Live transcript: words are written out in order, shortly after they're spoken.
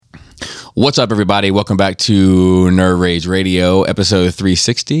What's up, everybody? Welcome back to Nerd Rage Radio, episode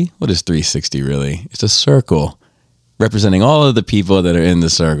 360. What is 360 really? It's a circle representing all of the people that are in the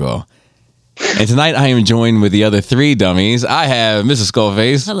circle. And tonight I am joined with the other three dummies. I have Mrs.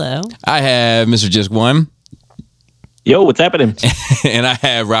 Skullface. Hello. I have Mr. Just One. Yo, what's happening? And I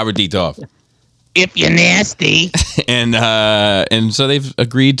have Robert Detoff. If you're nasty. And so they've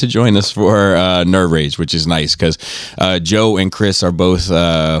agreed to join us for Nerd Rage, which is nice because Joe and Chris are both.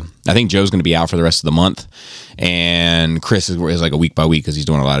 I think Joe's going to be out for the rest of the month, and Chris is like a week by week because he's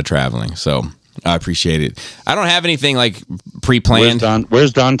doing a lot of traveling. So I appreciate it. I don't have anything like pre-planned.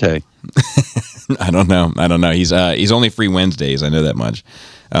 Where's Dante? I don't know. He's only free Wednesdays. I know that much.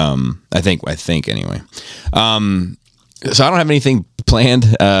 I think anyway. So I don't have anything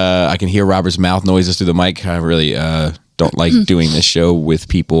planned. I can hear Robert's mouth noises through the mic. I really don't like doing this show with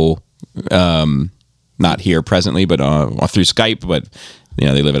people not here presently, but through Skype. But you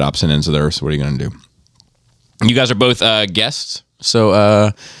know, they live at opposite ends of the earth. So what are you going to do? You guys are both guests.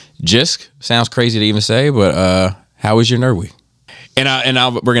 So Jisk, sounds crazy to even say, but how was your Nerd Week? And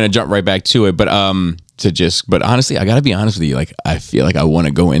we're going to jump right back to it, but to Jisk. But honestly, I got to be honest with you. Like, I feel like I want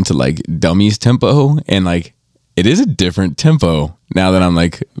to go into like dummies tempo, and like it is a different tempo now that I'm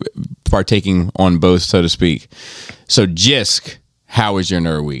like partaking on both, so to speak. So Jisk, how was your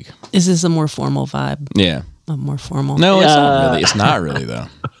Nerd Week? Is this a more formal vibe? Yeah. A more formal? No, it's not really. It's not really though.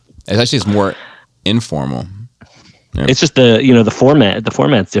 It's more informal. Yeah. It's just the format. The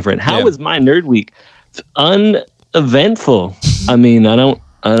format's different. How was my Nerd Week? It's uneventful. I mean, I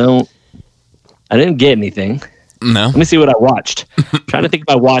didn't get anything. No. Let me see what I watched. Trying to think if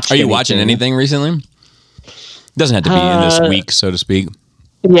I watched. Are you watching anything recently? Doesn't have to be in this week, so to speak.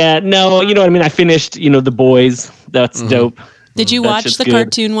 Yeah, no, you know what I mean. I finished, The Boys. That's dope. Did you watch the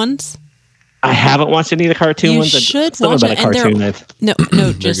cartoon ones? I haven't watched any of the cartoon ones. You should watch it. No,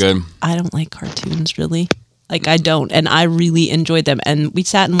 just good. I don't like cartoons really. Like I don't, and I really enjoyed them. And we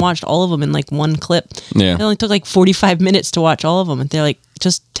sat and watched all of them in like one clip. Yeah, it only took like 45 minutes to watch all of them, and they're like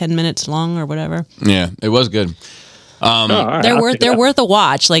just 10 minutes long or whatever. Yeah, it was good. Right, they're worth a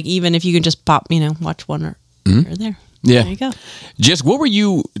watch. Like even if you can just pop, watch one or there. Yeah, there you go. Just what were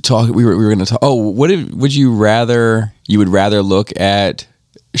you talking? We were going to talk. Oh, would you rather? You would rather look at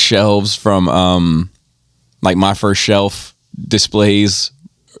shelves from like My First Shelf displays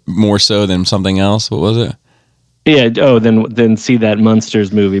more so than something else? What was it? Yeah. Oh, then see that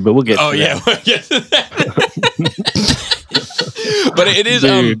Munsters movie, but we'll get. Oh, to yeah. that. We'll get to that. But it is.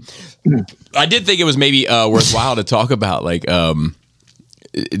 I did think it was maybe worthwhile to talk about like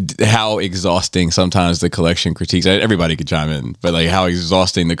how exhausting sometimes the collection critiques. Everybody could chime in, but like how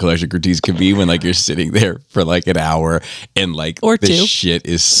exhausting the collection critiques can be when like you're sitting there for like an hour and like or the two. Shit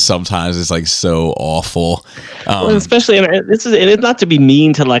is sometimes it's like so awful. Well, especially, and it's not to be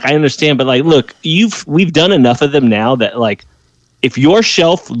mean to like I understand, but like look, we've done enough of them now that like if your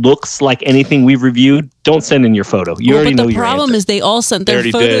shelf looks like anything we've reviewed, don't send in your photo. You already know your answer. The problem is they all sent their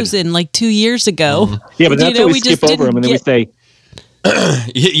photos in like 2 years ago. Yeah, but that's why we skip over them and then we say.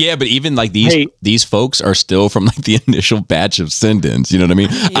 Yeah, but even like these folks are still from like the initial batch of send-ins. You know what I mean?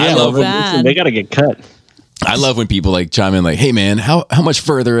 Yeah, I love listen, they got to get cut. I love when people like chime in like, "Hey man, how much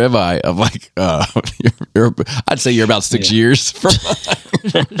further am I?" Of like, I'd say you're about 6 years from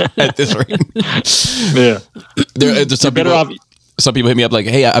at this rate. Yeah, there's some people hit me up like,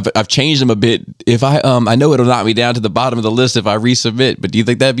 "Hey, I've changed them a bit. If I know it'll knock me down to the bottom of the list if I resubmit, but do you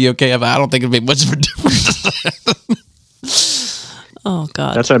think that'd be okay? I don't think it'd make much of a difference." Oh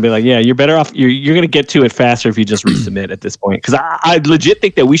God! That's why I'd be like, yeah, you're better off. You're going to get to it faster if you just resubmit at this point. Because I legit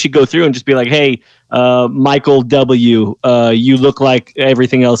think that we should go through and just be like, hey, Michael W, you look like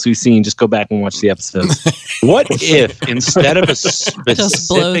everything else we've seen. Just go back and watch the episodes. What if instead of a specific, just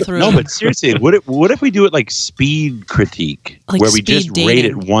blow through? No, but seriously, what if we do it like speed critique, like where we just dating. rate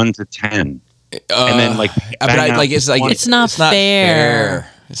it 1 to 10, and then like, it's not fair.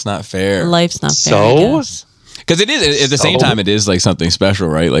 It's not fair. Life's not fair. So. Because it is at the same time, it is like something special,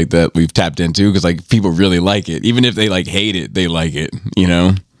 right? Like that we've tapped into because like people really like it, even if they like hate it, they like it, you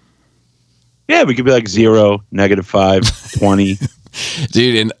know. Yeah, we could be like 0, -5, 20.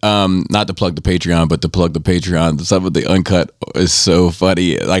 Dude, and not to plug the Patreon, but to plug the Patreon, some of the uncut is so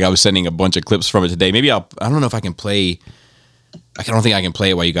funny. Like I was sending a bunch of clips from it today. Maybe I don't know if I can play. I don't think I can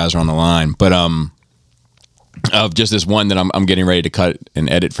play it while you guys are on the line, but of just this one that I'm getting ready to cut and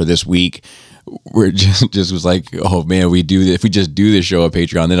edit for this week. Where it just was like, oh man, if we just do this show on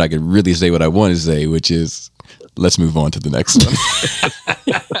Patreon, then I could really say what I want to say, which is let's move on to the next one.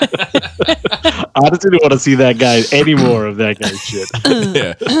 I honestly don't want to see that guy any more of that guy's shit.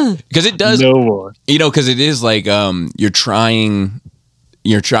 Yeah, because it does no more. You know, because it is like you're trying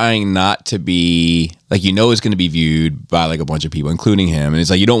you're trying not to be like, it's going to be viewed by like a bunch of people, including him. And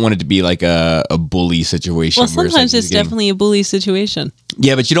it's like, you don't want it to be like a bully situation. Well, sometimes it's definitely a bully situation.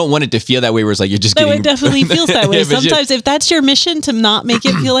 Yeah, but you don't want it to feel that way where it's like you're just No, getting... it definitely feels that way. Yeah, but Sometimes if that's your mission to not make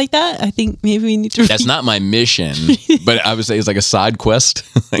it feel like that, I think maybe we need to... That's not my mission, but I would say it's like a side quest.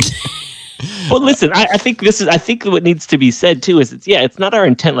 Like, Well, listen, I think what needs to be said too is it's not our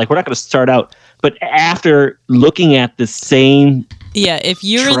intent. Like, we're not going to start out, but after looking at the same... Yeah, if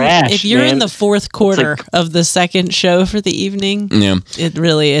you're Trash, in man. the fourth quarter of the second show for the evening, yeah.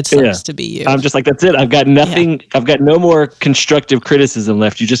 it sucks to be you. I'm just like, that's it. I've got nothing. I've got no more constructive criticism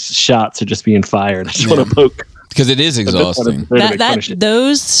left. You just shots are just being fired. I just want to poke. Because it is exhausting.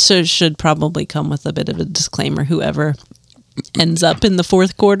 Those should probably come with a bit of a disclaimer. Whoever ends up in the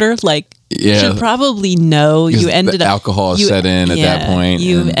fourth quarter, should probably know you ended the up alcohol set in at that point.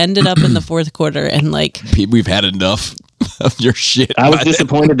 You ended up in the fourth quarter, and we've had enough of your shit. I was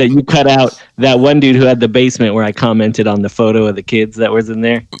disappointed that you cut out that one dude who had the basement where I commented on the photo of the kids that was in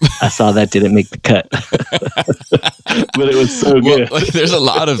there. I saw that didn't make the cut, but it was so good. There's a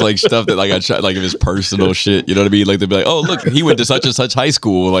lot of stuff that I tried, of his personal shit. You know what I mean? Like they'd be like, "Oh, look, he went to such and such high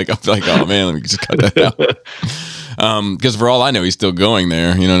school." Like I'm like, "Oh man, let me just cut that out." Because for all I know, he's still going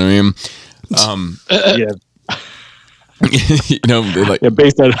there. You know what I mean? Yeah.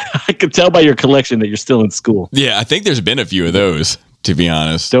 Based on I could tell by your collection that you're still in school. Yeah, I think there's been a few of those, to be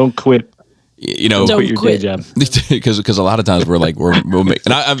honest. Don't quit. Don't quit your day job. Because a lot of times we'll make.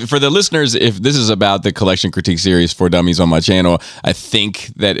 And for the listeners, if this is about the collection critique series for dummies on my channel, I think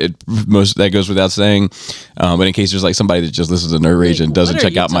that that goes without saying. But in case there's somebody that just listens to Nerd Rage and doesn't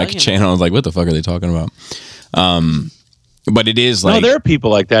check out my channel, I was like, what the fuck are they talking about? But it is no, there are people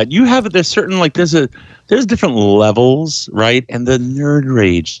like that. There's certain there's different levels, right? And the Nerd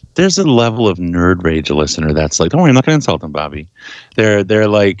Rage, there's a level of Nerd Rage listener that's like, don't worry, I'm not going to insult them, Bobby. They're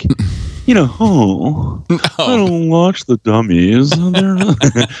like, I don't watch the dummies.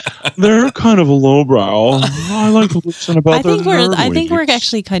 They're kind of a lowbrow. I like to listen about. I think we're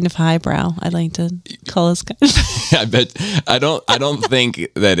actually kind of highbrow. I like to call us kind of. I bet I don't think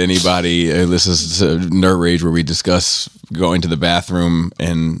that anybody listens to Nerd Rage where we discuss going to the bathroom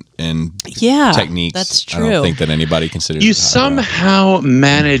and techniques. That's true. I don't think that anybody considers you somehow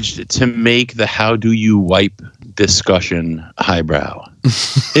managed to make the how do you wipe discussion highbrow.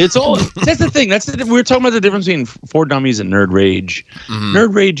 It's all that's the thing. We're talking about the difference between For Dummies and Nerd Rage. Mm-hmm.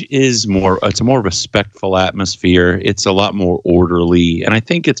 Nerd Rage is it's a more respectful atmosphere. It's a lot more orderly, and I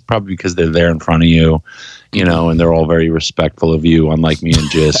think it's probably because they're there in front of you, and they're all very respectful of you, unlike me and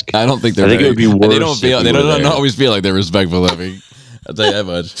Jisk. I don't think they're. I think it would be worse. They don't always feel like they're respectful of me. I'll tell you that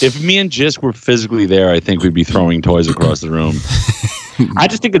much. If me and Jisk were physically there, I think we'd be throwing toys across the room. I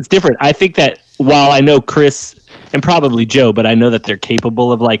just think it's different. I think that while I know Chris and probably Joe, but I know that they're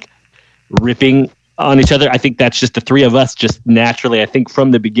capable of ripping on each other. I think that's just the three of us just naturally, I think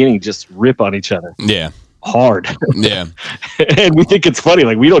from the beginning, just rip on each other. Yeah. Hard. Yeah. And we think it's funny.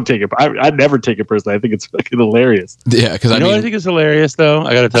 We don't take it. I never take it personally. I think it's fucking hilarious. Yeah. Because what I think is hilarious though?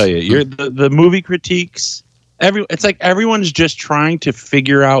 I got to tell you, you're the movie critiques. It's like everyone's just trying to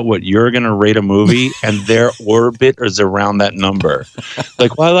figure out what you're going to rate a movie, and their orbit is around that number.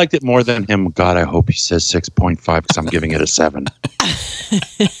 I liked it more than him. God, I hope he says 6.5 because I'm giving it a 7. And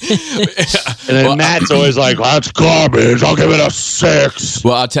then Matt's always like, "That's garbage. I'll give it a 6."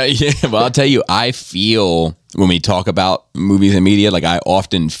 Well, I'll tell you. I feel when we talk about movies and media, I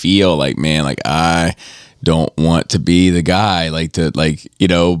often feel I don't want to be the guy,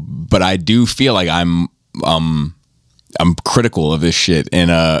 but I do feel like I'm critical of this shit in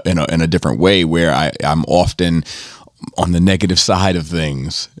a different way where I'm often on the negative side of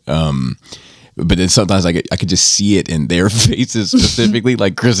things. But then sometimes I could just see it in their faces specifically,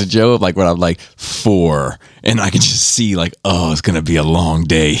 like Chris and Joe, when I'm 4, and I could just see oh, it's gonna be a long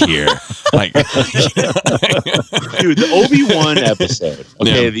day here. Dude, the Obi-Wan episode.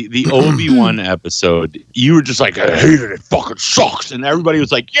 Okay, yeah. the Obi-Wan episode. You were just I hated it. Fucking sucks. And everybody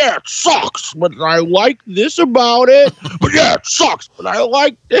was like, yeah, it sucks, but I like this about it. But yeah, it sucks, but I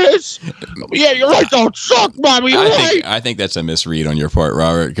like this. But yeah, you're right. Though it sucked, Bobby. I think that's a misread on your part,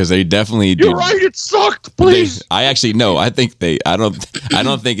 Robert, because they definitely do. You're right. It sucked. Please. I actually no. I think I don't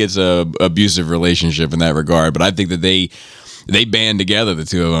think it's a abusive relationship in that regard, but I think that they band together, the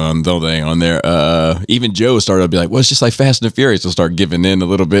two of them, don't they? On their even Joe started to be like, well, it's just like Fast and the Furious. They'll start giving in a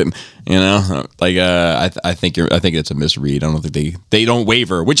little bit, I think it's a misread. I don't think they don't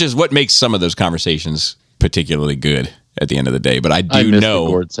waver, which is what makes some of those conversations particularly good at the end of the day. But I miss know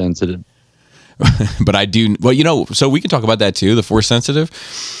the Force sensitive. But I do well, so we can talk about that too. The Force sensitive.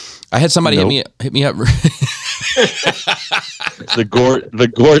 I had somebody hit me up. The Gort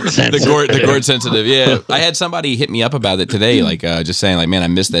sensitive. The Gort sensitive. Yeah, I had somebody hit me up about it today, like just saying, like, man, I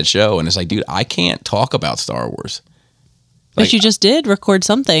missed that show, and it's like, dude, I can't talk about Star Wars. But you just did record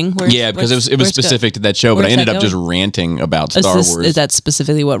something. Because it was specific to that show, but I ended up just ranting about Star Wars. Is that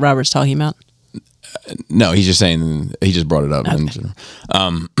specifically what Robert's talking about? No, he's just saying, he just brought it up. Okay.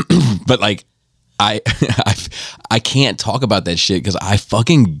 But like, I can't talk about that shit because I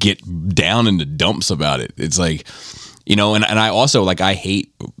fucking get down in the dumps about it. It's like, you know, and I also, like, I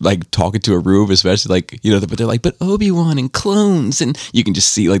hate, like, talking to a room, especially, like, you know, but they're like, but Obi-Wan and clones, and you can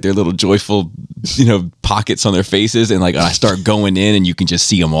just see, like, their little joyful, you know, pockets on their faces, and, like, I start going in, and you can just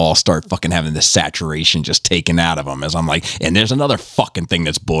see them all start fucking having the saturation just taken out of them, as I'm like, and there's another fucking thing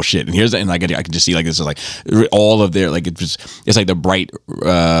that's bullshit, and like, I can just see, like, this is, like, all of their, like, it's like the bright,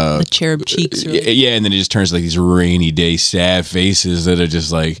 the cherub cheeks, really. Yeah, and then it just turns to, like, these rainy day sad faces that are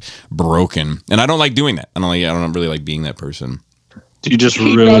just, like, broken, and I don't like doing that. I don't really like being that person. You just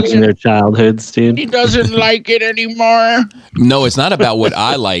ruining their childhoods, dude. He doesn't like it anymore. No, it's not about what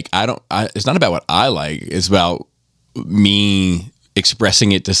I like. It's not about what I like. It's about me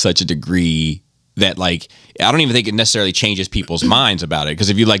expressing it to such a degree that, like, I don't even think it necessarily changes people's minds about it.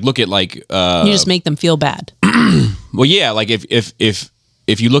 Because if you, like, look at, like, you just make them feel bad. Well, yeah, like if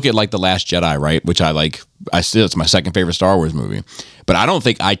you look at, like, The Last Jedi, right, which it's my second favorite Star Wars movie, but I don't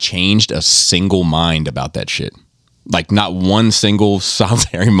think I changed a single mind about that shit. Like, not one single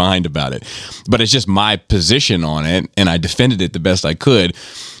solitary mind about it, but it's just my position on it, and I defended it the best I could.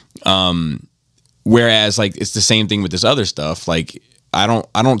 Whereas, like, it's the same thing with this other stuff. Like, I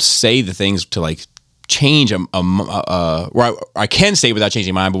don't say the things to, like, change where I can say without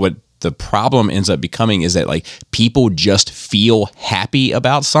changing my mind, but what the problem ends up becoming is that, like, people just feel happy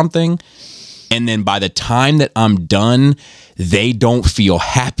about something, and then by the time that I'm done, they don't feel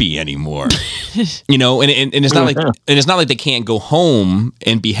happy anymore. You know, and it's not like they can't go home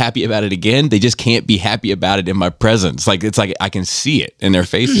and be happy about it again. They just can't be happy about it in my presence. Like, it's like I can see it in their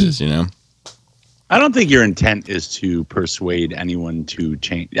faces, you know. I don't think your intent is to persuade anyone to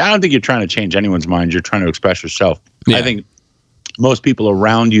change. I don't think you're trying to change anyone's mind. You're trying to express yourself. Yeah. I think most people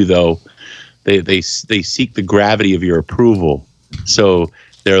around you, though, they seek the gravity of your approval. So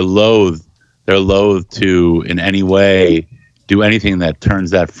they're loath to in any way do anything that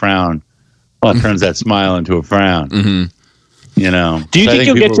turns that smile into a frown. Mm-hmm. You know. Do you think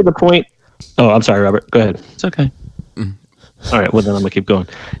you'll get to the point? Oh, I'm sorry, Robert. Go ahead. It's okay. All right. Well, then I'm gonna keep going.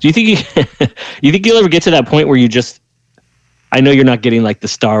 Do you think you'll ever get to that point where you just? I know you're not getting, like, the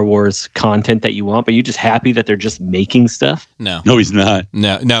Star Wars content that you want, but you're just happy that they're just making stuff. No, he's not.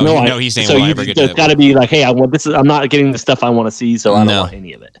 No. He's saying, so will I ever get to that? It's got to be like, hey, I want this. I'm not getting the stuff I want to see, so I don't want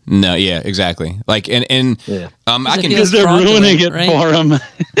any of it. No, yeah, exactly. Like, and yeah. I can, because they're ruining it for him.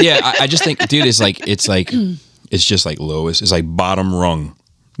 Yeah, I just think, dude, it's just like lowest. It's like bottom rung.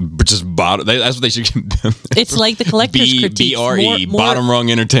 Just bottom. That's what they should. It's like the collector's critique. BRE, bottom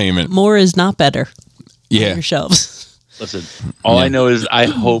rung entertainment. More is not better. Yeah, on your shelves. Listen, all I know is I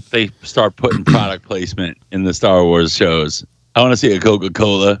hope they start putting product placement in the Star Wars shows. I want to see a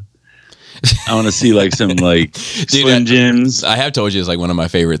Coca-Cola. I want to see, like, some, like, Slim Jims. I have told you, it's like one of my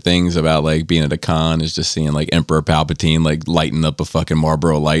favorite things about, like, being at a con is just seeing, like, Emperor Palpatine, like, lighting up a fucking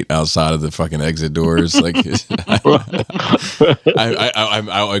Marlboro light outside of the fucking exit doors. Like,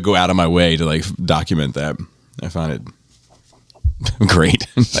 I go out of my way to, like, document that. I find it great.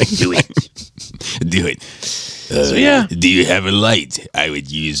 Like, do it. So, yeah. Do you have a light? I would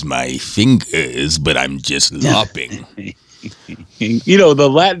use my fingers, but I'm just lopping. You know,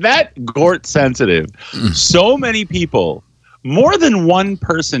 that Gort sensitive. So many people, more than one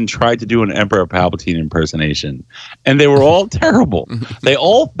person tried to do an Emperor Palpatine impersonation, and they were all terrible. They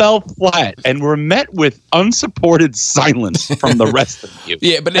all fell flat and were met with unsupported silence from the rest of you.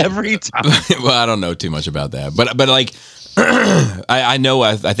 Yeah, but every time. Well, I don't know too much about that, but like, I know.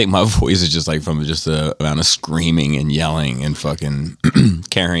 I think my voice is just like from just the amount of screaming and yelling and fucking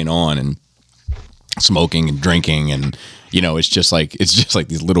carrying on and smoking and drinking, and you know, it's just like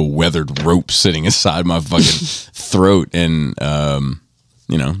these little weathered ropes sitting inside my fucking throat, and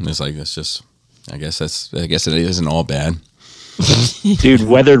you know, it's like I guess it isn't all bad. Dude,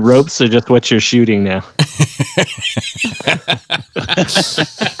 weathered ropes are just what you're shooting now.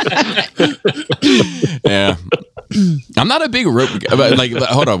 Yeah. I'm not a big rope guy. Like,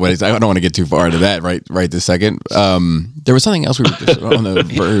 hold on, wait. I don't want to get too far into that right this second. There was something else we were just on the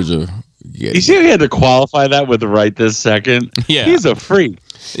verge of getting. You see, we had to qualify that with right this second. Yeah, he's a freak.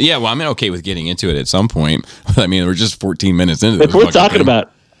 Yeah, well, I'm okay with getting into it at some point. I mean, we're just 14 minutes into this. If we're talking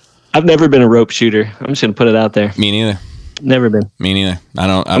about, I've never been a rope shooter. I'm just gonna put it out there. Me neither. Never been. Me neither.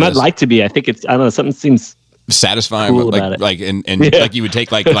 I'd like to be. I think I don't know. Something seems satisfying, Cool but about it. like you would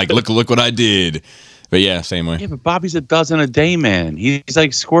take like look what I did. But yeah, same way. Yeah, but Bobby's a dozen a day man. He's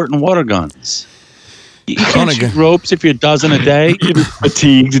like squirting water guns. You can't shoot ropes if you're a dozen a day. You're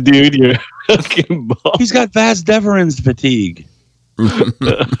fatigued, dude. You're fucking bald. He's got vas deferens fatigue.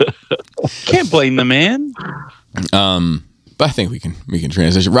 Can't blame the man. But I think we can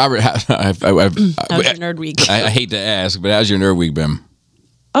transition. Robert, how's your nerd week? I hate to ask, but how's your nerd week been?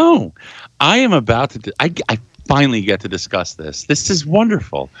 Oh, I am about to. I finally get to discuss this. This is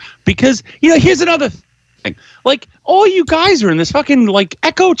wonderful because here's another thing. Like all you guys are in this fucking like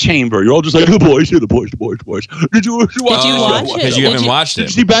echo chamber. You're all just like the boys. Did you watch it? Did you watch it? Because you haven't watched it.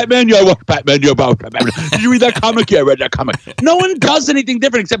 Did you see Batman? Yeah, I watched Batman. Yeah, Batman. Did you read that comic? Yeah, I read that comic. No one does anything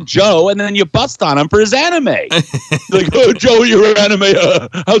different except Joe, and then you bust on him for his anime. Like, oh, Joe, your anime.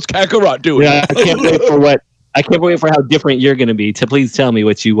 How's Kakarot doing? Yeah, I can't wait for how different you're going to be. To please tell me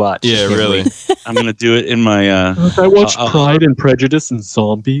what you watch. Yeah, really. I'm going to do it in my. I watched Pride and Prejudice and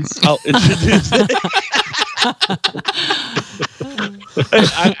Zombies. I'll introduce it.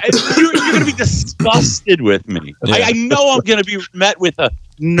 You're going to be disgusted with me. Yeah. I know I'm going to be met with a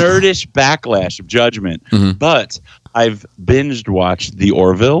nerdish backlash of judgment, but I've binged watched The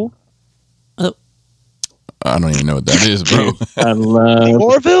Orville. I don't even know what that is, bro. I love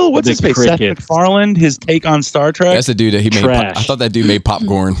Orville? What's the his face? Seth crickets. MacFarlane, his take on Star Trek? That's the dude that he made. Trash. I thought that dude made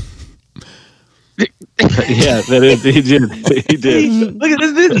popcorn. Yeah, that is. He did. He did. Look at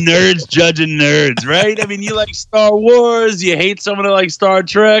this nerds judging nerds, right? I mean, you like Star Wars, you hate someone who likes Star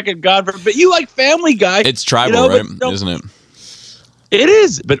Trek, and God forbid, you like Family Guy. It's tribal, right? But, Isn't it? It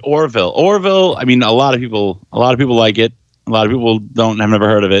is, but Orville. I mean, a lot of people like it. A lot of people have never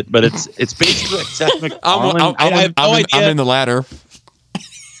heard of it, but it's basically like Seth MacFarlane. I'm in the latter.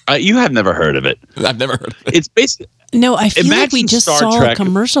 You have never heard of it. I've never heard of it. It's basically. No, I feel like we Imagine just Star saw Trek. a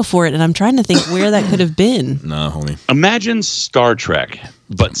commercial for it, and I'm trying to think where that could have been. No, homie. Imagine Star Trek,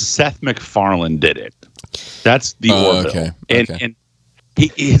 but Seth MacFarlane did it. That's the Orville. Okay. And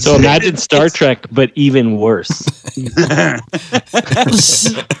it's, So imagine Star Trek, but even worse.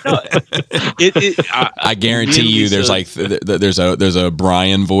 I guarantee you, there's like there's a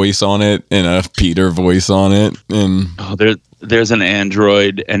Brian voice on it and a Peter voice on it, and there's an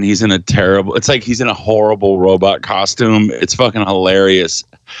android, and he's in a terrible. It's like he's in a horrible robot costume. It's fucking hilarious.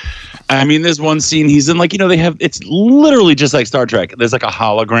 I mean, there's one scene he's in, like, they have, it's literally just like Star Trek. There's like a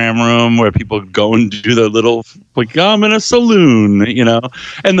hologram room where people go and do their little, like, I'm in a saloon,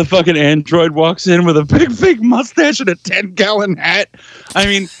 and the fucking android walks in with a big fake mustache and a 10-gallon hat. I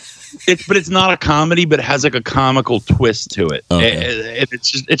mean, it's not a comedy, but it has like a comical twist to it. Okay.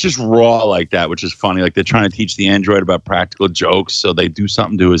 It's just raw like that, which is funny. Like they're trying to teach the android about practical jokes, so they do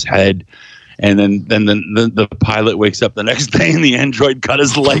something to his head. And then the pilot wakes up the next day and the android cut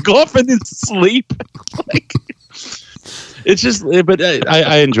his leg off in his sleep. Like, it's just, but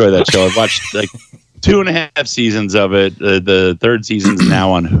I enjoy that show. I've watched like 2.5 seasons of it. The third season's now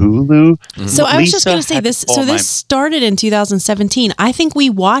on Hulu. So I was just going to say this. So this started in 2017. I think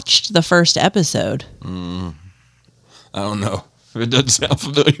we watched the first episode. I don't know. It doesn't sound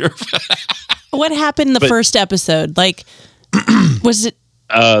familiar. What happened in the first episode? Like, was it?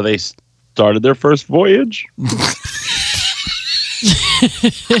 They started their first voyage.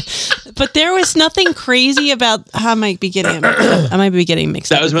 But there was nothing crazy about. I might be getting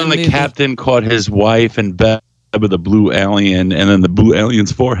mixed up. That was when the movie. captain caught his wife in bed with a blue alien, and then the blue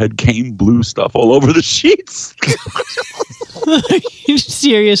alien's forehead came blue stuff all over the sheets. Are you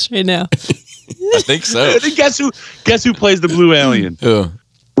serious right now? I think so. Guess who plays the blue alien? Who?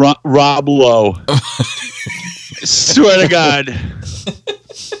 Rob Lowe. Swear to God.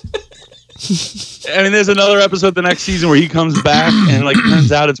 I mean, there's another episode the next season where he comes back, and like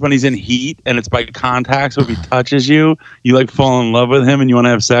turns out it's when he's in heat, and it's by contact. So if he touches you, you like fall in love with him, and you want to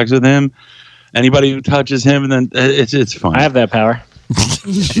have sex with him. Anybody who touches him, and then it's fun. I have that power.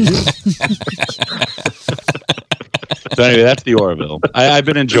 So anyway, that's the Orville. I've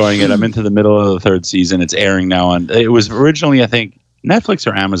been enjoying it. I'm into the middle of the third season. It's airing now on. It was originally, I think, Netflix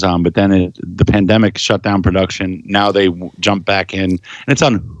or Amazon, but then the pandemic shut down production. Now they jump back in, and it's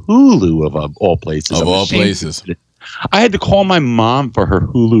on Hulu of all places. Of all places. I had to call my mom for her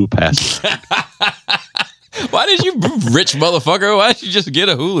Hulu password. Why did you, rich motherfucker? Why did you just get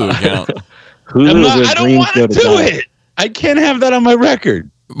a Hulu account? I don't want to do it. I can't have that on my record.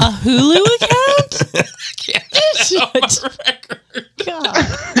 A Hulu account? I can't have that on my record. God.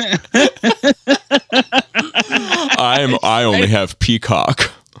 I only have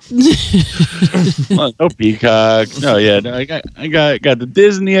Peacock. Well, no Peacock. No, yeah. No, I got the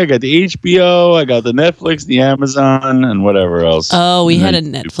Disney. I got the HBO. I got the Netflix, the Amazon, and whatever else. Oh, we And had a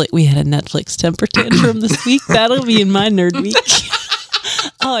then- Netflix temper tantrum this week. That'll be in my nerd week.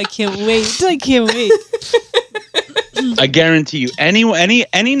 Oh, I can't wait. I guarantee you, any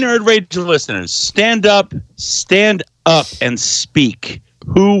Nerd Rage listeners, stand up, and speak.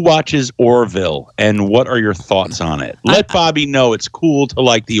 Who watches Orville, and what are your thoughts on it? Let Bobby know it's cool to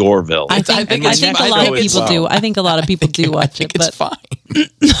like the Orville. I think a lot of people do. I think a lot of people do watch it, It's but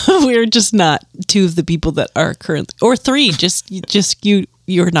fine. we're just not two of the people that are currently, or three. Just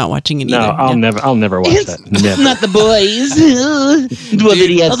you're not watching it No, either. I'll never watch that. Never. Not the boys. Well,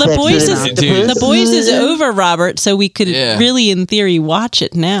 the boys is over, Robert. So we could Yeah. really, in theory, watch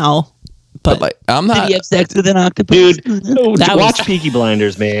it now. But But like, I'm not. Did he have sex with an octopus? Dude, no, That watch was- Peaky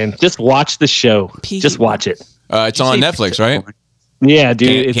Blinders, man. Just watch the show. Just watch it. It's on Netflix, right? Yeah,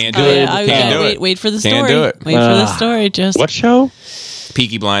 dude. Can't it's do oh, it. yeah, I Can't gotta do it. wait for the Can't story. do it. Wait for the story. Just What show?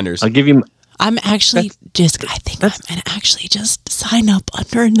 Peaky Blinders. I'll give you. I'm actually just. I think I'm gonna actually just sign up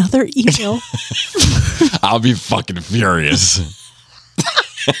under another email. I'll be fucking furious.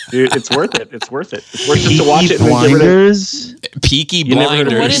 Dude, it's worth it. It's worth it. It's worth just to watch it. And then get rid of Blinders. Peaky You never heard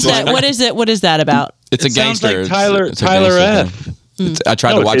of Blinders. What is that? What is it? What is that about? It's It a sounds gangster. like Tyler It's a Tyler gangster F. thing. I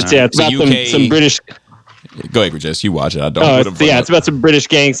tried to No, watch it's, yeah, it's the about UK. some British. Go ahead, Jess. You watch it. I don't. Oh, put them it's about some British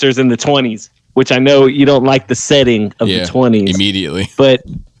gangsters in the 20s, which I know you don't like the setting of the 20s, immediately. but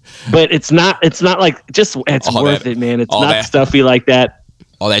it's not like just it's All worth that- it, man. It's all not that- stuffy like that.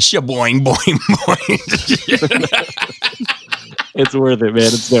 All that shit, boing, boing, boing. It's worth it, man.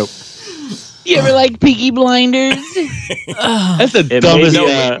 It's dope. You ever like Peaky Blinders? That's the It dumbest. made me,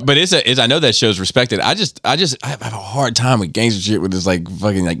 thing. But it's I know that show's respected. I have a hard time with gangster shit with this like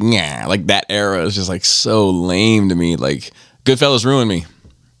fucking like yeah, like that era is just like so lame to me. Like Goodfellas ruined me.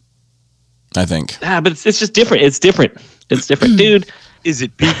 I think. But it's just different. It's different. It's different, dude. Is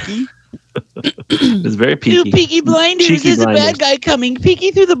it Peaky? It's very Two peaky. Peaky Blinders. Cheeky There's a blinders. bad guy coming.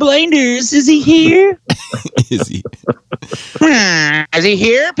 Peeky through the blinders. Is he here? Is he? Is he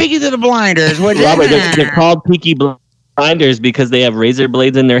here? Peeky through the blinders. What is Robert, they're called Peaky Blinders because they have razor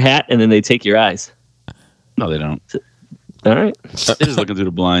blades in their hat and then they take your eyes. No, they don't. All right. They're just looking through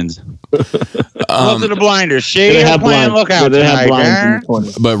the blinds. Look through the blinders. Shade They of have playing blinds. lookout They have tonight, blinds in huh? the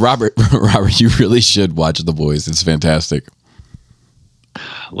corner. But Robert, you really should watch The Boys. It's fantastic.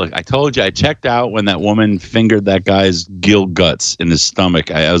 Look, I told you, I checked out when that woman fingered that guy's gill guts in his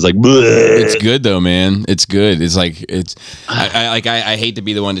stomach. I was like, bleh. It's good though, man. It's good. It's like it's. I hate to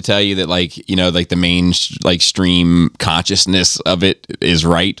be the one to tell you that like you know like the main like stream consciousness of it is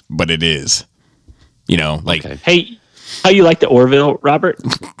right, but it is. You know, like Okay. Hey, how you like the Orville, Robert?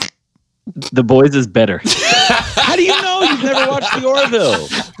 The Boys is better. How do you know you've never watched the Orville?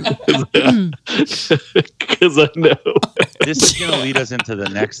 Because I know. This is going to lead us into the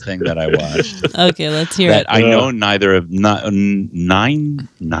next thing that I watched. Okay, let's hear That it. I know neither of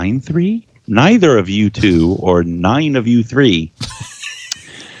neither of you two or 9 of you 3,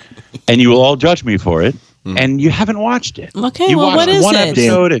 and you will all judge me for it. And you haven't watched it. Okay, You well, watched what is one it?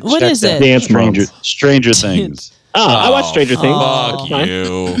 episode. and What checked is out it? Dance Moms. Stranger Things. Oh, I watched Stranger Things. fuck It's fine.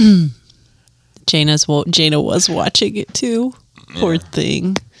 you. Jaina was watching it too. Poor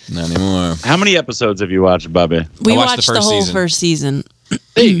thing. Not anymore. How many episodes have you watched, Bubby? We watched the watched the first whole season. first season.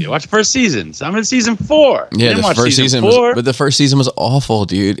 Hey, you watch the first season. So I'm in season 4. You Yeah, didn't the watch first season 4. was, but the first season was awful,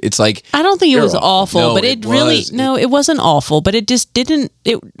 dude. It's like I don't think it was You're awful, No, but it it really was. it wasn't awful, but it just didn't.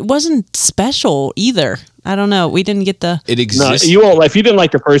 It wasn't special either. I don't know. We didn't get the. it No, exists. you won't. If you didn't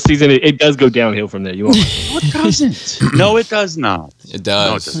like the first season, it does go downhill from there. You won't. It doesn't. No, it does not. it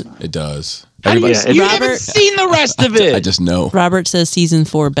does. does not. It does. How do you, Yeah, you it's- haven't seen the rest of it. I just know. Robert says season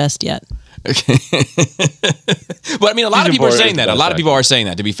 4 best yet. But I mean, a lot of Season people are 4 saying is that. A best, lot of people are saying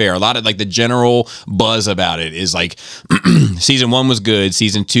that. To be fair, a lot of like the general buzz about it is like season 1 was good,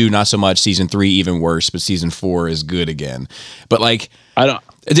 season 2 not so much, season 3 even worse, but season 4 is good again. But like, I don't.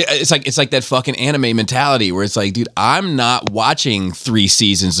 it's like that fucking anime mentality where it's like, dude, I'm not watching 3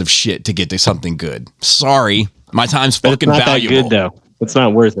 seasons of shit to get to something good. Sorry, my time's But it's fucking not valuable. that good though. It's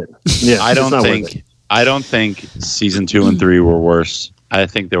not worth it. Yeah, I it's don't not worth it. think. I don't think season 2 and 3 were worse. I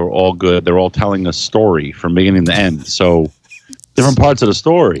think they were all good. They were all telling a story from beginning to end. So different parts of the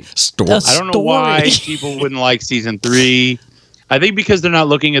story. Story. I don't know why people wouldn't like season 3. I think because they're not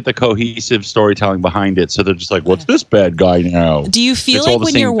looking at the cohesive storytelling behind it. So they're just like, what's this bad guy now? Do you feel It's all like the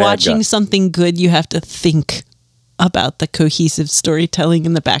when same you're bad watching guy. something good, you have to think about the cohesive storytelling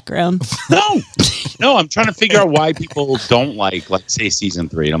in the background? No, I'm trying to figure out why people don't like say season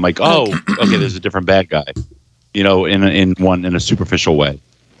 3. And I'm like, oh, okay, there's a different bad guy, you know, in a superficial way.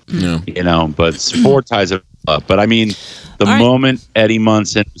 You know, but 4 ties it up. But I mean, the moment Eddie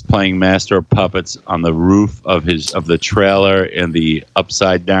Munson was playing Master of Puppets on the roof of the trailer in the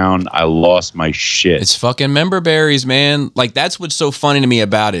Upside Down, I lost my shit. It's fucking member berries, man. Like, that's what's so funny to me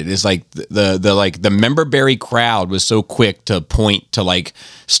about it is like the member berry crowd was so quick to point to like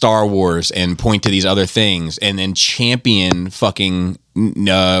Star Wars and point to these other things and then champion fucking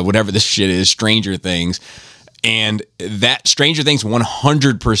whatever this shit is, Stranger Things. And that Stranger Things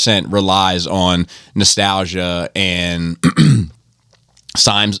 100% relies on nostalgia and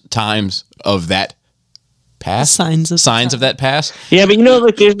times of that past. Signs of that past. Yeah, but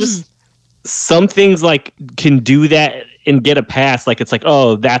like there's just some things like can do that and get a pass. Like it's like,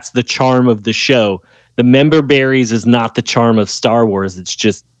 oh, that's the charm of the show. The member berries is not the charm of Star Wars. It's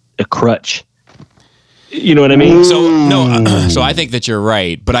just a crutch. You know what I mean? So I think that you're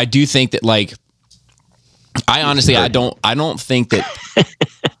right, but I do think that like. I honestly, I don't think that,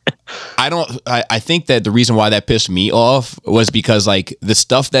 I think that the reason why that pissed me off was because like the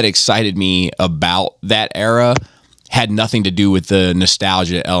stuff that excited me about that era had nothing to do with the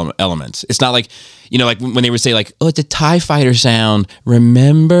nostalgia elements. It's not like, like when they would say like, oh, it's a TIE fighter sound,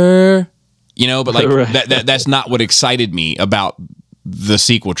 remember? But like that's not what excited me about the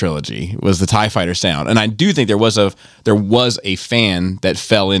sequel trilogy was the TIE fighter sound. And I do think there was a fan that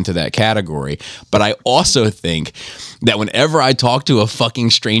fell into that category. But I also think that whenever I talk to a fucking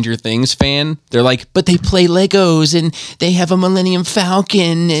Stranger Things fan, they're like, but they play Legos and they have a Millennium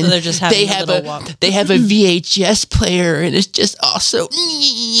Falcon and so they're just they have a VHS player and it's just also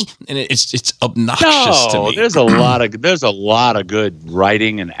and it's obnoxious to me. There's a lot of good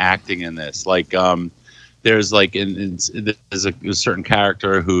writing and acting in this. Like there's like there's a certain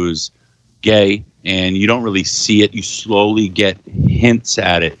character who's gay and you don't really see it. You slowly get hints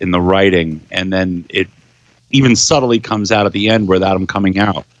at it in the writing, and then it even subtly comes out at the end without him coming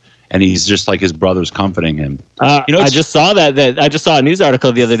out. And he's just like his brother's comforting him. I just saw I just saw a news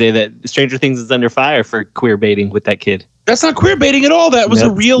article the other day that Stranger Things is under fire for queer baiting with that kid. That's not queer baiting at all. That was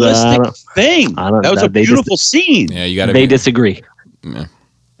a realistic thing. That was a beautiful scene. Yeah, they disagree.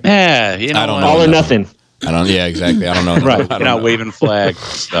 Yeah, I don't know all or nothing. Yeah, exactly. I don't know. Right. You're not waving flag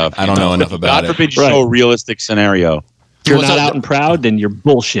stuff. I don't know enough about it. God forbid you show a realistic scenario. If you're not out and proud, then you're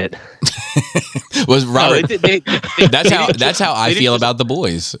bullshit. Was Robert? That's how I feel about The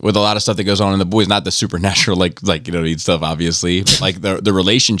Boys. With a lot of stuff that goes on in The Boys, not the supernatural like stuff, obviously, but like the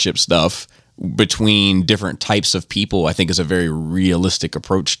relationship stuff between different types of people. I think is a very realistic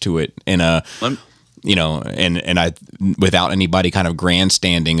approach to it, and and I, without anybody kind of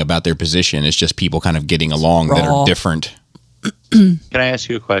grandstanding about their position, it's just people kind of getting along that are different. Can I ask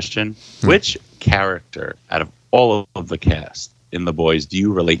you a question? Which character out of all of the cast in The Boys do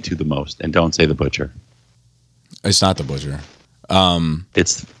you relate to the most? And don't say the Butcher. It's not the Butcher.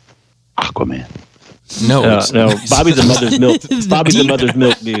 It's Aquaman. No, no. Bobby's a mother's milk. Bobby's a mother's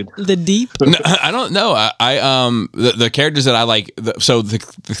milk, dude. The Deep. No, I don't know. The characters that I like.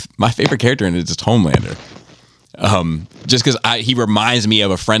 My favorite character in it is just Homelander. Just because he reminds me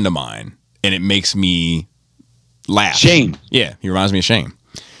of a friend of mine, and it makes me laugh. Shane. Yeah, he reminds me of Shane.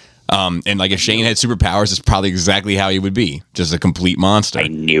 And like if Shane had superpowers, it's probably exactly how he would be, just a complete monster. I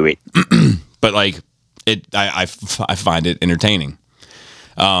knew it. But like I find it entertaining.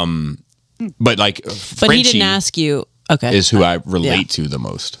 But like, but he didn't ask you. Okay, is who I relate to the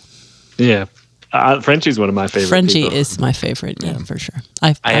most. Yeah, Frenchie's one of my favorites. Frenchie people. is my favorite. Yeah, for sure.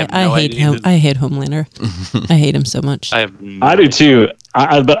 I hate idea. him. I hate Homelander. I hate him so much. I do too.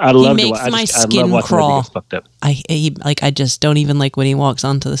 But I love. He makes my skin crawl. I just don't even like when he walks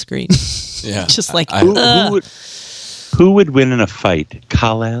onto the screen. Yeah, just like who would win in a fight,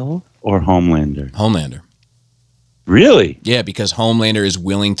 Kal-El or Homelander? Homelander. Really? Yeah, because Homelander is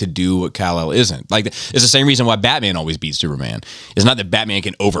willing to do what Kal-El isn't. Like, it's the same reason why Batman always beats Superman. It's not that Batman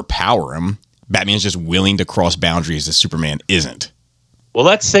can overpower him. Batman's just willing to cross boundaries that Superman isn't. Well,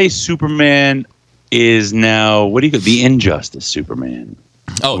 let's say Superman is now the Injustice Superman.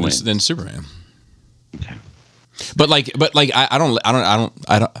 Oh, then Superman. Okay. But I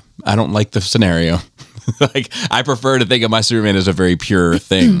don't like the scenario. Like, I prefer to think of my Superman as a very pure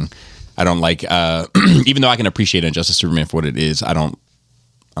thing. I don't like, even though I can appreciate Injustice Superman for what it is, I don't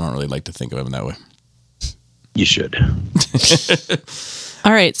really like to think of him that way. You should.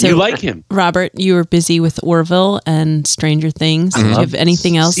 All right, so you like him, Robert. You were busy with Orville and Stranger Things. Do you have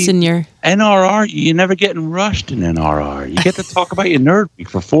anything else in your NRR? You're never getting rushed in NRR. You get to talk about your nerd week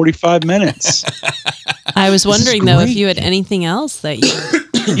for 45 minutes. I was wondering though if you had anything else that you.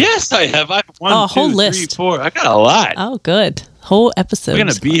 Yes, I have. I have one, a whole 2, list. 3, 4. I got a lot. Oh, good. Whole episode. We're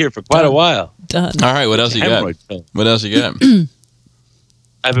gonna be here for quite a while. Done. All right, what else you got? What else you got?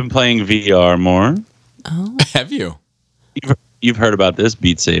 I've been playing VR more. Oh, Have you? You've heard about this,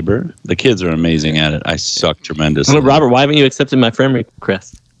 Beat Saber. The kids are amazing at it. I suck tremendously. Well, Robert, why haven't you accepted my friend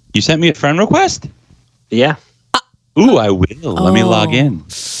request? You sent me a friend request? Yeah. Ooh, I will. Let me log in.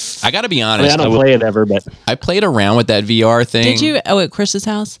 I got to be I honest. don't play it ever, but I played around with that VR thing. did you? Oh, at Chris's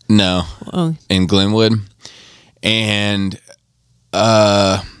house? No, Oh, in Glenwood, and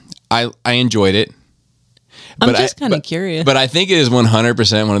I enjoyed it. I'm just kind of curious. But I think it is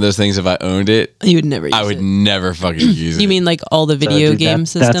 100% one of those things. If I owned it, you would never use I would it. never fucking use it. You mean like all the video dude, game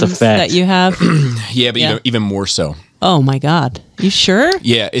that's a systems fact. that you have? Yeah, but Yeah. even more so. Oh my God. You sure?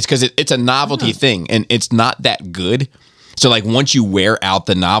 Yeah, it's because it's a novelty thing, and it's not that good. So like once you wear out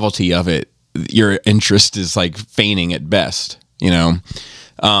the novelty of it, your interest is like feigning at best. You know.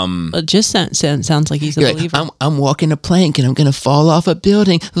 It just sounds like he's a You're believer. like, I'm walking a plank and I'm gonna fall off a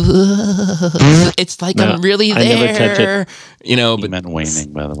building. It's like I'm really I there. never touch it. You know, You but meant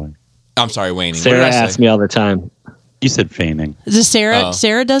waning, by the way. I'm sorry, waning. What Sarah did I say? asks me all the time. You said feigning. Is it Sarah? Oh.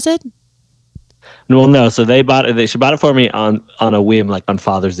 Sarah does it? Well, no. So they bought it. She bought it for me on a whim, like on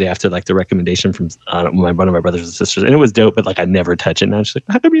Father's Day, after like the recommendation from one of my brothers and sisters, and it was dope. But like I never touch it. And she's like,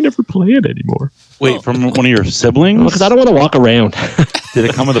 "How come you never play it anymore?" Wait, from one of your siblings? Because I don't want to walk around. Did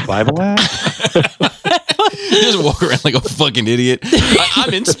it come with a Bible app? You just walk around like a fucking idiot.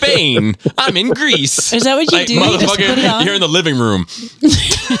 I'm in Spain. I'm in Greece. Is that what you Like, do? You just motherfucker, put it on? you're in the living room.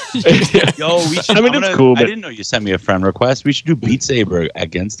 Yo, we should. I mean, it's cool, I but- didn't know you sent me a friend request. We should do Beat Saber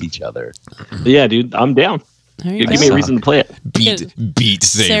against each other. Yeah, dude, I'm down. There you Give me a go. reason to play it. Beat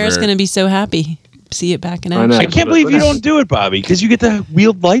Saber. Sarah's going to be so happy. See it back in I know. action. I can't believe you don't do it, Bobby, because you get to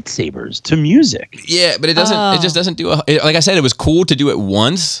wield lightsabers to music. Yeah, but it doesn't. Oh. It just doesn't do. Like I said, it was cool to do it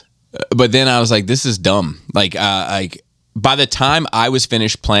once, but then I was like, this is dumb. Like by the time I was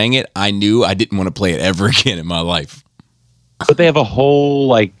finished playing it, I knew I didn't want to play it ever again in my life. But they have a whole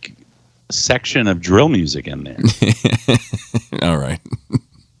like section of drill music in there. All right.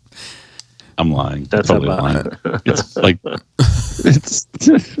 I'm lying. That's Totally about lying. It's like it's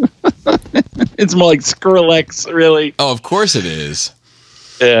it's more like Skrillex, really. Oh, of course it is.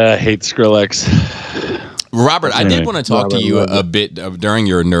 I hate Skrillex. Robert, I did Anyway, want to talk to you a bit during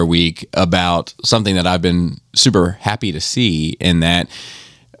your Nerd Week about something that I've been super happy to see, in that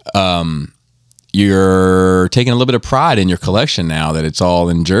you're taking a little bit of pride in your collection now that it's all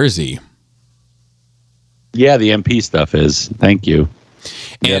in Jersey. Yeah, the MP stuff is. Thank you.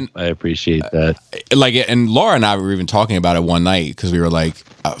 And Yep, I appreciate that. like, and Laura and I were even talking about it one night because we were like,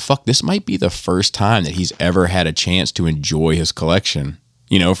 fuck, this might be the first time that he's ever had a chance to enjoy his collection,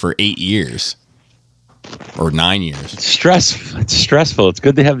 you know, for 8 years or 9 years. It's stressful. It's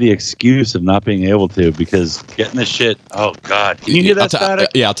good to have the excuse of not being able to, because getting the shit. Oh God, can you hear that static?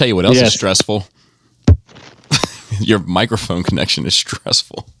 Yeah, I'll tell you what else is Yes. stressful. Your microphone connection is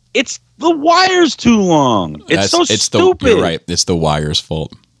stressful. It's the wire's too long. It's so stupid. You're right. It's the wire's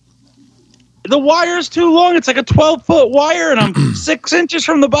fault. The wire's too long. It's like a 12-foot wire, and I'm 6 inches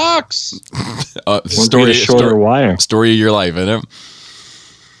from the box. Shorter wire. Story of your life, isn't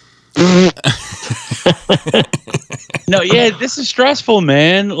it? No, yeah, this is stressful,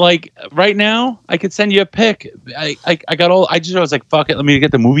 man. Like right now, I could send you a pic. I was like, fuck it, let me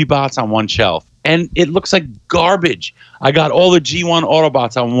get the movie bots on one shelf, and it looks like garbage. I got all the G1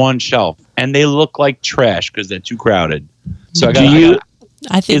 Autobots on one shelf, and they look like trash because they're too crowded. So I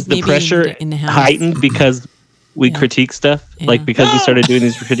I think Is the maybe pressure in the house. heightened because we Yeah. critique stuff? Yeah. Like because we started doing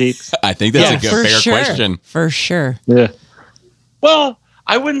these critiques? I think that's Yeah, a good, for fair sure. question. For sure. Yeah. Well,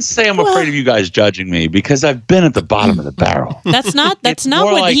 I wouldn't say I'm afraid of you guys judging me, because I've been at the bottom of the barrel. That's not It's not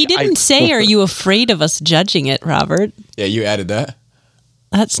more what like he didn't say. Are you afraid of us judging it, Robert? Yeah, you added that.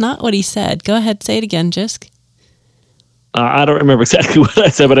 That's not what he said. Go ahead, say it again, Jisk. I don't remember exactly what I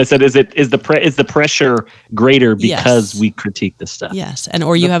said, but I said, is the pressure greater because Yes. we critique this stuff? Yes, and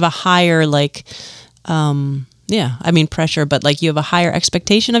or you have a higher pressure, but like you have a higher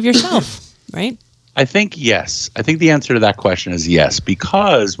expectation of yourself, right? I think yes. I think the answer to that question is yes,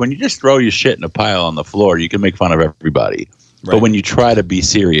 because when you just throw your shit in a pile on the floor, you can make fun of everybody. Right. But when you try to be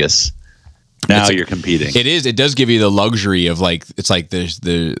serious, now you're competing. It is. It does give you the luxury of like, it's like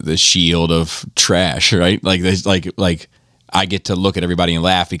the shield of trash, right? Like there's like I get to look at everybody and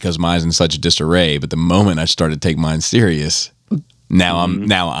laugh because mine's in such disarray. But the moment I start to take mine serious, now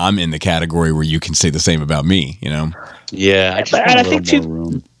I'm in the category where you can say the same about me. You know? Yeah, I just And want I a think little too- more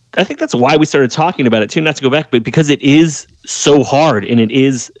room. I think that's why we started talking about it too, not to go back, but because it is so hard, and it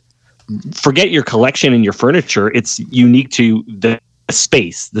is, forget your collection and your furniture, it's unique to the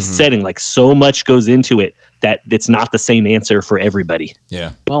space, the setting, like so much goes into it that it's not the same answer for everybody.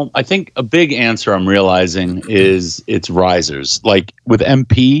 Yeah. Well, I think a big answer I'm realizing is it's risers. Like with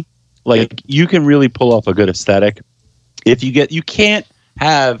MP, like you can really pull off a good aesthetic. If you can't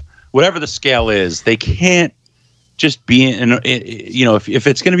have whatever the scale is, they can't just be if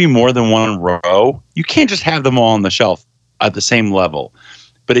it's going to be more than one row, you can't just have them all on the shelf at the same level.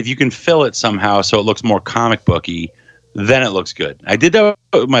 But if you can fill it somehow so it looks more comic booky, then it looks good. I did that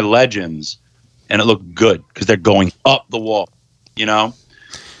with my Legends, and it looked good because they're going up the wall,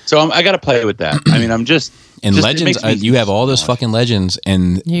 So I got to play with that. I mean, I'm just... And Legends, you have all those fucking Legends,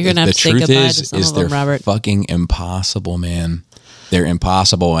 and you're gonna have the to say truth goodbye is to some of them, they're Robert. fucking impossible, man. They're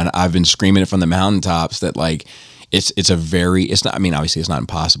impossible, and I've been screaming it from the mountaintops that like it's not. I mean, obviously it's not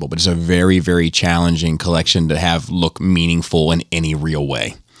impossible, but it's a very, very challenging collection to have look meaningful in any real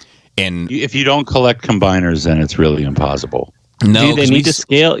way. And if you don't collect combiners, then it's really impossible. No, they need to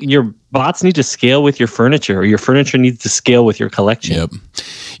scale. Your bots need to scale with your furniture, or your furniture needs to scale with your collection.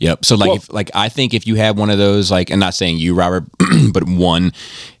 Yep. So I think if you had one of those, like, and not saying you, Robert, but one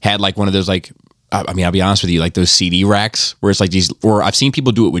had like one of those, like, I mean, I'll be honest with you, like those CD racks where it's like these, or I've seen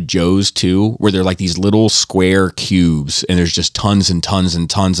people do it with Joe's too, where they're like these little square cubes and there's just tons and tons and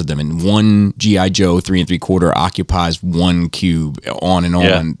tons of them. And one G.I. Joe 3 3/4 occupies one cube on and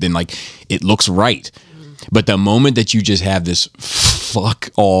on. Then like it looks right. But the moment that you just have this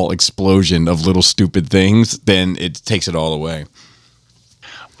fuck all explosion of little stupid things, then it takes it all away.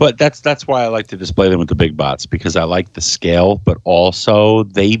 But that's why I like to display them with the big bots, because I like the scale, but also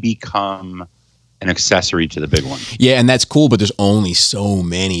they become an accessory to the big one. Yeah, and that's cool, but there's only so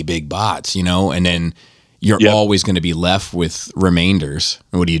many big bots, and then you're always going to be left with remainders.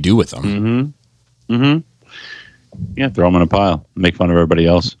 And what do you do with them? Yeah, throw them in a pile. Make fun of everybody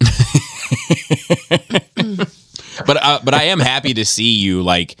else. But I am happy to see you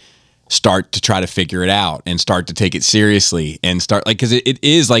like start to try to figure it out and start to take it seriously and start like, because it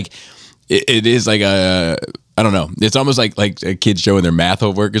is like a, I don't know, it's almost like a kids showing their math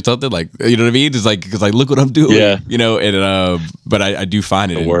homework or something, like, you know what I mean? It's like, because like, look what I'm doing, but I do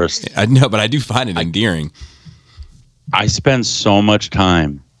find it the worst. I know, but I do find it endearing. I spend so much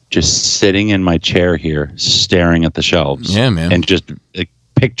time just sitting in my chair here, staring at the shelves. Yeah, man. And just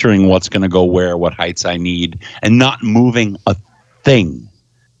picturing what's going to go where, what heights I need, and not moving a thing.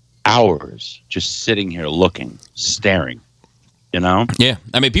 Hours just sitting here looking, staring, Yeah.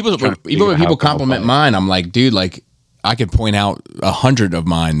 I mean, even when people compliment mine, I'm like, dude, like I could point out 100 of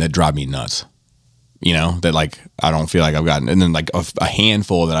mine that drive me nuts, that like, I don't feel like I've gotten, and then like a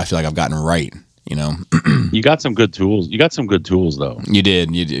handful that I feel like I've gotten right. You got some good tools. You got some good tools, though. You did.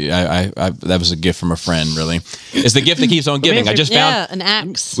 I that was a gift from a friend. Really, it's the gift that keeps on giving. I just found an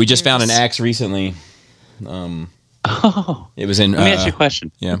axe. We just found an axe recently. It was in. Let me ask you a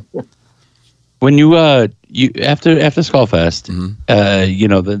question. Yeah. When you after Skullfest,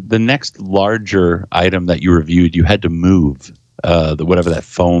 the next larger item that you reviewed, you had to move whatever that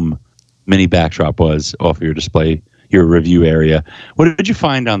foam mini backdrop was off of your display, your review area. What did you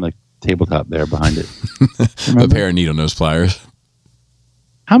find on the tabletop there behind it? A pair of needle nose pliers.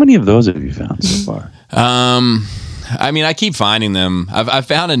 How many of those have you found so far? I mean, I keep finding them. I've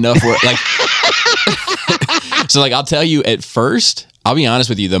found enough where like so like I'll tell you at first, I'll be honest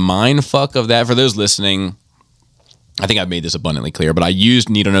with you, the mind fuck of that, for those listening, I think I've made this abundantly clear, but I used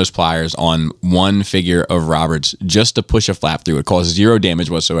needle nose pliers on one figure of Robert's just to push a flap through. It caused 0 damage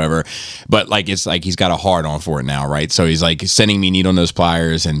whatsoever, but like it's like he's got a hard on for it now, right? So he's like sending me needle nose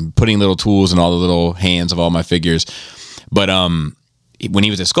pliers and putting little tools in all the little hands of all my figures. But when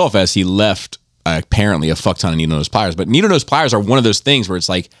he was at Skullfest, he left apparently a fuck ton of needle nose pliers. But needle nose pliers are one of those things where it's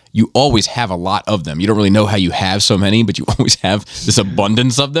like you always have a lot of them. You don't really know how you have so many, but you always have this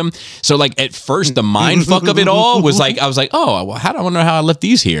abundance of them. So like at first the mind fuck of it all was like, I was like, oh, well, I wonder how I left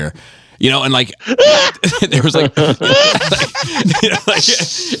these here. And like there was like,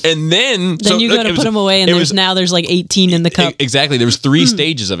 and then you got to put them away, and there's like 18 in the cup. Exactly. There was 3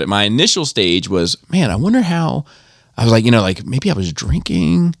 stages of it. My initial stage was, man, I wonder how. I was like, like maybe I was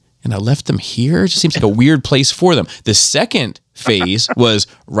drinking and I left them here. It just seems like a weird place for them. The second phase was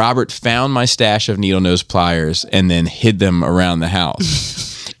Robert found my stash of needle nose pliers and then hid them around the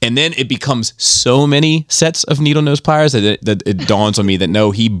house. And then it becomes so many sets of needle nose pliers that it dawns on me that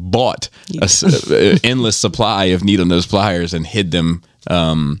no, he bought an endless supply of needle nose pliers and hid them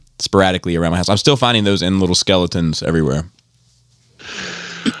sporadically around my house. I'm still finding those in little skeletons everywhere.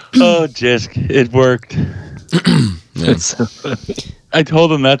 Oh, Jisk, it worked. I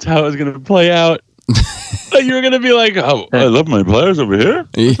told him that's how it was going to play out. You were going to be like, "Oh, I left my pliers over here."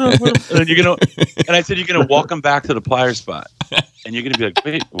 Yeah. And I said, "You're going to walk them back to the plier spot." And you're going to be like,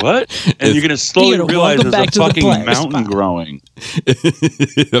 wait, what? And you're going to slowly Peter, realize welcome there's back a to the fucking player mountain spot. growing.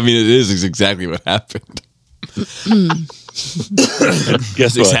 I mean, it is exactly what happened. Guess That's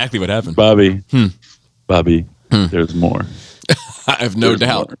what? exactly what happened. Bobby. Bobby, there's more. I have no There's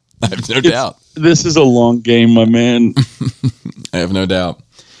doubt. more. I have no doubt. This is a long game, my man. I have no doubt.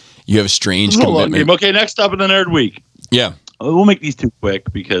 You have a strange It's a long commitment. game. Okay, next up in the Nerd Week. Yeah. We'll make these two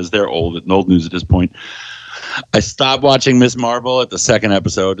quick because they're old news at this point. I stopped watching Miss Marvel at the second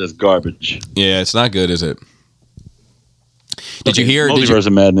episode. It's garbage. Yeah, it's not good, is it? Did you hear? Multiverse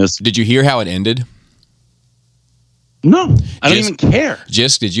of Madness? Did you hear how it ended? No, I don't Just- even care.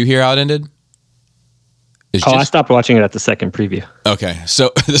 Jisk, did you hear how it ended? Is Oh, I Jisk- stopped watching it at the second preview. Okay,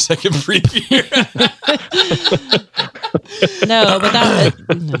 so the second preview. No, but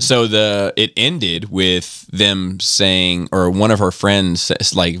that So it ended with them saying, or one of her friends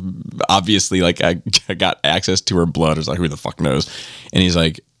says, like, obviously, like, I got access to her blood. Or like, who the fuck knows? And he's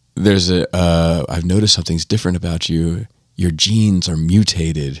like, I've noticed something's different about you. Your genes are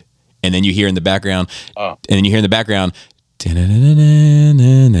mutated. And then you hear in the background, and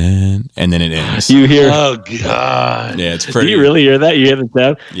then it ends. You hear? Oh God! Yeah, it's Do pretty. you really hear that? You hear the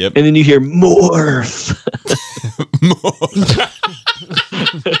sound? Yep. And then you hear morph.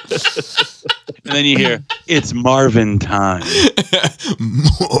 And then you hear it's Marvin time.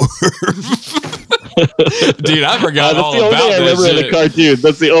 Dude, I forgot That's all the only about thing I that remember in the shit. cartoon.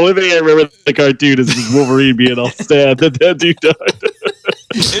 That's the only thing I remember in the cartoon is Wolverine being all sad that that dude died.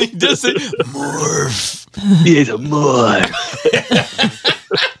 He does it. Morph. He's a morph.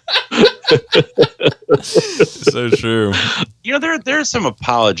 So true. You know, there are some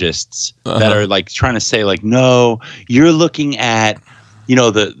apologists that are like trying to say like, no, you're looking at, you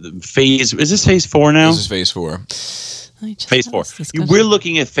know, the phase. Is this phase 4 now? This is phase 4. Phase 4. We're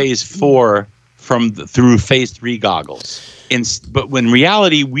looking at phase 4 through phase 3 goggles. But when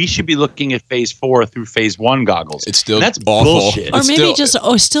reality, we should be looking at phase 4 through phase 1 goggles. It's still And that's awful. bullshit. Or It's maybe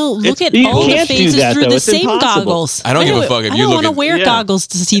still- still look at You all the can't do phases that, through though. the It's same impossible. goggles. I don't give a fuck if I you don't look want to at- wear Yeah. goggles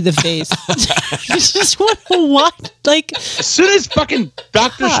to see the face. I just want to watch, like, As soon as fucking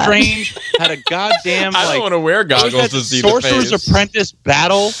Doctor God. Strange had a goddamn I don't like want to wear what was goggles that, to see Sorcerer's the face. Apprentice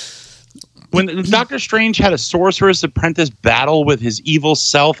battle. When Doctor Strange had a Sorcerer's Apprentice battle with his evil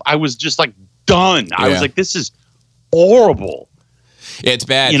self, I was just like done. I Yeah. was like, this is horrible. Yeah, it's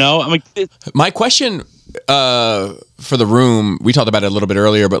bad. You know, I'm like, My question for the room, we talked about it a little bit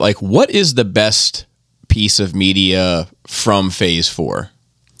earlier, but like, what is the best piece of media from Phase 4?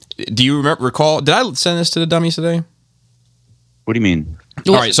 Do you recall? Did I send this to the dummies today? what do you mean?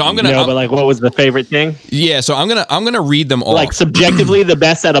 All right, so I'm gonna. No, but like, what was the favorite thing? yeah, so I'm gonna read them all. Like subjectively, the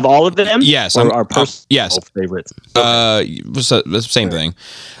best out of all of them. Yes, or I'm- our personal yes. favorites. The same thing.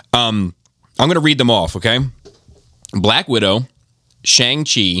 I'm gonna read them off. Okay, Black Widow,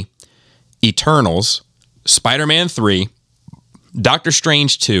 Shang-Chi, Eternals, Spider-Man 3, Doctor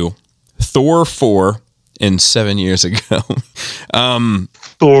Strange 2, Thor 4, and 7 years ago,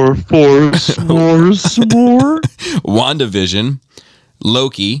 Thor, Force, Wars, War. WandaVision,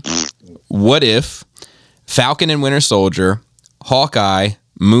 Loki, What If, Falcon and Winter Soldier, Hawkeye,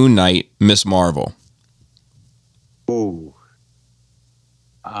 Moon Knight, Miss Marvel. Ooh.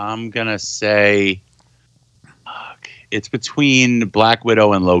 I'm gonna say it's between Black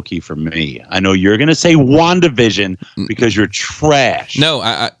Widow and Loki for me. I know you're gonna say WandaVision because you're trash. No,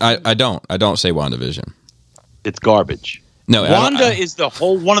 I don't. I don't say WandaVision. It's garbage. No, Wanda is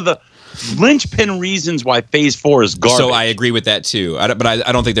one of the linchpin reasons why Phase 4 is garbage. So I agree with that too. But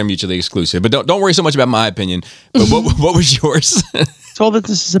I don't think they're mutually exclusive. But don't worry so much about my opinion. But what was yours? That's all that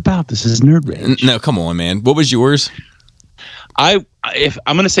this is about. This is Nerd Rage. No, come on, man. What was yours? I'm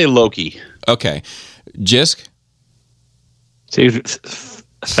gonna say Loki. Okay, Jisk. Dude,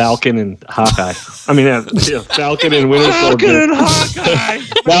 Falcon and Hawkeye. I mean, Falcon and Winter Soldier. Hawkeye.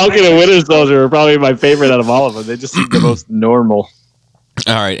 Falcon and Winter Soldier are probably my favorite out of all of them. They just seem the most normal.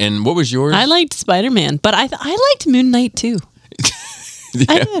 All right, and what was yours? I liked Spider-Man, but I liked Moon Knight too.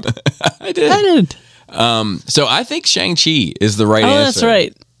 I did. I did. I did. So I think Shang-Chi is the right answer. Oh, that's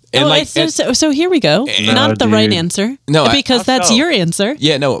right. And oh, like, so here we go. Not the right answer. No, because that's so? your answer.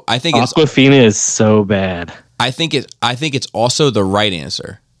 yeah, no, I think it's. Aquafina is so bad. I think it's also the right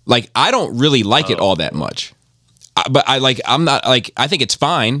answer. Like, I don't really like it all that much. I'm not like, I think it's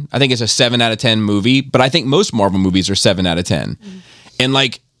fine. I think it's a 7 out of 10 movie, but I think most Marvel movies are 7 out of 10. And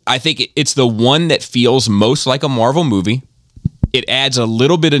like, I think it's the one that feels most like a Marvel movie. It adds a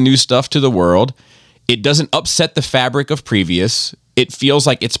little bit of new stuff to the world. It doesn't upset the fabric of previous. It feels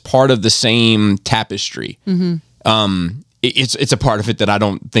like it's part of the same tapestry. It's a part of it that I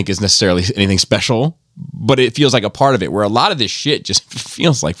don't think is necessarily anything special. but it feels like a part of it, where a lot of this shit just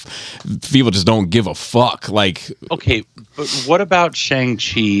feels like people just don't give a fuck. Like, okay, but what about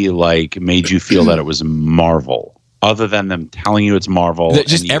Shang-Chi, like, made you feel that it was Marvel? Other than them telling you it's Marvel,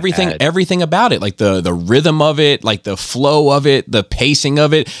 just everything about it, like the rhythm of it, like the flow of it, the pacing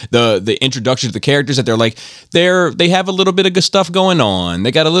of it, the introduction to the characters, that they have a little bit of good stuff going on.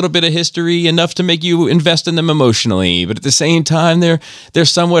 They got a little bit of history, enough to make you invest in them emotionally, but at the same time they're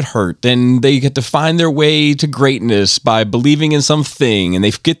somewhat hurt, and they get to find their way to greatness by believing in something, and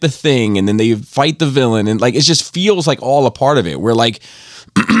they get the thing, and then they fight the villain, and like it just feels like all a part of it. We're like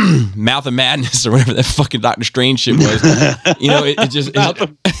Mouth of Madness or whatever that fucking Doctor Strange shit was. It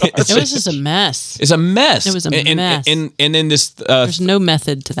was just a mess. It's a mess. It was a mess. And then this there's no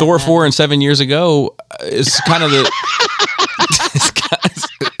method to that. Thor 4 and 7 years ago is kind of the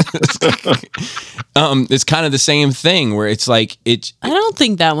it's kind of the same thing, where it's like I don't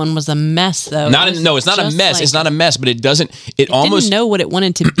think that one was a mess though. It's not a mess. It's not a mess, but it doesn't. It almost didn't know what it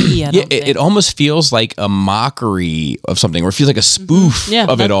wanted to be. It almost feels like a mockery of something, or it feels like a spoof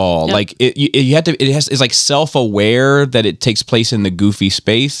of it all. Yeah. Like it's like self-aware that it takes place in the goofy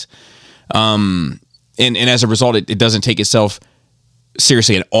space, and as a result, it doesn't take itself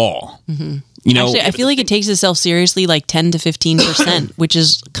seriously at all. Mm-hmm. Actually, I feel like it takes itself seriously like 10 to 15%, which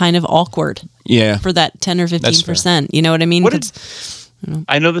is kind of awkward. Yeah. For that 10 or 15%. You know what I mean?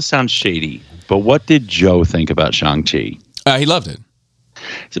 I know this sounds shady, but what did Joe think about Shang-Chi? He loved it.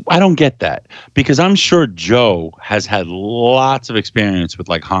 I don't get that, because I'm sure Joe has had lots of experience with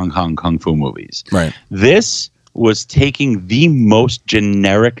like Hong Kong Kung Fu movies. Right. This was taking the most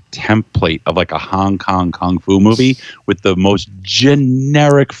generic template of like a Hong Kong Kung Fu movie with the most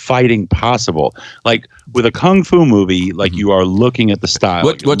generic fighting possible. Like with a Kung Fu movie, like you are looking at the style.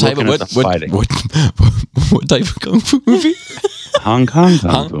 What type of Kung Fu movie? Hong Kong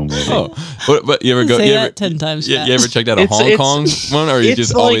Kung Fu movie. Oh, but you ever go? Say that 10 times. You ever checked out a Hong Kong one, or you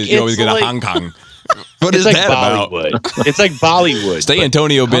just always get a Hong Kong? What is like that Bollywood. about? It's like Bollywood. Stay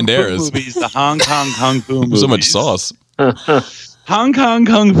Antonio Banderas. Movies, the Hong Kong Kung Fu movies. So much sauce. Hong Kong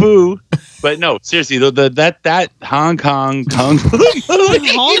Kung Fu. But no, seriously, that Hong Kong Kung Fu.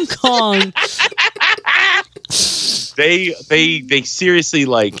 Hong Kong. They seriously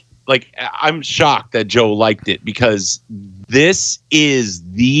like I'm shocked that Joe liked it, because this is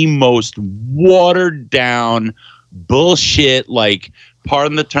the most watered down bullshit, like,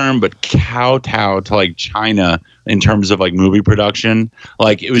 pardon the term, but kowtow to like China in terms of like movie production.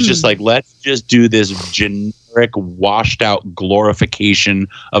 Like it was just like, let's just do this generic, washed out glorification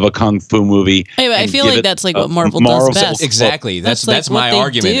of a kung fu movie. Anyway, I feel like that's like what Marvel does best. Exactly. That's my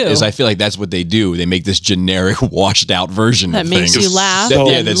argument. Is I feel like that's what they do. They make this generic, washed out version that of makes things. you laugh.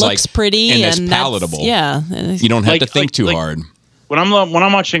 That's looks like, pretty and that's palatable. You don't have to think too hard. When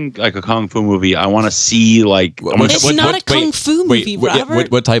I'm watching like a kung fu movie, I want to see like. It's not a kung fu movie,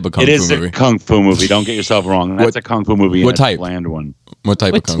 Robert. What type of kung fu movie? It is a kung fu movie. Don't get yourself wrong. That's a kung fu movie. What type? Bland one. What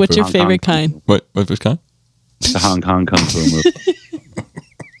type of kung fu? What's your favorite kind? What kind? The Hong Kong kung fu movie.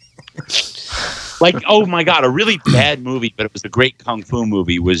 Like, oh my god, a really bad movie, but it was a great kung fu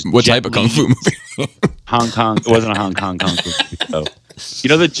movie. Was what type of kung fu movie? Hong Kong. It wasn't a Hong Kong kung fu movie though. You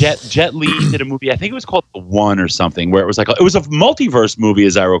know, the Jet Li did a movie. I think it was called The One or something, where it was like it was a multiverse movie,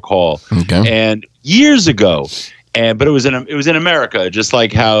 as I recall. Okay. And years ago, but it was in America, just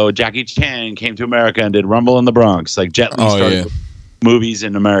like how Jackie Chan came to America and did Rumble in the Bronx. Like Jet Li started movies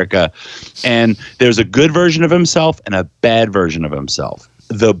in America, and there's a good version of himself and a bad version of himself.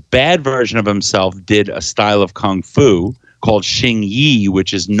 The bad version of himself did a style of kung fu called Xing Yi,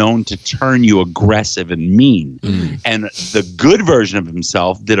 which is known to turn you aggressive and mean. And the good version of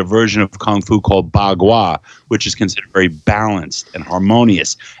himself did a version of kung fu called Bagua, which is considered very balanced and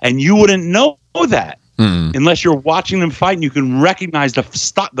harmonious. And you wouldn't know that unless you're watching them fight, and you can recognize the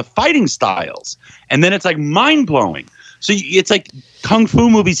fighting styles. And then it's like mind-blowing. So it's like kung fu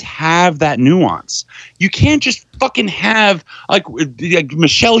movies have that nuance. You can't just fucking have like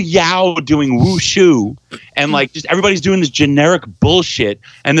Michelle Yeoh doing wushu, and like just everybody's doing this generic bullshit,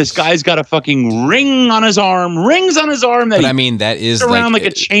 and this guy's got a fucking rings on his arm that but I mean, that is around like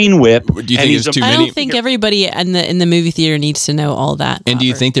a chain whip. Do you think there's too many? I don't think everybody in the movie theater needs to know all that. And do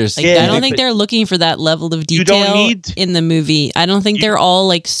you think there's? Like, I don't think they're looking for that level of detail in the movie. I don't think they're all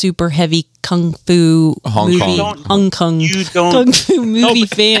like super heavy kung fu Hong Kong movie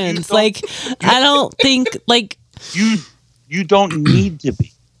fans. Like, I don't think like you don't need to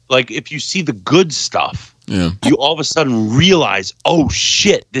be. Like, if you see the good stuff, you all of a sudden realize, oh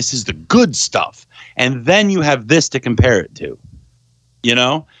shit, this is the good stuff, and then you have this to compare it to. You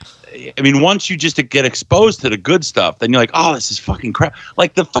know, I mean, once you just get exposed to the good stuff, then you're like, oh, this is fucking crap.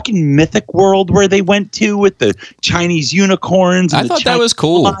 Like the fucking mythic world where they went to with the Chinese unicorns. And I thought that was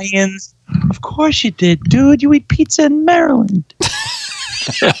cool. Lions. Of course you did, dude. You eat pizza in Maryland.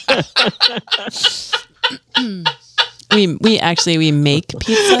 We make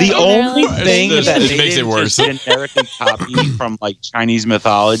pizza. The only thing that it they makes it didn't worse. just generically copy from like Chinese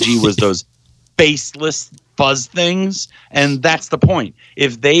mythology was those faceless fuzz things, and that's the point.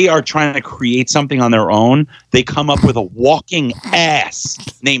 If they are trying to create something on their own, they come up with a walking ass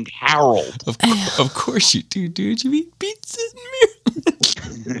named Harold. Of course you do, dude. You eat pizza in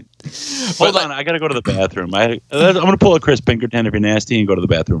Maryland. Hold on, I gotta go to the bathroom. I'm gonna pull a Chris Pinkerton if you're nasty and go to the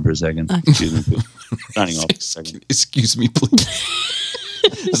bathroom for a second. Excuse me, please. Signing off. For a second. Excuse me, please.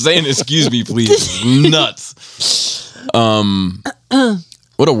 Saying excuse me, please. Is nuts.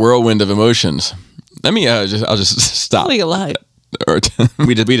 What a whirlwind of emotions. Let me I'll just stop. Like a lie.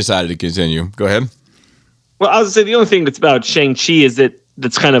 We decided to continue. Go ahead. Well, I was gonna say the only thing that's about Shang-Chi is that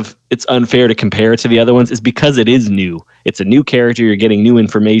it's unfair to compare it to the other ones is because it is new. It's a new character. You're getting new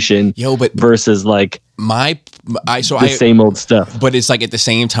information. But versus like same old stuff. But it's like at the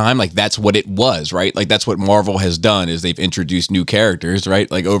same time, like that's what it was, right? Like that's what Marvel has done is they've introduced new characters,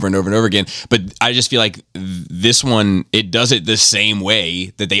 right? Like over and over and over again. But I just feel like this one, it does it the same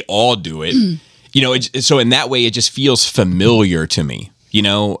way that they all do it. You know, so in that way, it just feels familiar to me. You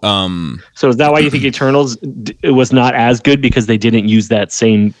know, so is that why you think Eternals it was not as good because they didn't use that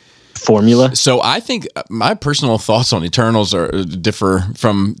same formula? So I think my personal thoughts on Eternals differ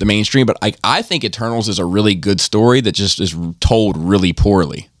from the mainstream, but I think Eternals is a really good story that just is told really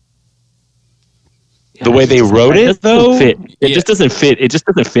poorly. The way they wrote it, though, it just doesn't fit. It just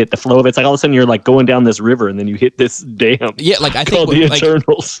doesn't fit the flow of it. It's like all of a sudden you're like going down this river and then you hit this dam. Yeah, like I think called the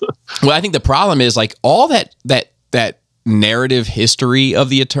Eternals. Well, I think the problem is like all that narrative history of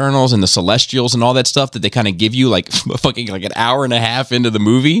the Eternals and the Celestials and all that stuff that they kind of give you like fucking like an hour and a half into the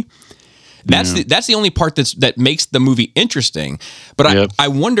movie. That's the only part that makes the movie interesting. But I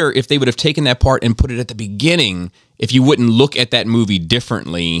wonder if they would have taken that part and put it at the beginning, if you wouldn't look at that movie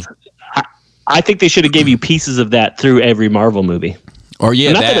differently. I think they should have gave you pieces of that through every Marvel movie. Or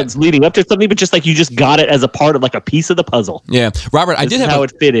not that it's leading up to something, but just like you just got it as a part of like a piece of the puzzle. Yeah, Robert, I did have how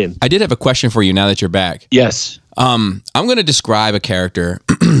it fit in. I did have a question for you now that you're back. Yes. I'm going to describe a character,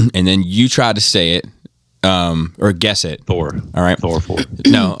 and then you try to say it or guess it. Thor. All right. Thor.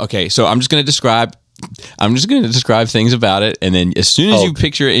 No. Okay. So I'm just going to describe things about it, and then as soon as you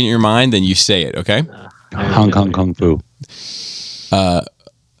picture it in your mind, then you say it. Okay. Hong Kong Kung Fu.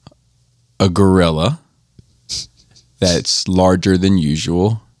 A gorilla that's larger than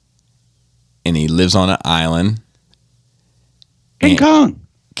usual, and he lives on an island. King Kong.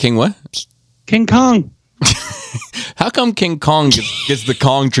 King what? King Kong. How come King Kong gets the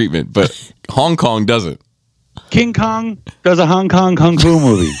Kong treatment, but Hong Kong doesn't? King Kong does a Hong Kong Kung Fu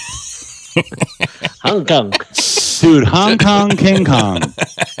movie. Hong Kong. Dude, Hong Kong King Kong.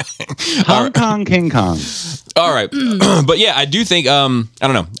 Hong Kong King Kong. All right. But yeah, I do think, I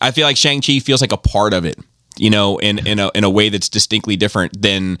don't know. I feel like Shang-Chi feels like a part of it, you know, in a way that's distinctly different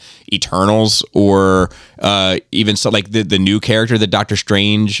than Eternals or even so like the new character that Doctor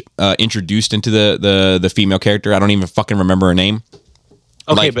Strange introduced into the female character. I don't even fucking remember her name.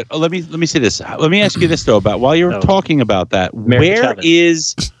 Okay, but let me say this. Let me ask you this though about while you're talking about that, where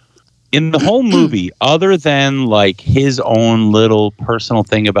is in the whole movie, other than like his own little personal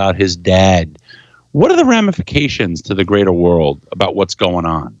thing about his dad, what are the ramifications to the greater world about what's going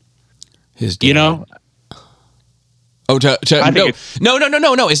on? His dad. You know? No.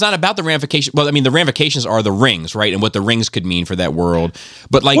 It's not about the ramifications. Well, I mean, the ramifications are the rings, right? And what the rings could mean for that world.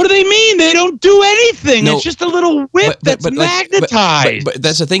 But like, what do they mean? They don't do anything. No, it's just a little whip that's magnetized. But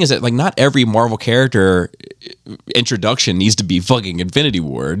that's the thing is that like not every Marvel character introduction needs to be fucking Infinity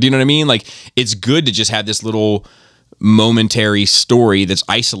War. Do you know what I mean? Like, it's good to just have this little momentary story that's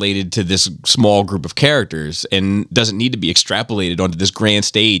isolated to this small group of characters and doesn't need to be extrapolated onto this grand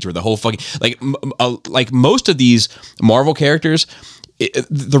stage where the whole fucking like most of these Marvel characters,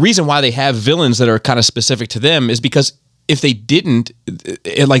 the reason why they have villains that are kind of specific to them is because if they didn't,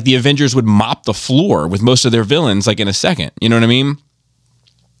 like the Avengers would mop the floor with most of their villains like in a second. You know what I mean?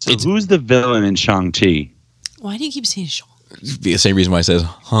 So who's the villain in Shang-Chi? Why do you keep saying Shang? The same reason why it says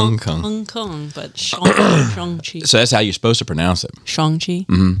Hong Kong. Hong Kong, but Shang-Chi. So that's how you're supposed to pronounce it. Shang-Chi.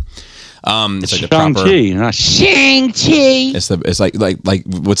 Mm-hmm. It's like Shang-Chi, not Shang-Chi. It's like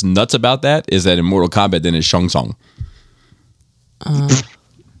what's nuts about that is that in Mortal Kombat then it's Shang Tsung.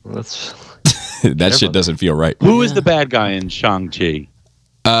 That shit doesn't feel right. Who is the bad guy in Shang-Chi?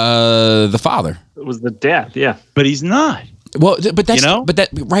 The father. It was the dad, yeah. But he's not. Well, but that's You know? but that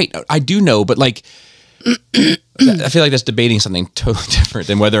right. I do know, but like, I feel like that's debating something totally different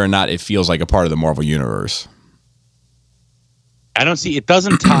than whether or not it feels like a part of the Marvel universe. I don't see it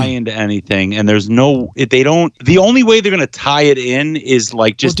doesn't tie into anything, and there's no they don't. The only way they're going to tie it in is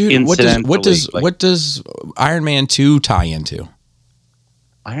like just incidentally. What does Iron Man 2 tie into?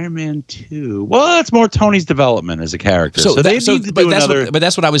 Iron Man 2. Well, that's more Tony's development as a character. So they need to do another. But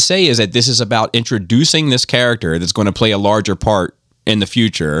that's what I would say is that this is about introducing this character that's going to play a larger part in the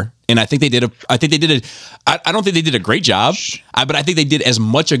future. And I think they did I don't think they did a great job, but I think they did as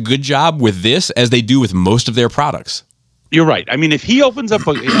much a good job with this as they do with most of their products. You're right. I mean, if he opens up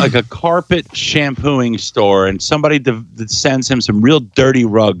like a carpet shampooing store and somebody sends him some real dirty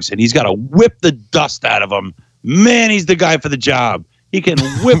rugs and he's got to whip the dust out of them, man, he's the guy for the job. He can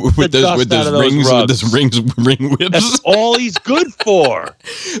whip the dust out of those rugs. With those ring whips. That's all he's good for.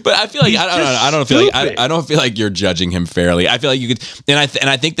 But I feel like I don't feel like you're judging him fairly. I feel like you could, and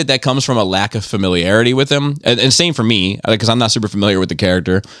I think that comes from a lack of familiarity with him. And same for me, because I'm not super familiar with the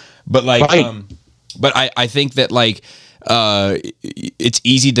character. But like, right. But I think that like. It's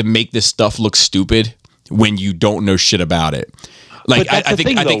easy to make this stuff look stupid when you don't know shit about it. Like, but that's I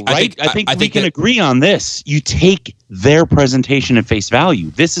think we can agree on this. You take their presentation at face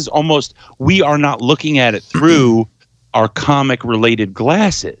value. This is almost, we are not looking at it through our comic related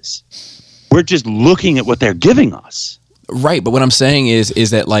glasses. We're just looking at what they're giving us. Right. But what I'm saying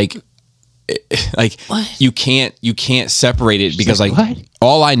is that like what? you can't separate it because like what?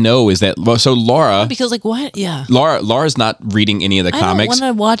 all I know is that so Laura because like what? Yeah. Laura's not reading any of the comics. I don't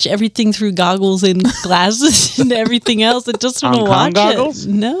want to watch everything through goggles and glasses and everything else. I just want to watch goggles?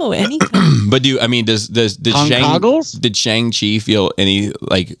 it. No, anything. But did Shang-Chi feel any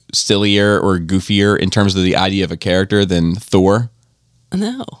like sillier or goofier in terms of the idea of a character than Thor?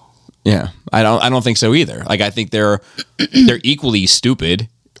 No. Yeah. I don't think so either. Like I think they're equally stupid.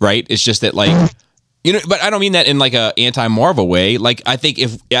 Right, it's just that like, you know, but I don't mean that in like a anti-Marvel way. Like I think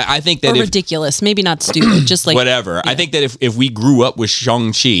that ridiculous, maybe not stupid, just like whatever. Yeah. I think that if we grew up with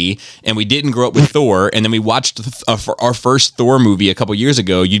Shang-Chi and we didn't grow up with Thor, and then we watched our first Thor movie a couple years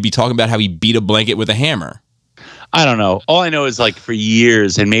ago, you'd be talking about how he beat a blanket with a hammer. I don't know. All I know is like for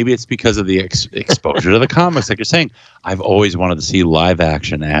years, and maybe it's because of the exposure to the comics, like you're saying, I've always wanted to see live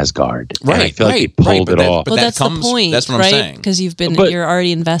action Asgard. Right. And I feel like he pulled it off. Well, that's the point. That's what right? I'm saying. Because you're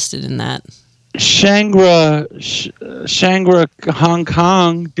already invested in that. Shangri Hong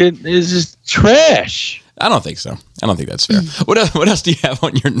Kong is just trash. I don't think so. I don't think that's fair. What else do you have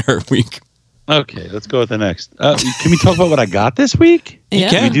on your Nerd Week? Okay, let's go with the next. Can we talk about what I got this week? Yeah.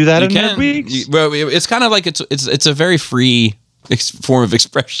 Can we do that in Nerd Weeks? Well, it's kind of like it's a very free form of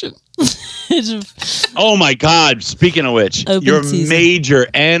expression. Oh my God! Speaking of which, Open your season. major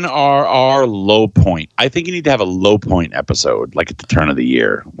NRR low point. I think you need to have a low point episode, like at the turn of the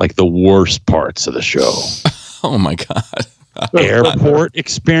year, like the worst parts of the show. Oh my God! Airport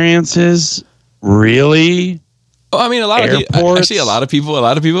experiences, really? Oh, I mean, a lot of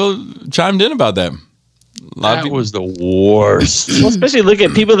people chimed in about that. That was the worst. Well, especially look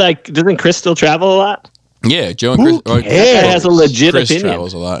at people that doesn't Chris still travel a lot? Yeah, Joe and Chris. That has a legit Chris opinion.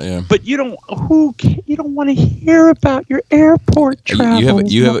 travels a lot. Yeah, But you don't want to hear about your airport travel.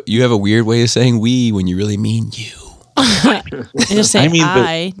 you have a weird way of saying "we" when you really mean you. Just say but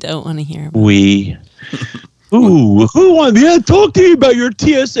I don't want to hear. we. Ooh, who wants? Yeah, talk to me about your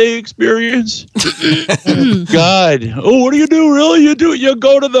TSA experience. God, what do you do? Really, you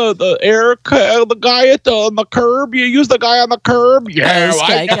go to the the guy on the curb. You use the guy on the curb. Yeah, This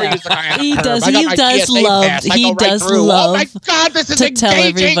I guy, never use the guy on the he curb. does. I got He my does TSA love. pass. I He go right does through. love. Oh my God, this is To tell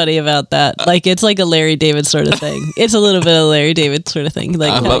engaging. everybody about that, like it's like a Larry David sort of thing. It's a little bit of Larry David sort of thing.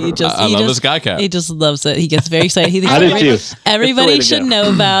 Like I love the Sky Cap. He just loves it. He gets very excited. He thinks I do too. everybody It's the way to should go.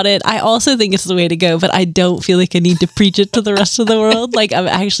 know about it. I also think it's the way to go, but I don't feel like I need to preach it to the rest of the world. Like I'm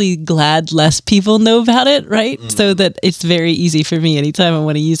actually glad less people know about it, right? So that it's very easy for me anytime I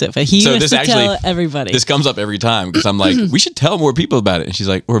want to use it. But he wants to tell everybody. This comes up every time because I'm like, we should tell more people about it, and she's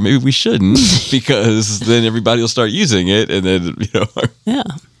like, or maybe we shouldn't because then everybody will start using it, and then Yeah,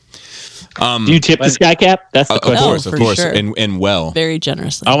 Do you tip the Sky Cap? That's the question. of course, sure. and well, very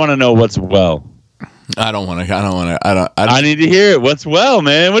generously. I want to know what's well. I don't want to. I need to hear it. What's well,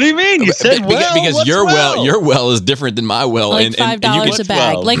 man? What do you mean? You said well. because What's your well is different than my well, Like and $5 a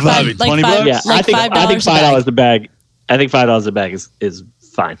bag. well? Like Bobby, five. 20 Like five. bucks? Yeah, Like I think $5 $5 a bag. I think $5 a bag is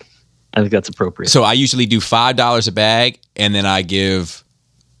fine. I think that's appropriate. So I usually do $5 a bag, and then I give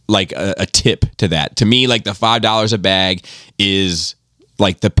like a tip to that. To me, like the $5 a bag is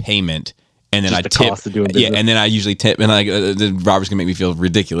like the payment, And then Just I the tip, cost of doing yeah, business. and then I usually tip, and like then Robert's gonna make me feel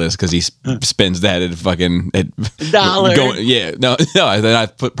ridiculous because he spends that at fucking $1. Then I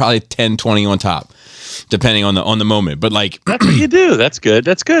put probably 10, 20 on top, depending on the moment. But like, That's what you do. That's good.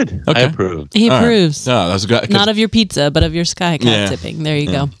 That's good. I Okay. approve. He all right. approves. No, that's good. 'Cause- Not of your pizza, but of your Sky Cat Yeah. tipping. There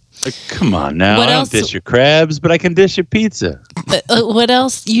you go. Like, come on now. What I don't else- dish your crabs, but I can dish your pizza. But, what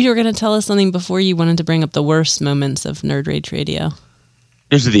else? You were going to tell us something before you wanted to bring up the worst moments of Nerd Rage Radio.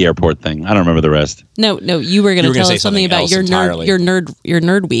 This is the airport thing. I don't remember the rest. No, you were going to tell say us something something about else your entirely.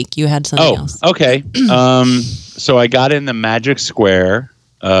 nerd week. You had something else. Okay. So I got in the Magic Square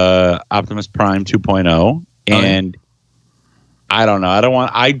Optimus Prime 2.0, and I don't know.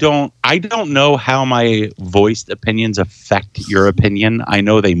 I don't know how my voiced opinions affect your opinion. I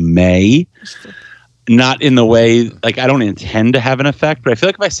know they may. Not in the way, like, I don't intend to have an effect, but I feel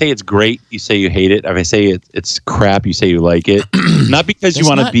like if I say it's great, you say you hate it. If I say it's crap, you say you like it. Not because you That's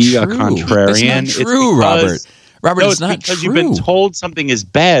want to not be a true. contrarian. That's not true, because- Robert, no, it's it's not because true. you've been told something is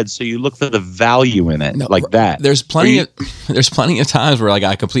bad, so you look for the value in it, like that. There's plenty of times where like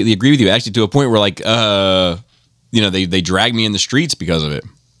I completely agree with you. Actually, to a point where like they drag me in the streets because of it.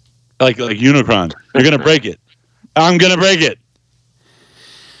 like Unicron. You're gonna break it. I'm gonna break it.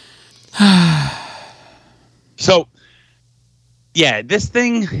 So, yeah, this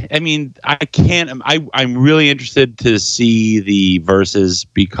thing. I mean, I can't. I'm really interested to see the verses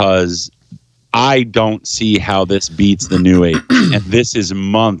because I don't see how this beats the New Age, and this is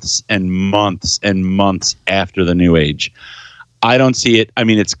months and months and months after the New Age. I don't see it. I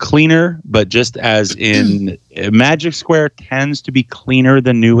mean, it's cleaner, but just as in Magic Square tends to be cleaner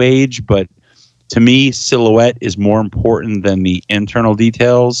than New Age, but to me, silhouette is more important than the internal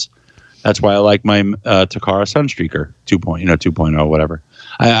details. That's why I like my Takara Sunstreaker 2.0, whatever.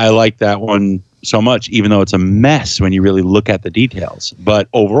 I like that one so much, even though it's a mess when you really look at the details. But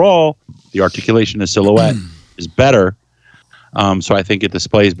overall, the articulation of silhouette is better. So I think it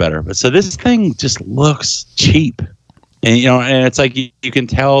displays better. But so this thing just looks cheap. And and it's like you can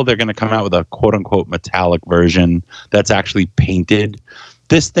tell they're going to come out with a quote unquote metallic version that's actually painted.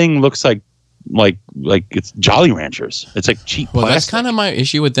 This thing looks like it's Jolly Ranchers. It's like cheap Well, plastic. that's kind of my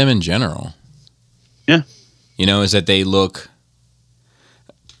issue with them in general. Yeah. Is that they look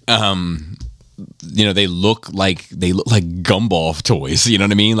they look like gumball toys. You know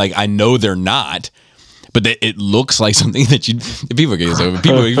what I mean? Like I know they're not, but it looks like something that people get so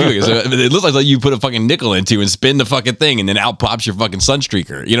it looks like you put a fucking nickel into and spin the fucking thing and then out pops your fucking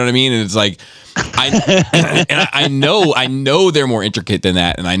Sunstreaker. You know what I mean? And it's like I know they're more intricate than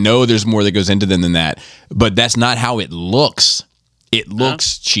that, and I know there's more that goes into them than that, but that's not how it looks. It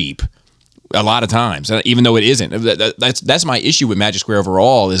looks cheap a lot of times, even though it isn't. That's my issue with Magic Square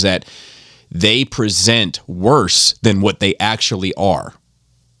overall, is that they present worse than what they actually are.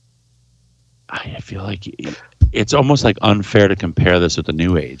 I feel like it's almost like unfair to compare this with the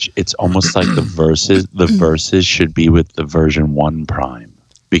New Age. It's almost like the verses should be with the version 1 Prime,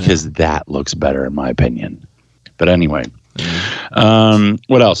 because that looks better in my opinion. But anyway,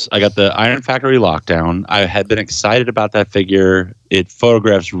 what else? I got the Iron Factory Lockdown. I had been excited about that figure. It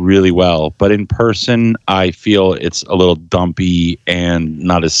photographs really well, but in person, I feel it's a little dumpy and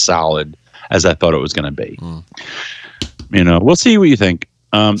not as solid as I thought it was going to be. We'll see what you think.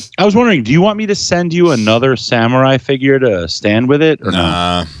 I was wondering, do you want me to send you another samurai figure to stand with it? Or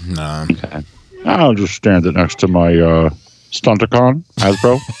Nah. Okay. I'll just stand it next to my Stunticon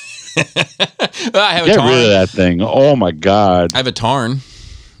Hasbro. I have a Get Tarn. rid of that thing. Oh my god. I have a Tarn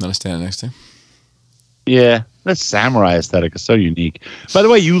that I stand next to. Yeah, that samurai aesthetic is so unique. By the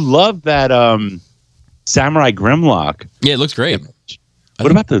way, you love that samurai Grimlock. Yeah, it looks great.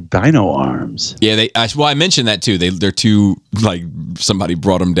 What about the dino arms? Yeah, I mentioned that too. They're too, like, somebody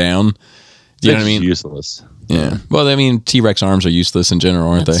brought them down. Do you know what I mean? Useless. Yeah. Well, I mean, T-Rex arms are useless in general,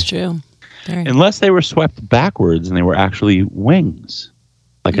 aren't That's they? true. Very. Unless they were swept backwards and they were actually wings,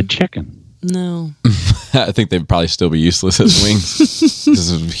 like a chicken. No. I think they'd probably still be useless as wings. This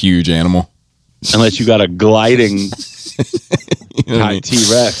is a huge animal. Unless you got a gliding You know what I mean?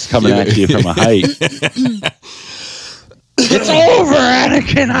 T-Rex coming at you from a height. It's over,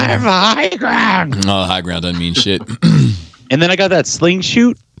 Anakin. I have a high ground. Oh, high ground doesn't mean shit. And then I got that sling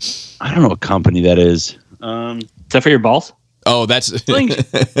shoot. I don't know what company that is. Is that for your balls? Oh, that's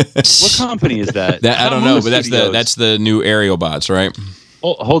What company is that? I don't know, but Studios. that's the new aerial bots, right?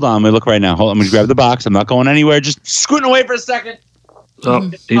 Oh, hold on, let me look right now. Hold on, I'm gonna grab the box. I'm not going anywhere. Just scooting away for a second.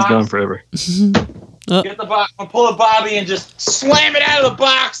 Oh, he's gone forever. Get the box. I'll pull a Bobby and just slam it out of the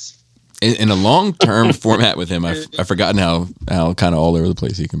box. In a long-term format with him, I've forgotten how kind of all over the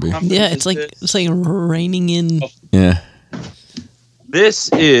place he can be. Yeah, it's like raining in. Yeah. This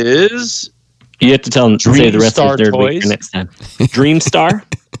is You have to tell them to say the rest of the third week Toys. next time. Dreamstar?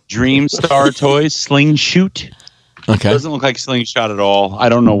 Dreamstar Toys, Sling Shoot. Okay. Doesn't look like Slingshot at all. I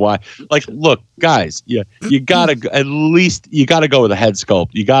don't know why. Like, look, guys, you gotta at least you gotta go with a head sculpt.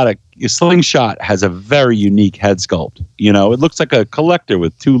 Your Slingshot has a very unique head sculpt. You know, it looks like a collector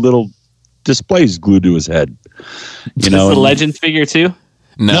with two little displays glued to his head. You know, Is it a Legends figure too?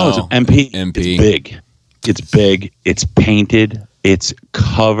 no, it's an MP. MP. It's big. It's big. It's painted. It's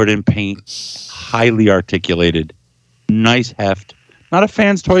covered in paint. Highly articulated. Nice heft. Not a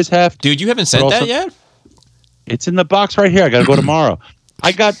Fans Toys heft. Dude, you haven't sent also- that yet? It's in the box right here. I gotta go tomorrow.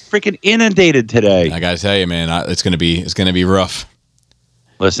 I got freaking inundated today. I gotta tell you, man, it's gonna be rough.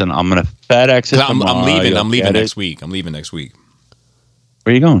 Listen, I'm gonna FedEx it. 'Cause I'm leaving. You'll I'm leaving get next it. week. I'm leaving next week.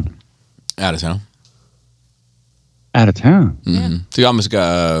 Where are you going? Out of town. Out of town. Mm-hmm. So I almost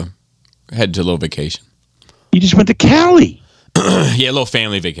got head to a little vacation. You just went to Cali. Yeah, a little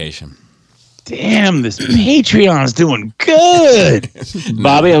family vacation. Damn, this Patreon's doing good.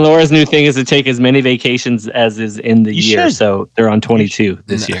 Bobby and Laura's new thing is to take as many vacations as is in the You year. should. So they're on 22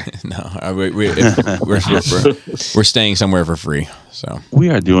 this year. No, we're staying somewhere for free. So We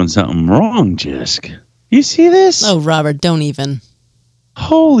are doing something wrong, Jisk. You see this? Oh, Robert, don't even.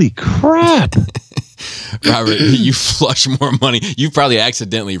 Holy crap. Robert, you flush more money. You probably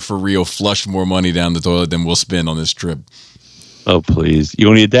accidentally, for real, flushed more money down the toilet than we'll spend on this trip. Oh, please. You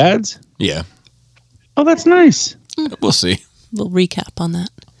going to your dad's? Yeah, Oh, that's nice. we'll see. We'll recap on that.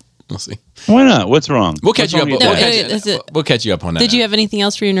 We'll see. Why not? What's wrong? We'll catch you up. What's We'll wrong with your catch dad? you- we'll catch you up on that. Did you have anything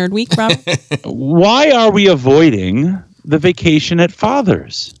else for your Nerd Week, Robert? Why are we avoiding the vacation at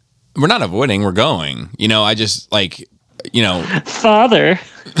Father's? We're not avoiding. We're going. You know, I just like, you know, Father.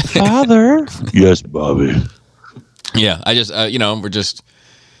 Father? Yes, Bobby. yeah. I just, you know, we're just,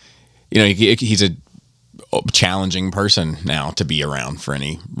 you know, he's a challenging person now to be around for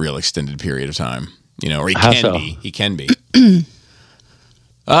any real extended period of time. You know, or he How can so? be. He can be.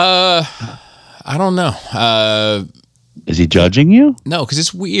 I don't know. Is he judging you? No, because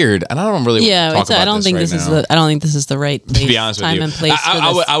it's weird, and I don't really. Yeah, talk about I don't think right this is now. I don't think this is the right To be honest with time you, and place. for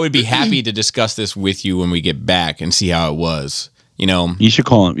this. I would be happy to discuss this with you when we get back and see how it was. You know, You should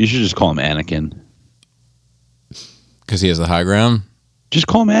call him. You should just call him Anakin. because he has the high ground. Just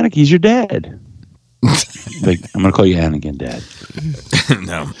call him Anakin. He's your dad. Like, I'm gonna call you Anakin, Dad.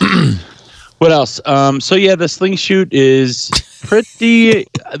 No, What else? So yeah, the Sling Shoot is pretty.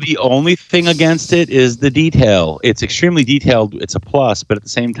 The only thing against it is the detail. It's extremely detailed. It's a plus, but at the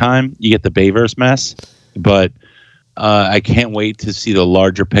same time, you get the Bayverse mess. But I can't wait to see the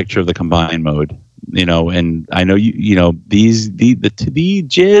larger picture of the combined mode. You know, and I know you know the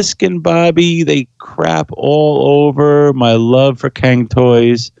Jisk and Bobby, they crap all over my love for Kang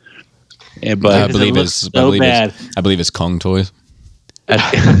toys. But I believe look it's so bad. I believe it's Kong Toys.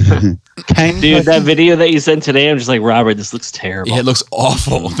 Kang Dude, that video that you sent today, I'm just like, Robert, this looks terrible. Yeah, it looks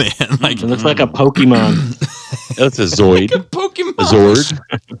awful, man. Like It looks like a Pokemon. That's a Zoid. Pokemon. A Zord.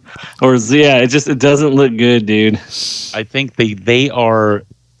 Or yeah, it doesn't look good, dude. I think they are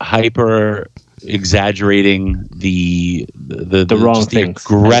hyper exaggerating the wrong just the things.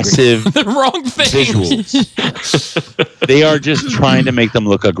 aggressive The wrong thing. visuals. They are just trying to make them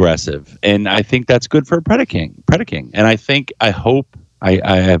look aggressive, and I think that's good for Predaking. And I hope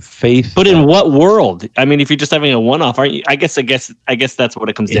I have faith. But in what world? I mean, if you're just having a one-off, aren't you? I guess that's what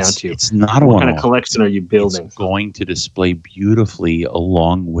it comes down to. It's not a What one. kind of collection are you building? It's going to display beautifully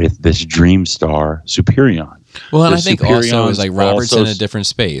along with this Dreamstar Superion. Well, and The I think also Superion's is like Robert's also in a different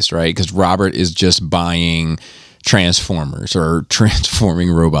space, right? Because Robert is just buying Transformers or transforming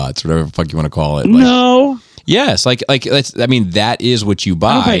robots, whatever the fuck you want to call it. Like, No, yes, like that's. I mean, that is what you I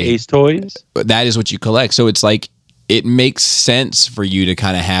buy buy. Ace Toys. That is what you collect. So it's like it makes sense for you to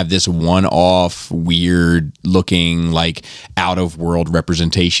kind of have this one-off, weird-looking, like out-of-world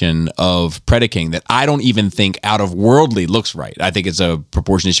representation of Predaking that I don't even think out-of-worldly looks right. I think it's a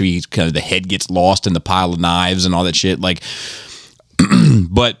proportion issue. Kind of the head gets lost in the pile of knives and all that shit. Like,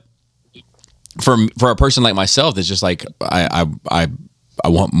 but for a person like myself, that's just like I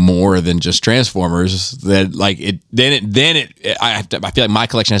want more than just Transformers. That like it. I feel like my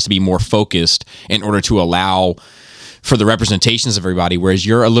collection has to be more focused in order to allow for the representations of everybody, whereas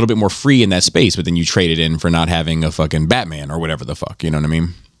you're a little bit more free in that space, but then you trade it in for not having a fucking Batman or whatever the fuck. You know what I mean?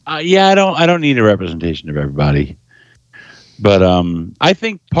 Yeah, I don't need a representation of everybody. But I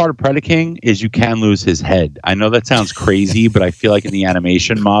think part of Predaking is you can lose his head. I know that sounds crazy, but I feel like in the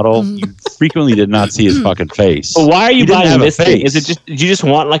animation model, you frequently did not see his fucking face. But why are you He didn't buying have a this thing? face. Is it just did you just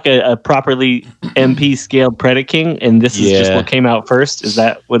want like a properly MP scaled Predaking, and this is just Yeah. what came out first? Is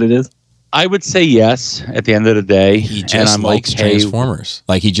that what it is? I would say yes at the end of the day. He just and I'm likes like, hey, Transformers.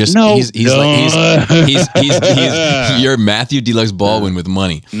 Like he just No, he's you're Matthew Deluxe Baldwin with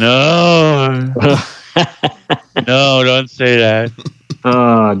money. no, no, don't say that.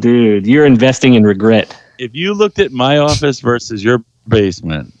 Oh, dude, you're investing in regret. If you looked at my office versus your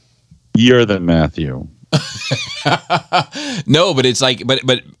basement, you're the Matthew. No, but it's like, but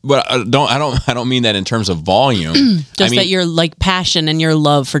I don't mean that in terms of volume. Just I mean, that your like passion and your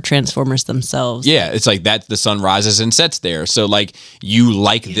love for Transformers themselves. yeah, it's like that. The sun rises and sets there. So like you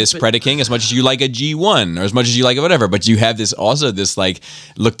like this Predaking as much as you like a G1 or as much as you like whatever. But you have this also this like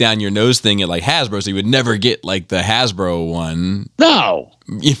look down your nose thing at like Hasbro. So you would never get like the Hasbro one. No.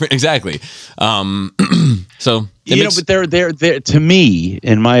 Exactly. So But they're to me,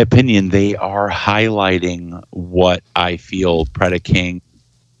 in my opinion, they are highlighting what I feel Predaking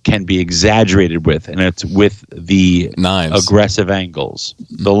can be exaggerated with, and it's with the knives, aggressive angles,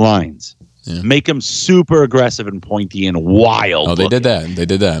 the lines. Yeah. Make them super aggressive and pointy and wild. Oh, they did that. They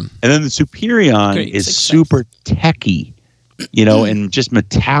did that. And then the Superion Great is success. super techy, and just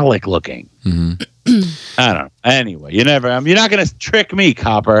metallic looking. Mm-hmm. I don't know. Anyway, you're not going to trick me,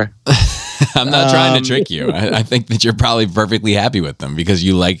 Copper. I'm not trying to trick you. I think that you're probably perfectly happy with them because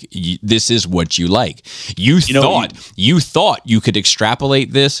this is what you like. You thought you could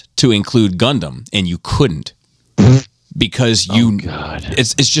extrapolate this to include Gundam, and you couldn't because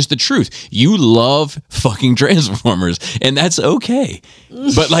it's just the truth. You love fucking Transformers, and that's okay.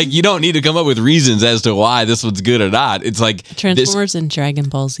 But like, you don't need to come up with reasons as to why this one's good or not. It's like Transformers and Dragon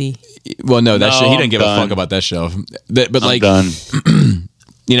Ball Z. Well, no, that show, he I'm didn't give done. a fuck about that show. But I'm like, done.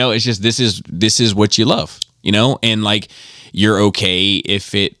 it's just this is what you love, and like you're okay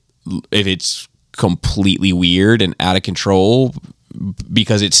if it's completely weird and out of control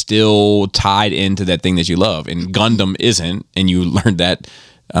because it's still tied into that thing that you love, and Gundam isn't, and you learned that,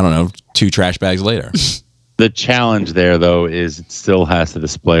 I don't know, 2 trash bags later. The challenge there, though, is it still has to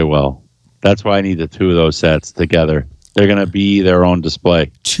display well. That's why I need the 2 of those sets together. They're going to be their own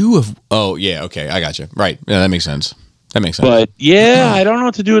display. 2 of... Oh, yeah, okay, I got you. Right, yeah, that makes sense. But, yeah, I don't know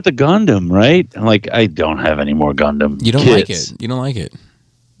what to do with the Gundam, right? Like, I don't have any more Gundam. You don't kits. like it. You don't like it. It's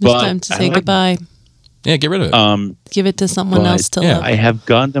But time to I say like- goodbye. Yeah, get rid of it. Give it to someone but, else to yeah, love. I have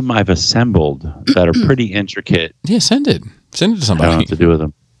Gundam I've assembled that are pretty intricate. Yeah, send it. Send it to I don't know somebody. what to do with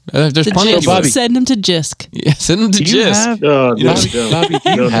them. There's plenty of Bobby. Send them to Jisk. Yeah, send them to Do you Jisk. have- Oh, You know, Bobby, do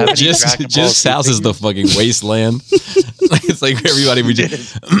you have any Dragon Ball Jisk's Z house is the figures? fucking wasteland. It's like everybody we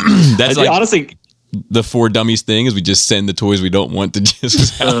just that's like honestly, the 4 dummies thing is we just send the toys we don't want to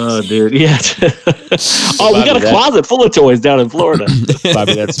Jisk's house. oh, dude, yeah. We got a that- closet full of toys down in Florida.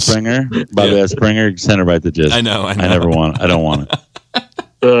 Bobby, that Springer. Bobby, that Springer. Send it right to Jizz. I know. I never want it. I don't want it.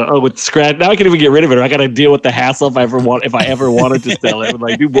 With scratch. Now I can even get rid of it. Or I got to deal with the hassle if I ever wanted to sell it.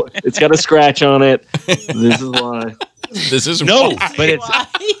 Like, dude, it's got a scratch on it. This is why. This is No, but it's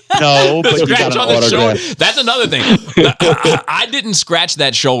no, but you scratch got on an the shoulder. autograph. That's another thing. I didn't scratch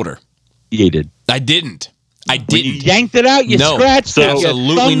that shoulder. You did. I didn't. I When you didn't. yanked it out, you No, scratched it.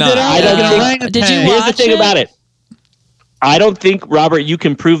 absolutely You thumbed not. It out I don't like an think- orangutan. Did you Here's the watch thing it? about it. I don't think, Robert, you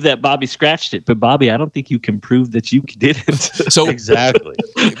can prove that Bobby scratched it. But Bobby, I don't think you can prove that you didn't. So Exactly.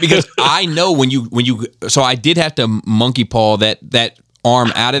 because I know when you so I did have to monkey paw that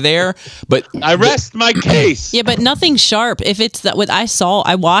arm out of there, but I rest my case. Yeah, but nothing sharp. If it's that what I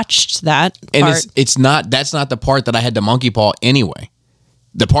watched that and part. it's not, that's not the part that I had to monkey paw anyway.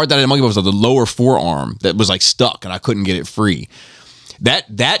 The part that I had to monkey paw was the lower forearm that was like stuck and I couldn't get it free.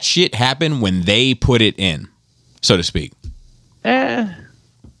 That shit happened when they put it in, so to speak.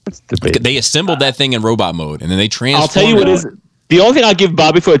 Let's debate. They assembled that thing in robot mode and then they transformed. I'll tell you what is the only thing I'll give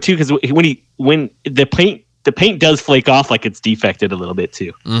Bobby for it too, because when the paint does flake off, like it's defected a little bit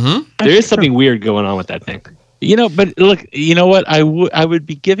too. Mm-hmm. There is something weird going on with that thing. But look, you know what? I would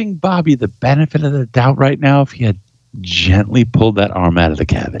be giving Bobby the benefit of the doubt right now if he had gently pulled that arm out of the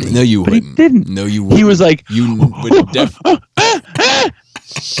cavity. No, you but wouldn't. he didn't. No, you wouldn't. He was like, You would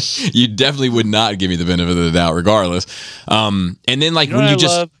you definitely would not give me the benefit of the doubt, regardless. And then, like, You know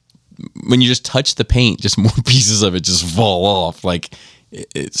what when you just touch the paint, just more pieces of it just fall off. Like,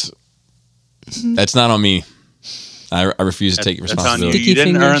 that's not on me. I refuse to take That's on you. responsibility. You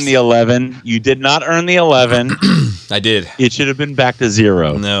didn't fingers. earn the 11. You did not earn the 11. I did. It should have been back to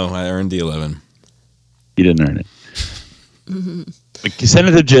 0. No, I earned the 11. You didn't earn it. Like, send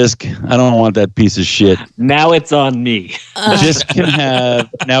it to Jisk. I don't want that piece of shit. Now it's on me. Jisk can have.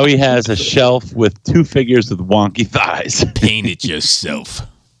 Now he has a shelf with 2 figures with wonky thighs. Paint it yourself.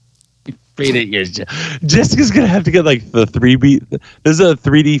 straight at you. Jessica's gonna have to get like the 3D. There's a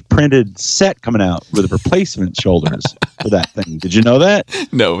 3D printed set coming out with replacement shoulders for that thing. Did you know that?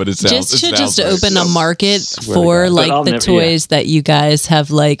 No, but it sounds. Just should sounds just right. open a market Swear to for God. like But I'll the never- toys that you guys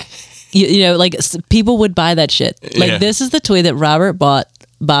have. Like, you know, like people would buy that shit. Like Yeah. this is the toy that Robert bought.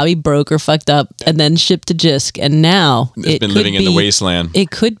 Bobby broke or fucked up and then shipped to Jisk, and now It's been living in the wasteland. It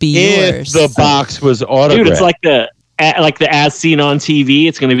could be If yours. the box was autographed, Dude, it's like the as seen on TV.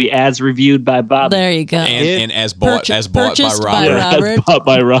 It's going to be as reviewed by Bob. There you go. And as bought by purchased by Robert. Robert. As bought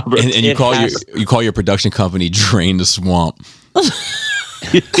by Robert. And you It call has- you call your production company Drain the Swamp.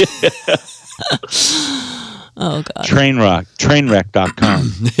 Oh god.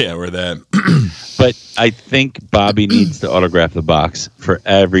 trainwreck.com. Yeah, we're that. But I think Bobby needs to autograph the box for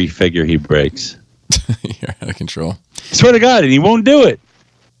every figure he breaks. You're out of control. Swear to God, and he won't do it.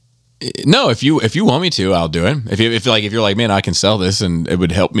 No, if you want me to, I'll do it. If you're like, man, I can sell this and it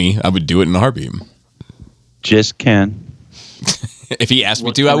would help me, I would do it in a heartbeat. Just can. If he asked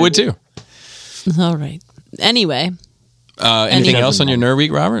me to, I would too. All right. Anyway, Anything else on your nerd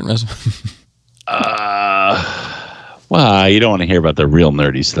week, Robert? Well, you don't want to hear about the real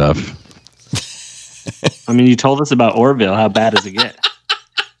nerdy stuff. I mean, you told us about Orville. How bad does it get?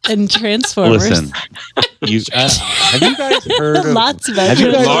 and Transformers. Listen, have you guys heard of? Lots of Have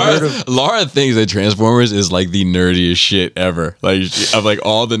you guys Transformers. heard of? Laura thinks that Transformers is like the nerdiest shit ever. Like of like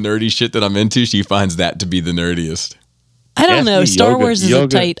all the nerdy shit that I'm into, she finds that to be the nerdiest. I don't Ask know. me Star yoga- Wars is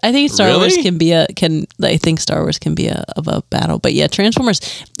yoga. a tight. I think Star Really? Wars can be of a battle. But yeah, Transformers.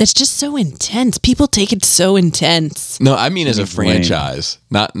 It's just so intense. People take it so intense. No, I mean as a It's lame. franchise,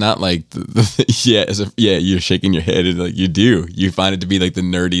 not like yeah. You're shaking your head and like you do. You find it to be like the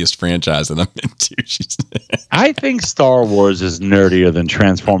nerdiest franchise that I'm into. I think Star Wars is nerdier than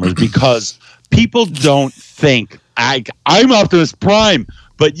Transformers because people don't think I'm Optimus Prime.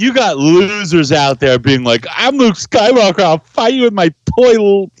 But you got losers out there being like, I'm Luke Skywalker. I'll fight you with my toy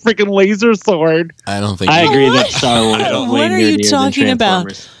little freaking laser sword. I don't think. I you- agree that Star Wars is What way are you nerdier talking than about?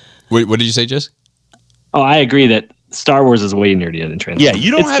 Transformers. What did you say, Jess? Oh, I agree that Star Wars is way nerdier than Transformers. Yeah, you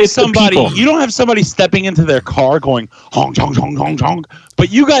don't have It's the somebody. people. You don't have somebody stepping into their car going honk honk honk honk honk.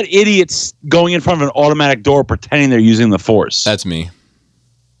 But you got idiots going in front of an automatic door pretending they're using the Force. That's me.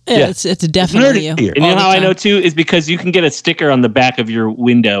 Yeah, Yeah. it's definitely you. nerdier. And you all know the how I time. know too is because you can get a sticker on the back of your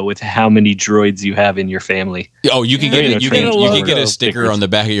window with how many droids you have in your family. Oh, you can Yeah, get you can Transformers get a sticker stickers. on the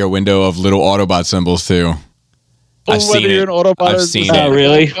back of your window of little Autobot symbols too. I've whether seen you're it. an Autobot I've or seen just- it. Oh,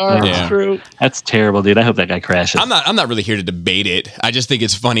 really? That's Yeah. true. That's terrible, dude. I hope that guy crashes. I'm not really here to debate it. I just think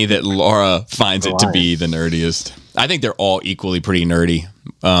it's funny that Laura finds it to be the nerdiest. I think they're all equally pretty nerdy.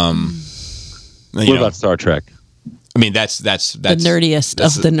 What about Star Trek? I mean, that's The nerdiest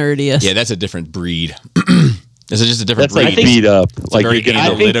that's of the nerdiest. Yeah, that's a different breed. This is just a different That's breed. like beat up. It's Like very you're getting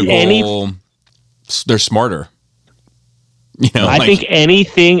I think analytical. They're smarter. You know, I like- think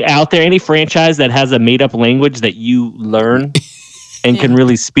anything out there, any franchise that has a made up language that you learn and can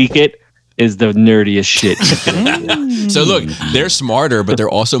really speak it is the nerdiest shit. So look, they're smarter, but they're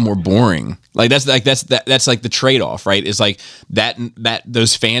also more boring. Like that's like the trade off, right? It's like that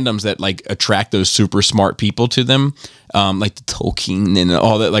those fandoms that like attract those super smart people to them, like the Tolkien and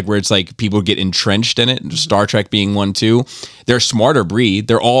all that, like where it's like people get entrenched in it. Star Trek being one too. They're a smarter breed.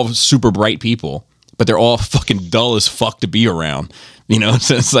 They're all super bright people, but they're all fucking dull as fuck to be around. You know,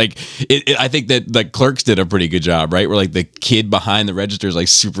 so it's like I think that like Clerks did a pretty good job, right? Where like the kid behind the register is like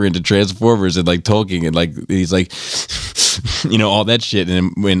super into Transformers and like Tolkien and like he's like, you know, all that shit.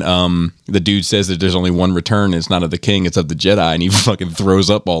 And when the dude says that there's only one return, it's not of the king, it's of the Jedi, and he fucking throws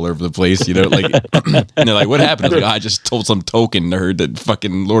up all over the place, you know, like and they're like, what happened? I was like, I just told some token nerd that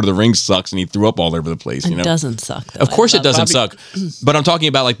fucking Lord of the Rings sucks, and he threw up all over the place. You It know, doesn't suck. Though. of course I it doesn't love suck, but I'm talking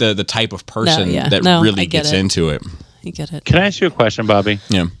about like the type of person yeah. that No, I really get gets it. into it. You get it. Can I ask you a question, Bobby?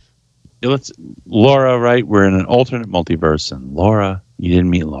 Yeah. Let's Laura, right? We're in an alternate multiverse, and Laura, you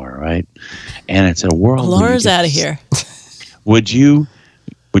didn't meet Laura, right? And it's a world. where you Laura's get out of to- here. Would you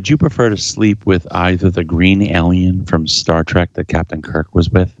prefer to sleep with either the green alien from Star Trek that Captain Kirk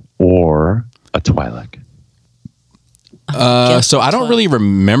was with, or a Twi'lek? Guess So I don't Twi'lek. really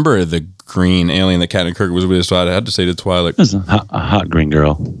remember the green alien that Captain Kirk was with, so I had to say the Twi'lek. This is a hot green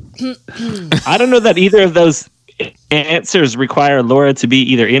girl. I don't know that either of those answers require Laura to be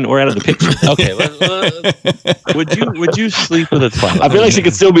either in or out of the picture. Okay, would you sleep with a Twi'lek? I feel like she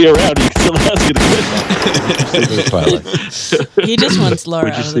could still be around. You can still ask you the question. Sleep with a Twi'lek. He just wants Laura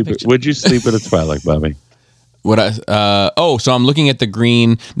Would out you of the sleep? picture. Would you sleep with a Twi'lek, Bobby? What so I'm looking at the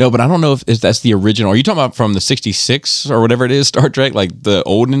green. No, but I don't know if that's the original. Are you talking about from the 66 or whatever it is, Star Trek, like the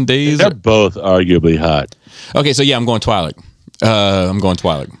olden days? They're both arguably hot. Okay, so yeah, I'm going Twi'lek. I'm going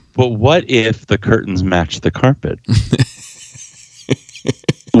Twi'lek. But what if the curtains match the carpet?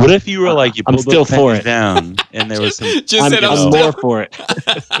 What if you were like, you I'm pulled still those for pennies it. down and there was some... I'm more for it.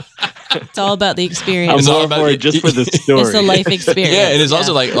 It's all about the I'm experience. all more about for it. it just for the story. It's a life experience. Yeah, and it's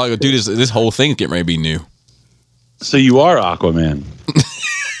also like, dude, this whole thing's getting ready to be new. So you are Aquaman.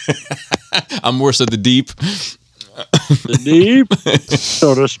 I'm worse at the deep. The deep,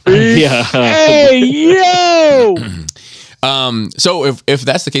 so to speak. Yeah. Hey, yo! So if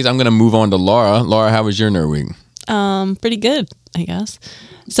that's the case, I'm going to move on to Laura. Laura, how was your nerd week? Pretty good, I guess.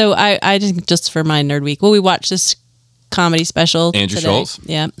 So I just for my nerd week. Well, we watched this comedy special. Andrew today. Schultz?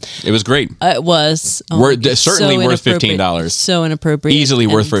 Yeah, It was great. it was. Certainly worth $15. So inappropriate. Easily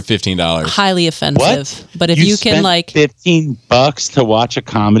and worth for $15. highly offensive. What? But if you can spent like, $15 to watch a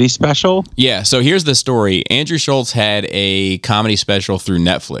comedy special? Yeah, so here's the story. Andrew Schultz had a comedy special through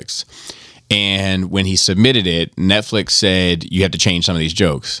Netflix. And when he submitted it, Netflix said, you have to change some of these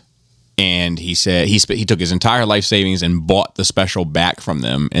jokes. And he said he took his entire life savings and bought the special back from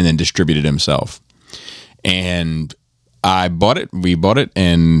them and then distributed himself. And I bought it, we bought it,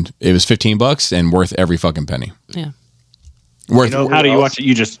 and it was $15 and worth every fucking penny. yeah. Worth How do you watch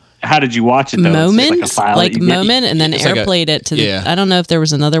it? How did you watch it? Though? Moment, It's just like a file that you get? moment, and then It's like airplayed it to. yeah. I don't know if there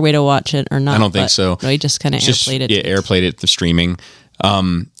was another way to watch it or not. I don't think but so. No, he just kind of just airplayed it. airplayed it to streaming.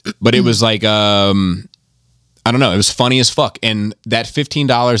 But it was like I don't know, it was funny as fuck. And that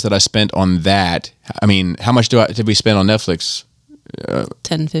 $15 that I spent on that, I mean, how much did we spend on Netflix?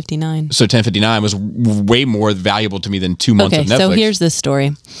 $10.59. So $10.59 was way more valuable to me than 2 months Okay, of Netflix. so here's this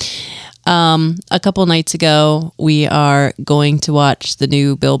story. A couple nights ago, we are going to watch the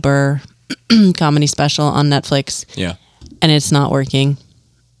new Bill Burr comedy special on Netflix, yeah. and it's not working.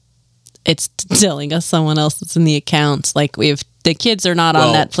 It's telling us someone else that's in the accounts. Like the kids are not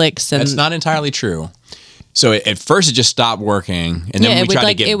on Well, Netflix, and That's not entirely true. So at first it just stopped working, and then Yeah, when it we would, tried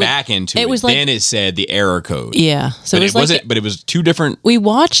like, to it get would- back into it it, was like- then it said the error code. yeah. So But it it was like wasn't. But it was two different. we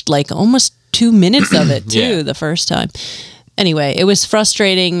watched like almost 2 minutes of it too Yeah. the first time. Anyway, it was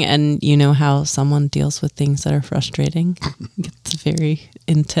frustrating, and you know how someone deals with things that are frustrating. It's very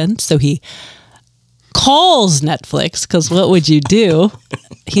intense. So he calls Netflix, because what would you do?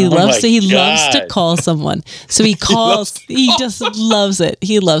 He loves to call someone. So he calls. He just loves it.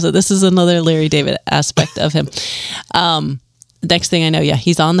 He loves it. This is another Larry David aspect of him. Next thing I know,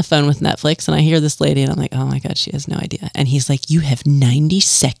 he's on the phone with Netflix, and I hear this lady, and I'm like, oh my God, she has no idea. And he's like, you have 90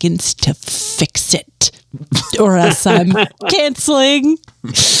 seconds to fix it, or else I'm canceling.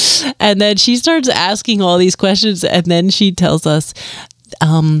 And then she starts asking all these questions, and then she tells us,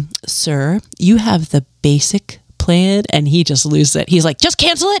 sir, you have the basic plan. And he just loses it. He's like, just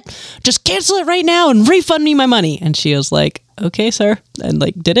cancel it right now and refund me my money. And she was like, okay, sir, and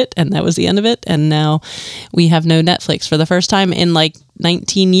like did it, and that was the end of it. And now we have no Netflix for the first time in like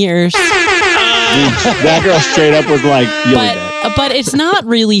 19 years. That girl straight up was like, "You'll be back." But it's not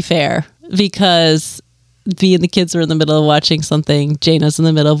really fair, because me and the kids are in the middle of watching something. Jaina's in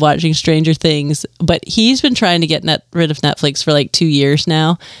the middle of watching Stranger Things, but he's been trying to get rid of Netflix for like 2 years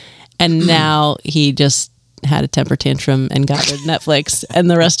now, and now he just had a temper tantrum and got rid of Netflix, and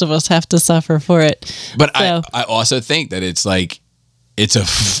the rest of us have to suffer for it. But So- I also think that it's like, it's a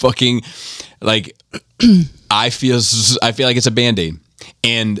fucking, like, I feel like it's a Band-Aid.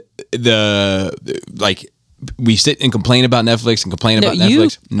 And we sit and complain about Netflix and complain about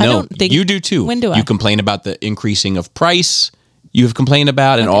Netflix. I don't think- you do too. When do I? You complain about the increasing of price. You have complained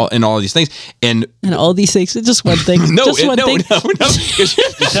about and all of these things. And all these things. It's just one thing. no, just one thing. no. I'd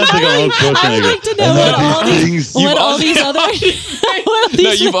like to know what all these other.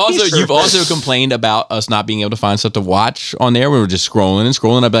 No, you've also complained about us not being able to find stuff to watch on there. We were just scrolling and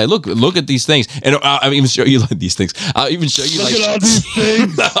scrolling. I'd be like, look at these things, and I'll even show you like these things. I'll even show you Look like at all these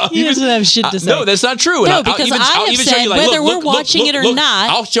things. He doesn't have shit to say. No, that's not true. No, And because I'll I have even said whether we're watching it or look, not.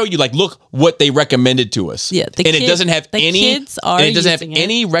 I'll show you like, look what they recommended to us. Yeah, it doesn't have any. kids are and it doesn't have using it.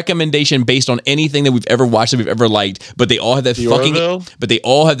 any recommendation based on anything that we've ever watched that we've ever liked. But they all have that fucking. Orville? But they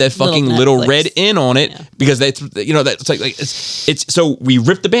all have that fucking little Netflix. red N on it because that's that's like it's so we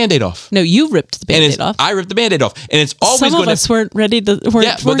ripped the Band-Aid off. No, you ripped the And Band-Aid off. I ripped the Band-Aid off, and it's always Some going of us weren't ready to. Weren't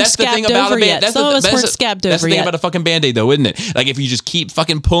that's the thing scabbed about a over band. yet. That's Some of us weren't the scabbed That's over the thing yet. about a fucking Band-Aid, though, isn't it? Like if you just keep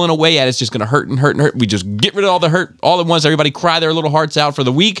fucking pulling away at it, it's just gonna hurt and hurt and hurt. We just get rid of all the hurt all at once. Everybody cry their little hearts out for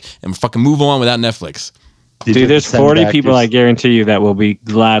the week and fucking move on without Netflix. Dude, there's 40 people, I guarantee you, that will be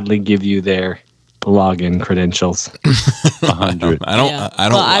gladly give you their login credentials. 100. I don't. Yeah. I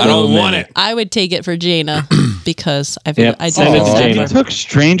don't. Well, I don't want it. I would take it for Jaina because I Yep, I do send it to feel bad Jaina. for her. Took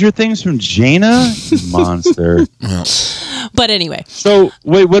Stranger Things from Jaina? Monster. But anyway, So,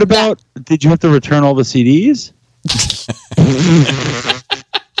 wait, what about, did you have to return all the CDs?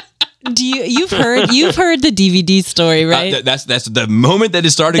 you've heard the DVD story, right? That's the moment that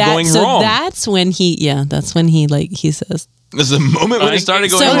it started going so wrong. That's when he says. That's the moment when it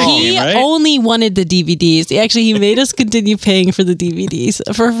started going So wrong. he only wanted the DVDs. He made us continue paying for the DVDs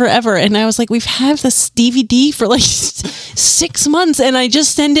for forever. And I was like, we've had this DVD for like 6 months, and I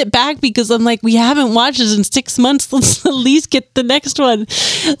just send it back because I'm like, we haven't watched it in 6 months. Let's at least get the next one.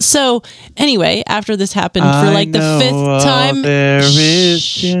 So anyway, after this happened for like the fifth time,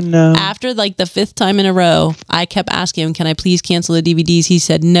 after like the fifth time in a row, I kept asking him, can I please cancel the DVDs? He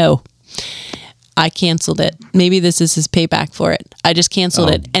said no. I canceled it. Maybe this is his payback for it. I just canceled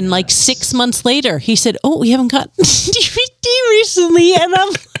it. And like 6 months later, he said, oh, we haven't got DVD recently. And I'm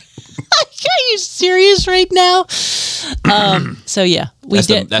like, are you serious right now? So yeah, that's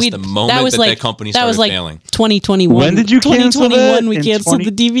the moment that company started failing. 2021. When did you cancel 2021, we canceled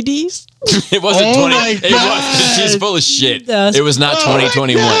the DVDs. It wasn't 20. It was. She's full of shit. It was not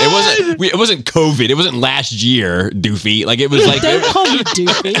 2021. It wasn't COVID. It wasn't last year, doofy. Like it was like. Don't call me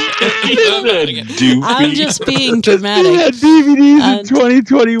doofy. Doofy. I'm just being dramatic. We had DVDs in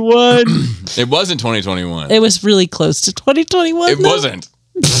 2021. It wasn't 2021. It was really close to 2021. It wasn't.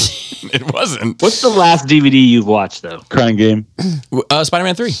 It wasn't. What's the last DVD you've watched though? Crying Game.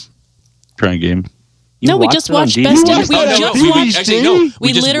 Spider-Man 3. Crying Game. No, we just watched Best in Show.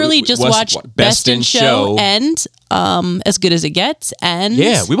 We literally just watched Best in Show and As Good as It Gets and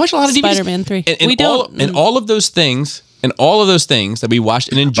we watched a lot of DVDs. Spider-Man 3. And all of those things that we watched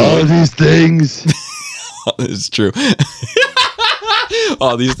and enjoyed. All these things. It's true.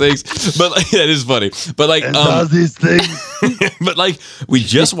 All these things, but like, that is funny. But like, all these things. But like, we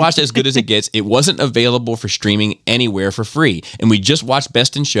just watched As Good as It Gets. It wasn't available for streaming anywhere for free. And we just watched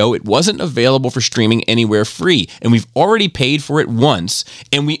Best in Show. It wasn't available for streaming anywhere free. And we've already paid for it once,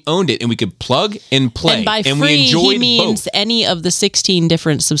 and we owned it, and we could plug and play. And by and free, we enjoyed he means both. any of the 16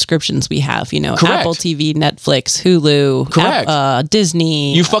 different subscriptions we have. Correct. Apple TV, Netflix, Hulu, Correct.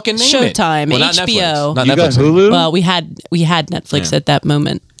 Disney, You fucking name Showtime, it. Well, not HBO. Netflix. Not You got Netflix. Hulu? Well, we had Netflix at that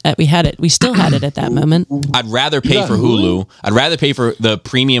moment. We had it. We still had it at that moment. I'd rather pay for Hulu. I'd rather pay for the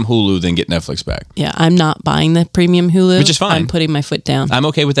premium Hulu than get Netflix back. Yeah, I'm not buying the premium Hulu. Which is fine. I'm putting my foot down. I'm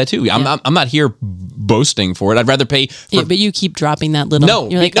okay with that too. I'm not here boasting for it. I'd rather pay for Yeah, but you keep dropping that little. No,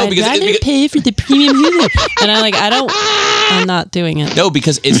 you're like, no, I'd because- rather because- pay for the premium Hulu, and I'm like, I'm not doing it. No,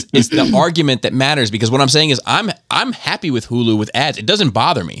 because it's the argument that matters. Because what I'm saying is I'm happy with Hulu with ads. It doesn't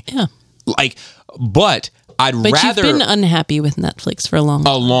bother me. Yeah, But I'd but rather you've been unhappy with Netflix for a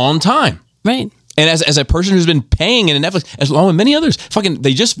long time. right? And as a person who's been paying into Netflix, as long as many others,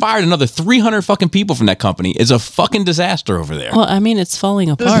 they just fired another 300 fucking people from that company. It's a fucking disaster over there. Well, I mean, it's falling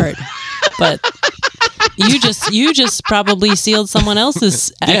apart, but you just probably sealed someone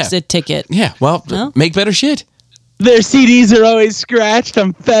else's exit ticket. Yeah, well, No? make better shit. Their CDs are always scratched.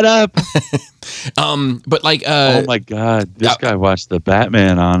 I'm fed up. But like, Oh my God! This guy watched the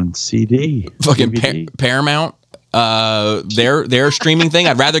Batman on CD. fucking DVD. Paramount, their streaming thing.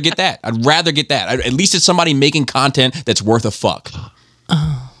 I'd rather get that. At least it's somebody making content that's worth a fuck.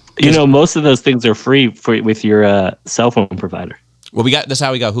 Most of those things are free with your cell phone provider. Well, that's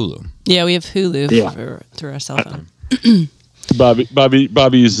how we got Hulu. Yeah, we have Hulu Yeah. through our cell phone.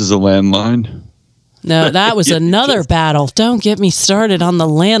 Bobby uses a landline. No, that was another battle. Don't get me started on the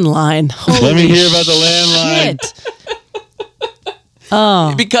landline. Let me hear about the landline. Shit.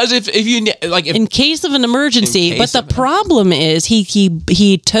 Because if you like, In case of an emergency, In but case the of an- problem is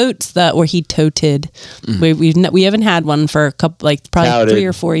he totes that, or he toted. We haven't had one for a couple, like probably Touted. 3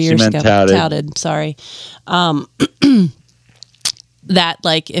 or 4 She years meant ago. touted. Sorry. That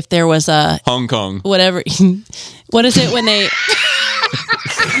like if there was a Hong Kong, whatever, what is it when they?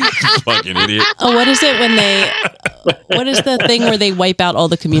 fucking idiot. Oh, what is it when they? What is the thing where they wipe out all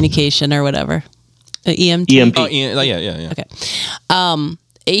the communication or whatever? EMT. EMP. Oh, yeah. Okay.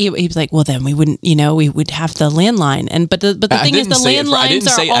 He was like, well, then we wouldn't, we would have the landline, but the thing is, the landlines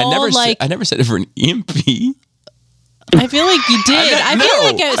are all like. I never said it for an EMP. I feel like you did. I feel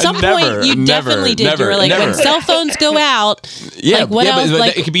like at some point you definitely did. You were like, when cell phones go out, Yeah, like what else? but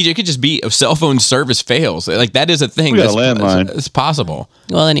Like, it could just be a cell phone service fails. Like that is a thing. We got a landline. It's possible.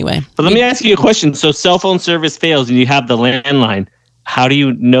 well, anyway. But let me ask you a question. So cell phone service fails and you have the landline. How do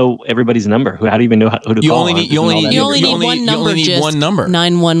you know everybody's number? How do you even know who to You call? only need- you only need- You only need one you number. only need just one number.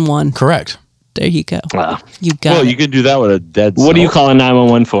 911. Correct. There you go. Wow. You got Well, it. you can do that with a dead. What do you cell. call a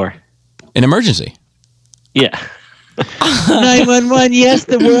 911 for? An emergency. Yeah. 911. Yes,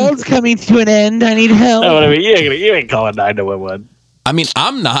 the world's coming to an end. I need help. Oh, what I mean, you ain't calling 911. I mean,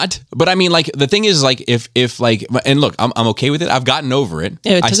 I'm not, but I mean, like, the thing is, like, if like, and look, I'm okay with it. I've gotten over it.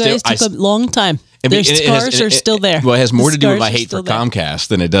 Yeah, it took a long time. Their scars are still there. Well, it has more to do with my scars are hate for still there. Comcast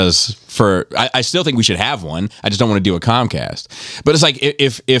than it does for. I still think we should have one. I just don't want to deal with Comcast. But it's like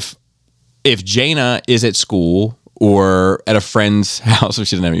if Jaina is at school or at a friend's house, or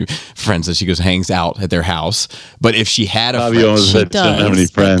she doesn't have any friends, that she goes hangs out at their house. But if she had a Bobby friend, almost said she doesn't have any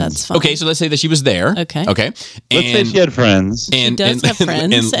but friends. That's fine. okay, so let's say that she was there. Okay. Okay. Let's say she had friends. She does have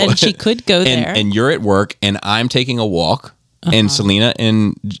friends, and she could go there. And you're at work, and I'm taking a walk, and Selena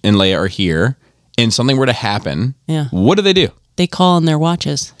and Leia are here, and something were to happen. Yeah. What do? They call on their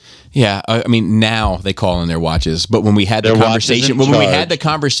watches. Yeah, I mean, now they call on their watches, but when we had the Their conversation, watches in when we had charge. the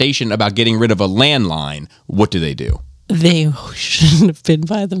conversation about getting rid of a landline, what do? They shouldn't have been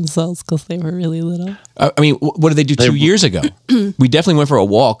by themselves because they were really little. I mean, what did they do 2 years ago? We definitely went for a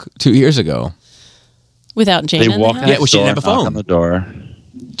walk 2 years ago. Without Jane They in walk the next house? well, she didn't door, have a knock phone. on the door.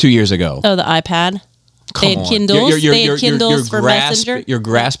 2 years ago. Oh, the iPad. Come They had on. Kindles. They had Kindles for Messenger. You're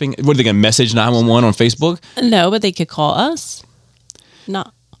grasping. What are they going to message 911 on Facebook? No, but they could call us.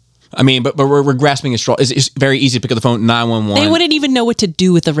 Not. I mean, but we're grasping at straw. It's very easy to pick up the phone, 911. They wouldn't even know what to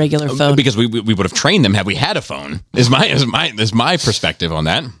do with a regular phone. because we would have trained them had we had a phone. Is my perspective on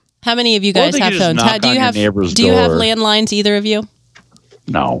that. How many of you Or guys they have could just phones? knock Do on you your have neighbor's Do you have door. landlines? Either of you?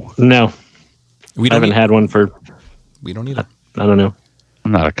 No, No, We I haven't had one for We don't need it. I don't know,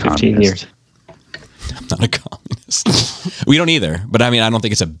 I'm not a 15 communist. years. I'm not a communist. We don't either. But I mean, I don't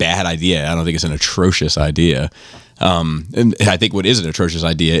think it's a bad idea. I don't think it's an atrocious idea. And I think what is an atrocious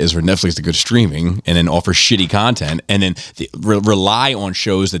idea is for Netflix to go to streaming and then offer shitty content and then rely on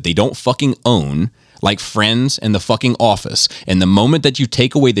shows that they don't fucking own, like Friends and The fucking Office. And the moment that you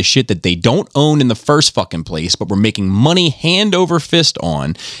take away the shit that they don't own in the first fucking place, but we're making money hand over fist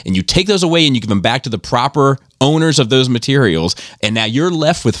on, and you take those away and you give them back to the proper owners of those materials, and now you're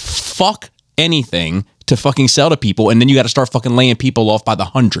left with fuck anything to fucking sell to people, and then you got to start fucking laying people off by the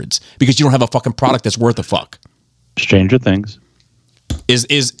hundreds because you don't have a fucking product that's worth a fuck. Stranger Things. Is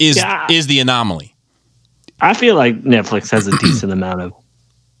Yeah. the anomaly. I feel like Netflix has a decent amount of No,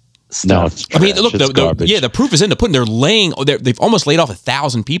 stuff. it's I mean, trash. look, It's garbage. the proof is in the pudding. They've almost laid off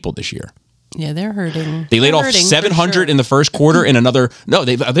 1,000 people this year. Yeah, they're hurting. They laid They're off hurting, for 700 sure. in the first quarter, and another. No,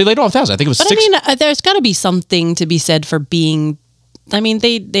 they laid off 1,000. I think it was But 6. I mean, there's got to be something to be said for being. I mean,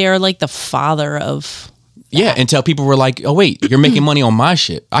 they are like the father of. Yeah, until people were like, "Oh wait, you're making money on my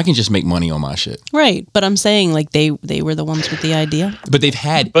shit. I can just make money on my shit." Right, but I'm saying like they were the ones with the idea. But they've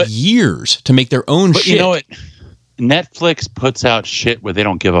had But- years to make their own But shit. you know what? Netflix puts out shit where they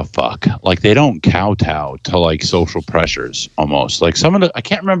don't give a fuck. Like they don't kowtow to like social pressures almost. Like some of the I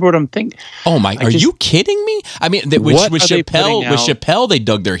can't remember what I'm thinking. Oh my! Are just- you kidding me? I mean, with What are they putting out? Chappelle, they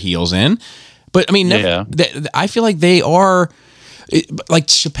dug their heels in. But I mean, Yeah. I feel like they are. Like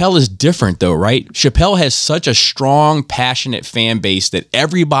Chappelle is different though, right? Chappelle has such a strong, passionate fan base that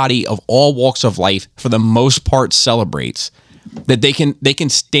everybody of all walks of life, for the most part, celebrates. That they can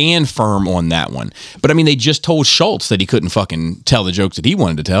stand firm on that one. But I mean, they just told Schultz that he couldn't fucking tell the jokes that he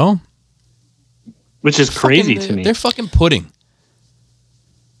wanted to tell. Which is crazy Fucking- to me. They're fucking pudding.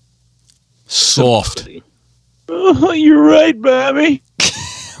 Soft. Oh, you're right, Bobby.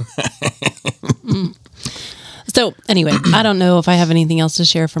 So anyway, I don't know if I have anything else to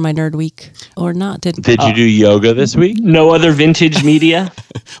share for my nerd week or not. Did you do yoga this week? No other vintage media.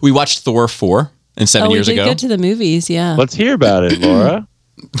 We watched Thor 4 and 7 years we did ago. go to the movies, yeah. Let's hear about it, Laura.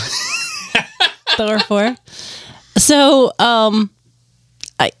 Thor 4. So,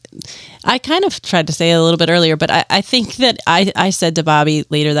 I kind of tried to say it a little bit earlier, but I think that I said to Bobby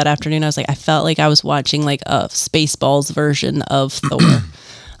later that afternoon, I was like, I felt like I was watching like a Spaceballs version of Thor.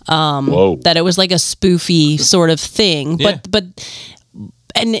 Whoa. That it was like a spoofy sort of thing. Yeah. But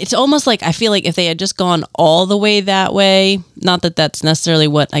and it's almost like I feel like if they had just gone all the way that way, not that that's necessarily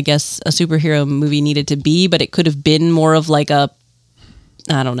what I guess a superhero movie needed to be, but it could have been more of like a,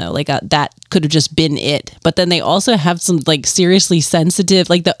 I don't know, like that could have just been it. But then they also have some like seriously sensitive,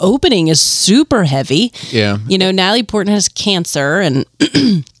 like the opening is super heavy. Yeah. You know, Natalie Portman has cancer and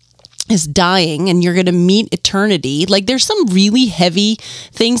is dying, and you're going to meet eternity. Like there's some really heavy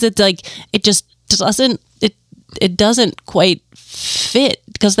things that like it just doesn't it doesn't quite fit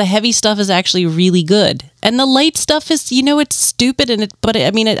because the heavy stuff is actually really good, and the light stuff is, you know, it's stupid and it. But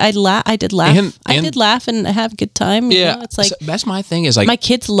I mean, I did laugh. And- I did laugh and have a good time. You know? It's like so that's my thing is like my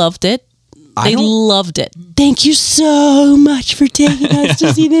kids loved it. I They don't- loved it. Thank you so much for taking us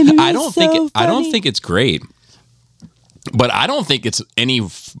to see the movie. I don't think it's great. But I don't think it's any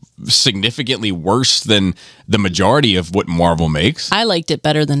significantly worse than the majority of what Marvel makes. I liked it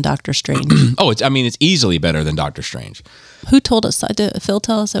better than Doctor Strange. It's easily better than Doctor Strange. Who told us? Did Phil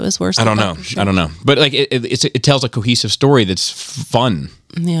tell us it was worse? I don't know. But like it tells a cohesive story that's fun.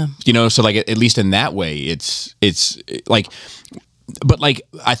 Yeah. So like at least in that way, it's like, but like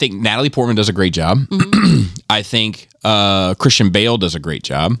I think Natalie Portman does a great job. Mm-hmm. I think Christian Bale does a great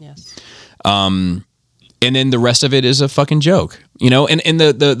job. Yes. And then the rest of it is a fucking joke, and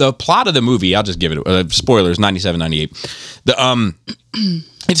the plot of the movie, I'll just give it spoilers, 97, 98.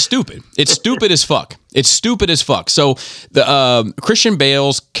 It's stupid. It's stupid as fuck. It's stupid as fuck. So the Christian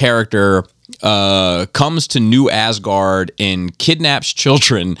Bale's character comes to New Asgard and kidnaps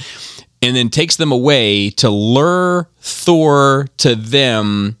children and then takes them away to lure Thor to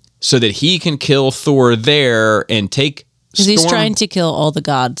them so that he can kill Thor there and take because he's trying to kill all the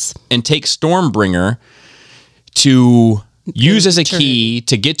gods and take Stormbringer to use as a key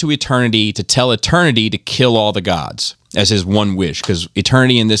to get to eternity, to tell eternity to kill all the gods as his one wish, because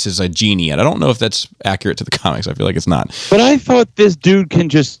eternity in this is a genie, and I don't know if that's accurate to the comics. I feel like it's not. But I thought this dude can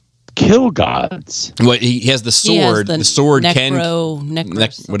just kill gods. Well, he has the sword. The sword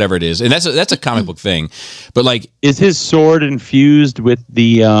necros. Whatever it is, and that's a comic book thing. But like, is his sword infused with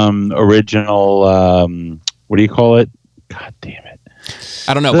the original? What do you call it? God damn it!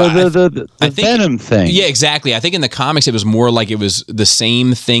 I don't know. The Venom thing. Yeah, exactly. I think in the comics it was more like it was the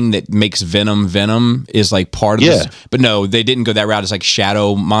same thing that makes Venom is like part of this. But no, they didn't go that route. It's like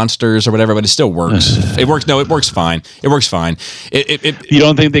shadow monsters or whatever, but it still works. It works. No, it works fine. It works fine. You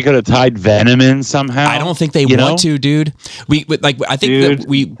don't think they could have tied Venom in somehow? I don't think they want to, dude. I think that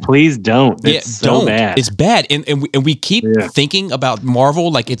we please don't. It's so bad. It's bad. And we keep thinking about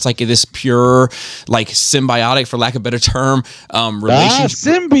Marvel like it's like this pure, like symbiotic, for lack of a better term, relationship.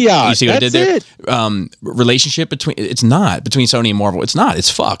 Symbiote. You see what I did there? Relationship between Sony and Marvel. It's not. It's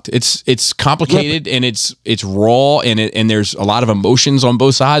fucked. It's complicated and it's raw and there's a lot of emotions on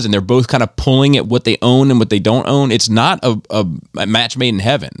both sides and they're both kind of pulling at what they own and what they don't own. It's not a match made in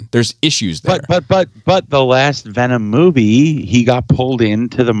heaven. There's issues there. But the last Venom movie, he got pulled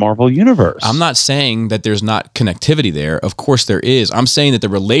into the Marvel universe. I'm not saying that there's not connectivity there. Of course there is. I'm saying that the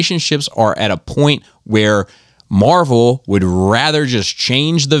relationships are at a point where Marvel would rather just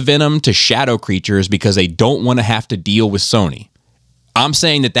change the Venom to shadow creatures because they don't want to have to deal with Sony. I'm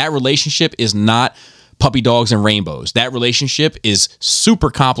saying that relationship is not puppy dogs and rainbows. That relationship is super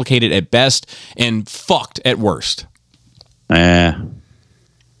complicated at best and fucked at worst. Anyway,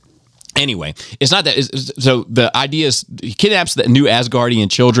 it's not that. So the idea is he kidnaps the new Asgardian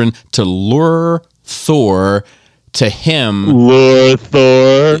children to lure Thor to him, lure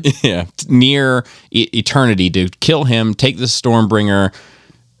Thor, near eternity to kill him, take the Stormbringer,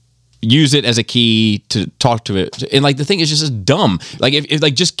 use it as a key to talk to it, and like the thing is just dumb. Like if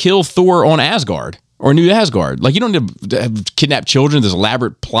like just kill Thor on Asgard or New Asgard. Like you don't need to kidnap children. This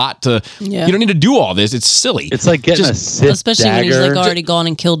elaborate plot to you don't need to do all this. It's silly. It's like getting a Sith especially dagger. when he's like already gone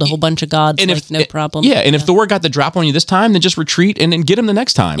and killed a whole bunch of gods. And no problem. Yeah, and if Thor got the drop on you this time, then just retreat and then get him the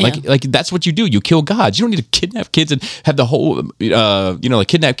next time. Yeah. Like that's what you do. You kill gods. You don't need to kidnap kids and have the whole like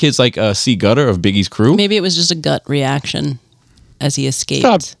kidnap kids like C. Gutter of Biggie's crew. Maybe it was just a gut reaction as he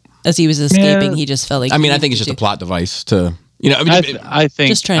escaped. As he was escaping, he just felt like. I mean, I think it's just a plot device to. I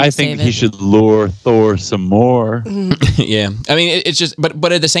think he should lure Thor some more. Yeah, I mean, it's just,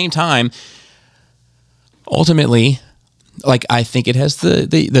 but at the same time, ultimately, like I think it has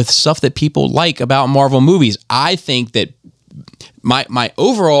the stuff that people like about Marvel movies. I think that my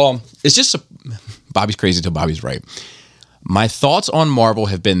overall, it's just Bobby's crazy till Bobby's right. My thoughts on Marvel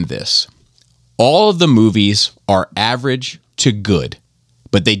have been this: all of the movies are average to good,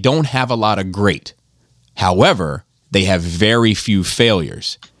 but they don't have a lot of great. However, they have very few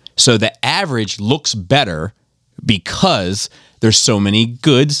failures. So the average looks better because there's so many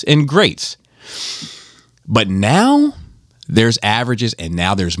goods and greats. But now there's averages and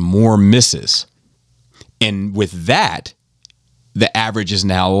now there's more misses. And with that, the average is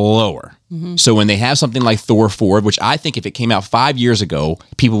now lower. Mm-hmm. So when they have something like Thor 4, which I think if it came out 5 years ago,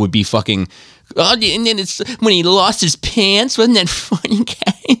 people would be fucking... Oh, and then it's when he lost his pants. Wasn't that funny,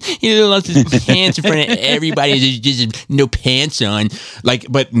 guy? He lost his pants in front of everybody. There's just no pants on.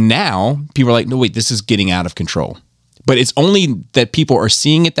 But now people are like, no, wait, this is getting out of control. But it's only that people are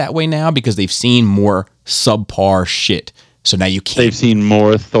seeing it that way now because they've seen more subpar shit. So now you can't. They've seen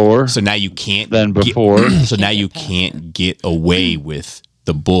more Thor. So now you can't than before. So now you can't get away with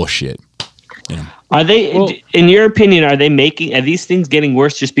the bullshit. Are they, in your opinion, are these things getting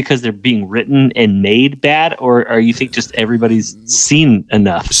worse just because they're being written and made bad, or you think just everybody's seen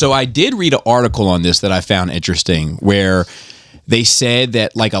enough? So I did read an article on this that I found interesting, where they said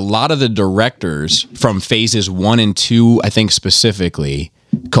that like a lot of the directors from phases 1 and 2, I think specifically,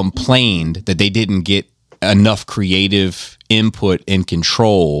 complained that they didn't get enough creative input and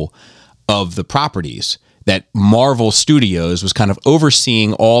control of the properties. That Marvel Studios was kind of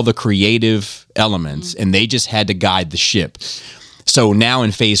overseeing all the creative elements, and they just had to guide the ship. So now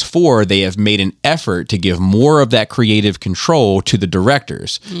in phase 4, they have made an effort to give more of that creative control to the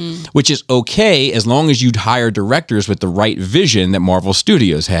directors, which is okay as long as you hire directors with the right vision that Marvel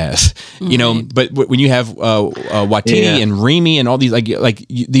Studios has. You know, but when you have Watiti and Raimi and all these,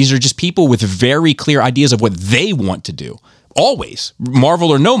 these are just people with very clear ideas of what they want to do. Always, Marvel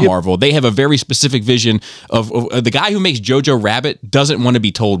or no Marvel, they have a very specific vision of the guy who makes Jojo Rabbit doesn't want to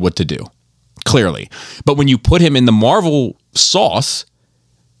be told what to do, clearly. But when you put him in the Marvel sauce,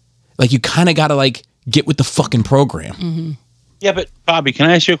 like you kind of got to like get with the fucking program. Yeah, but Bobby, can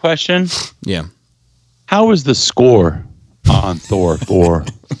I ask you a question? Yeah. How was the score on Thor 4?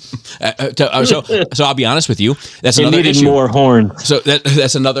 So I'll be honest with you. That's It another needed issue. more horns. So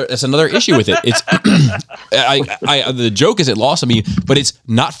that's another issue with it. It's the joke is it lost on me, but it's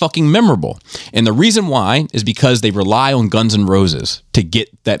not fucking memorable. And the reason why is because they rely on Guns N' Roses to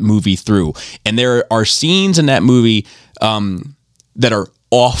get that movie through. And there are scenes in that movie that are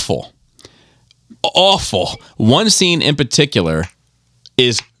awful. Awful. One scene in particular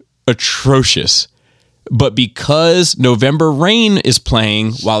is atrocious. But because November Rain is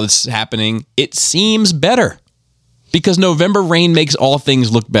playing while it's happening, it seems better. Because November Rain makes all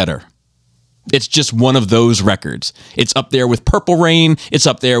things look better. It's just one of those records. It's up there with Purple Rain. It's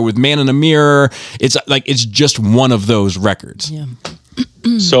up there with Man in the Mirror. It's just one of those records. Yeah.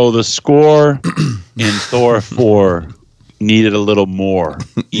 So the score in Thor 4 needed a little more,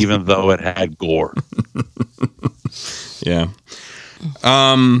 even though it had gore. Yeah.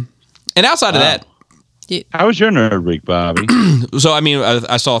 And outside of that, How was your nerd week, Bobby? so I mean,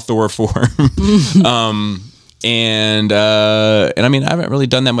 I saw Thor 4, and I mean, I haven't really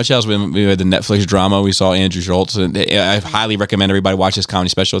done that much else. We had the Netflix drama. We saw Andrew Schultz, and I highly recommend everybody watch this comedy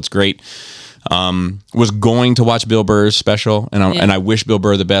special. It's great. Was going to watch Bill Burr's special, and I wish Bill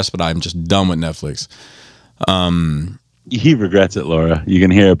Burr the best, but I'm just done with Netflix. He regrets it, Laura. You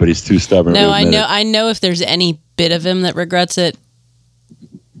can hear it, but he's too stubborn. No, to admit it. I know if there's any bit of him that regrets it,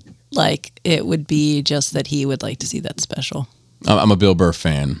 like it would be just that he would like to see that special. I'm a Bill Burr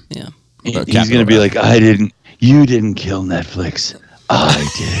fan. Yeah. He's going to be like, you didn't kill Netflix. I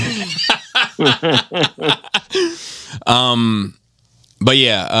did. But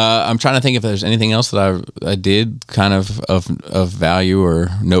yeah, I'm trying to think if there's anything else that I did kind of value or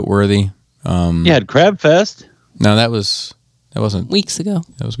noteworthy. You had Crab Fest. No, that wasn't Weeks ago.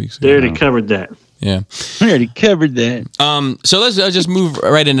 That was weeks ago. They already covered that. Yeah. We already covered that. So let's just move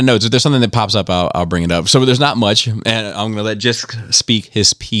right into notes. If there's something that pops up, I'll bring it up. So there's not much, and I'm gonna let Jisk speak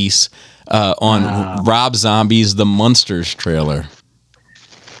his piece on Rob Zombie's The Munsters trailer.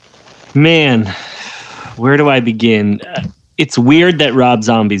 Man, where do I begin? It's weird that Rob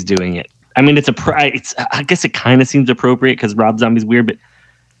Zombie's doing it. I mean, I guess it kind of seems appropriate because Rob Zombie's weird, but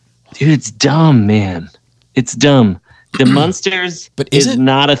dude, it's dumb, man. It's dumb. The Munsters is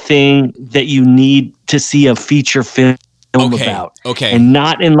not a thing that you need to see a feature film about. Okay. And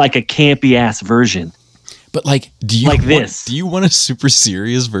not in like a campy ass version. But like, do you like this? Do you want a super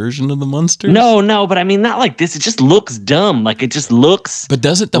serious version of the Munsters? No, but I mean, not like this. It just looks dumb. Like it just looks. But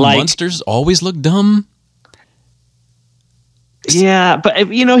doesn't the Munsters always look dumb? Yeah, but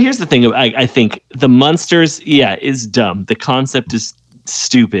here's the thing. I think the Munsters, is dumb. The concept is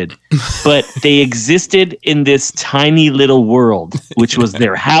stupid, but they existed in this tiny little world, which was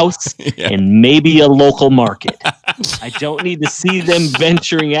their house and maybe a local market. I don't need to see them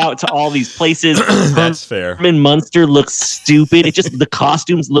venturing out to all these places. That's fair. Herman Munster looks stupid. The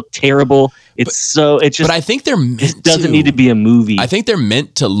costumes look terrible. But I think they're meant it doesn't need to be a movie. I think they're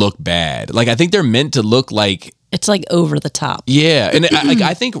meant to look bad. Like I think they're meant to look like it's like over the top. Yeah, and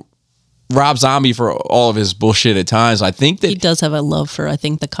I think Rob Zombie, for all of his bullshit at times, I think that he does have a love for, I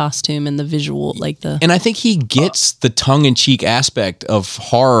think, the costume and the visual, and I think he gets the tongue-in-cheek aspect of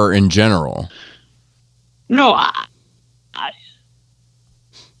horror in general. No,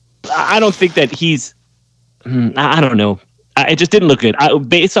 I don't think that he's. I don't know. It just didn't look good.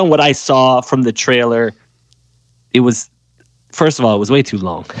 Based on what I saw from the trailer, it was. First of all, it was way too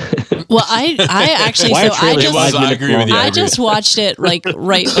long. Well, I actually, I agree with you. I just watched it right.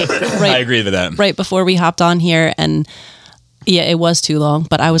 I agree with that. Right before we hopped on here, and Yeah, it was too long,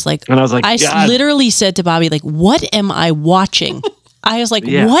 but I was like, And I was like, God. literally said to Bobby, like, what am I watching? I was like,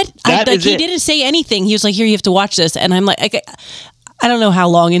 Yeah, what? that is He it. didn't say anything. He was like, here, you have to watch this. And I'm like, I don't know how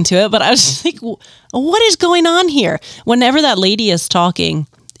long into it, but I was just like, what is going on here? Whenever that lady is talking,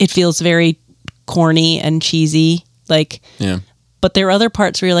 it feels very corny and cheesy. Like, Yeah. but there are other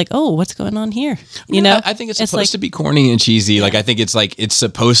parts where you're like, oh, what's going on here? You know? I think it's supposed to be corny and cheesy. Like, I think it's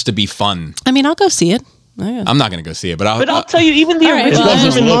supposed to be fun. I mean, I'll go see it. I'm not going to go see it, but I'll tell you, even the All right, original well,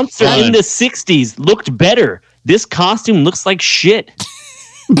 Human look Monster fun. in the 60s looked better. This costume looks like shit.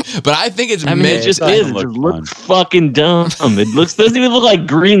 but I think it's I mean, meant it just doesn't is. It look just looks fun. fucking dumb. It doesn't even look like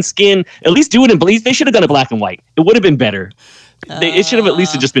green skin. At least do it in black. They should have done it black and white. It would have been better. It should have at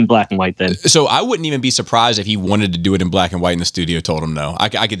least just been black and white then. So I wouldn't even be surprised if he wanted to do it in black and white and the studio told him no.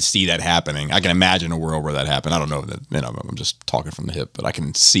 I could see that happening. I can imagine a world where that happened. I don't know that, I'm just talking from the hip, but I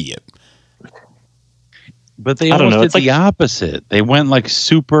can see it. But they I don't almost know, did it's like- the opposite. They went like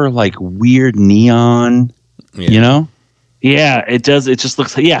super like weird neon. Yeah. You know? Yeah, it does. It just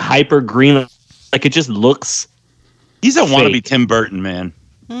looks hyper green. Like it just looks. He's a Fake. wannabe Tim Burton, man.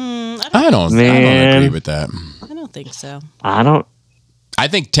 I don't Man. agree with that. I don't think so. I don't. I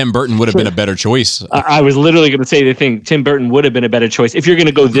think Tim Burton would have been a better choice. I was literally going to say the thing. Tim Burton would have been a better choice if you're going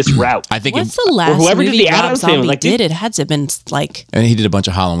to go this route. I think What's the last whoever did movie the Rob Addams Family, Zombie like, did? It had to have been like and he did a bunch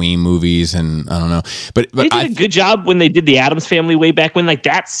of Halloween movies, and I don't know, but They did I a good job when they did the Addams Family way back when. Like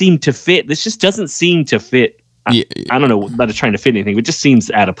that seemed to fit. This just doesn't seem to fit. Yeah. I don't know about it trying to fit anything. It just seems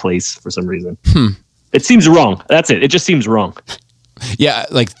out of place for some reason. It seems wrong. That's it. It just seems wrong. yeah,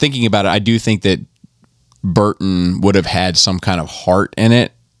 like thinking about it, I do think that Burton would have had some kind of heart in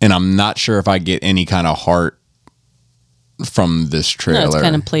it, and I'm not sure if I get any kind of heart from this trailer.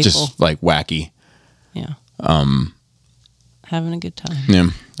 kind of playful. just like wacky. yeah. Having a good time. Yeah,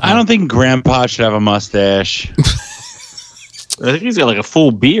 I don't think Grandpa should have a mustache. I think he's got like a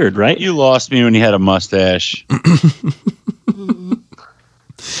full beard, right? You lost me when he had a mustache.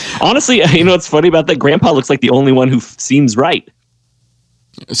 Honestly, you know what's funny about that? Grandpa looks like the only one who seems right.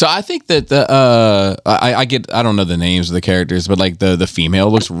 So I think that I don't know the names of the characters, but like the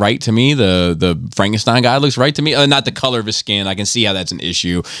female looks right to me. The Frankenstein guy looks right to me. Not the color of his skin. I can see how that's an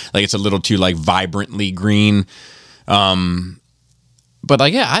issue. Like it's a little too like vibrantly green. But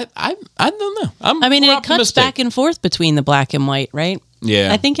like yeah, I don't know. I mean, more it cuts optimistic. back and forth between the black and white, right? Yeah,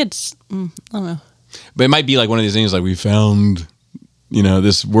 I think it's I don't know. but it might be like one of these things like we found,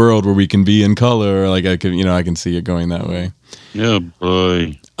 this world where we can be in color. Like I can see it going that way. Oh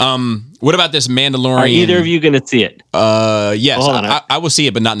boy. What about this Mandalorian? Are either of you going to see it? Yes, Hold on. I will see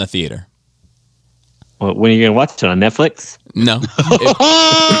it, but not in the theater. Well, when are you going to watch it on Netflix? No.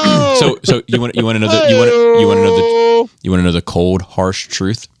 So you want to know the cold, harsh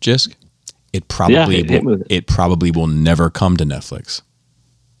truth, Jisk? It probably hit me with it. it probably will never come to Netflix.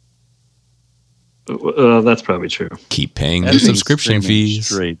 That's probably true. Keep paying That the thing's subscription streaming fees.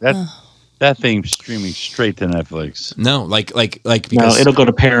 Straight. That thing's streaming straight to Netflix. No, like No, because it'll go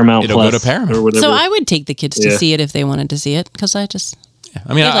to Paramount. It'll go Plus to Paramount. or whatever. So I would take the kids to Yeah. see it if they wanted to see it because I just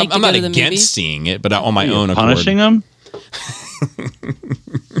I mean I'd like to I'm go not to the against movies. seeing it, but on my own accord. Punishing them?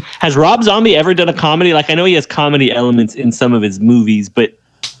 Has Rob Zombie ever done a comedy? Like I know he has comedy elements in some of his movies, but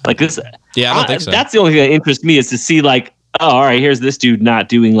like this, Yeah, I don't think so. That's the only thing that interests me is to see like, oh, all right, here's this dude not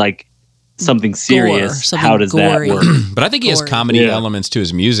doing like something serious. something How does gory. that work? But I think he has Gory. comedy Yeah. elements to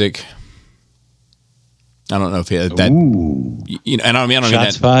his music. I don't know if he had that. Ooh. And I don't mean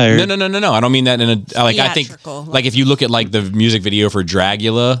Shots that. fired. No. I don't mean that in a like. I think Theatrical, like if you look at like the music video for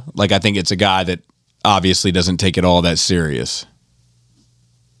Dragula, like I think it's a guy that obviously doesn't take it all that serious.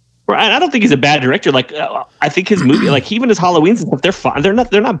 Or I don't think he's a bad director. Like I think his movie, like even his Halloweens and stuff, they're fine. They're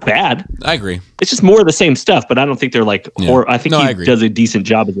not bad. I agree. It's just more of the same stuff. But I don't think they're like. Yeah. Or I think No, I he agree. does a decent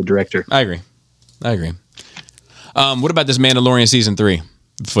job as a director. I agree. What about this Mandalorian season 3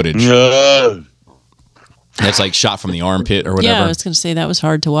 footage? That's like shot from the armpit or yeah, I whatever. was going to say that was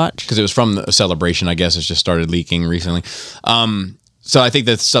hard to watch. Because it was from the celebration, I guess. It's just started leaking recently. So I think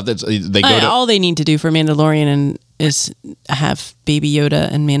that's stuff that they go to. All they need to do for Mandalorian is have Baby Yoda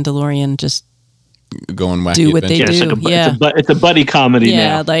and Mandalorian just Go on wacky do what they adventures. do. It's a buddy comedy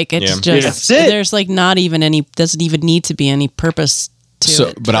yeah, now. like it's Yeah. just That's it. there's like not even any doesn't even need to be any purpose to So-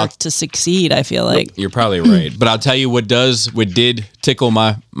 it but for I'll- it to succeed. I feel like You're probably right. But I'll tell you what did tickle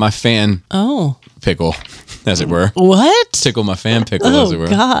my fan oh pickle, as it were. what Tickle my fan pickle, as it oh were.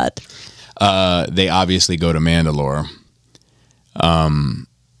 god They obviously go to Mandalore.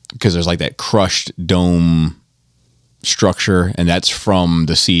 Because there's like that crushed dome structure, and that's from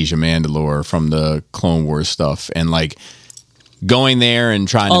the Siege of Mandalore, from the Clone Wars stuff. And like going there and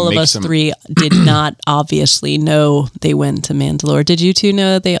trying All to of make us some. three did not obviously know they went to Mandalore. Did you two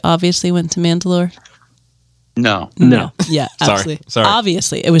know that they obviously went to Mandalore? No. Yeah, Sorry. absolutely. Sorry.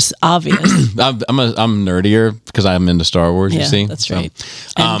 Obviously, it was obvious. I'm nerdier because I'm into Star Wars. Yeah, you see, that's So,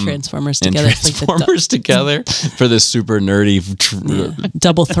 right. And Transformers and together. It's like the Transformers together for this super nerdy.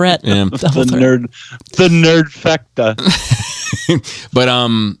 double threat. Yeah. Double threat. The nerd factor. But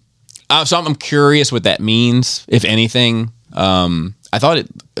so I'm curious what that means, if anything. I thought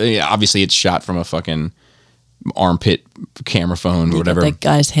obviously it's shot from a fucking armpit camera phone or whatever. That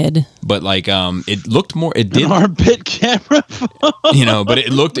guy's head. But like, it looked more. It did, An armpit camera phone. but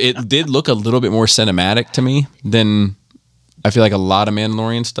it did look a little bit more cinematic to me than I feel like a lot of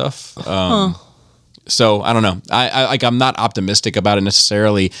Mandalorian stuff. So I don't know. I'm not optimistic about it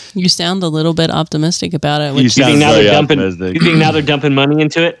necessarily. You sound a little bit optimistic about it. You think now they're dumping money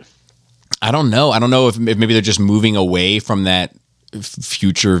into it? I don't know. I don't know if maybe they're just moving away from that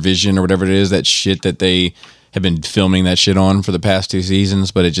future vision or whatever it is, that shit that they have been filming that shit on for the past 2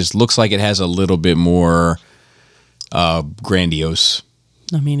 seasons. But it just looks like it has a little bit more grandiose.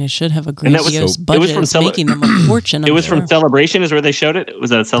 I mean, it should have a grandiose so, budget. It's making them a fortune. It was from Celebration is where they showed it? Was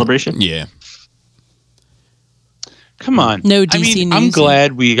that Celebration? Yeah. Come on. No DC news. I'm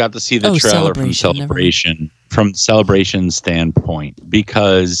glad we got to see the trailer from Celebration. From Celebration's standpoint,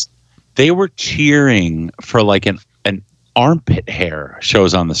 because they were cheering for like an armpit hair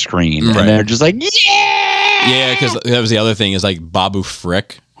shows on the screen. Right. And they're just like, yeah! Yeah, because that was the other thing is like Babu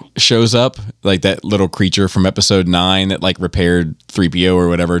Frick shows up, like that little creature from episode 9 that like repaired 3PO or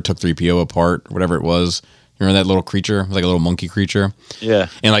whatever, took 3PO apart, whatever it was. You remember that little creature? It was like a little monkey creature. Yeah.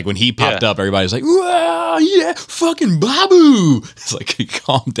 And like when he popped up, everybody's like, wow, yeah, fucking Babu. It's like,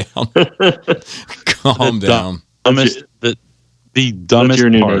 calm down. Calm down. The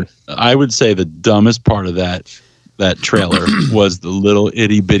dumbest part, I would say the dumbest part of that trailer was the little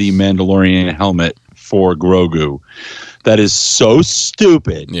itty bitty Mandalorian helmet for Grogu. That is so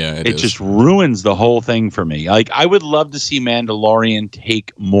stupid. Yeah, it just ruins the whole thing for me. Like, I would love to see Mandalorian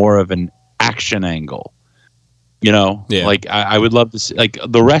take more of an action angle. You know, like I would love to see. Like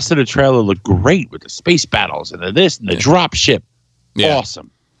the rest of the trailer looked great with the space battles and the drop ship, awesome.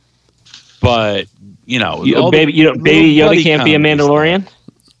 But baby Yoda can't be a Mandalorian.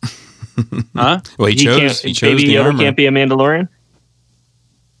 Huh? Well, he chose Baby the Yoda armor. can't be a Mandalorian.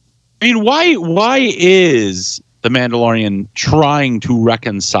 I mean, why is the Mandalorian trying to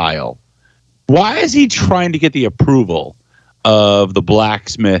reconcile? Why is he trying to get the approval of the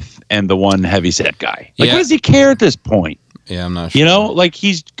blacksmith and the one heavyset guy? Like, what does he care at this point? Yeah, I'm not sure. Like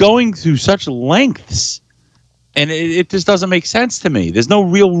he's going through such lengths, and it just doesn't make sense to me. There's no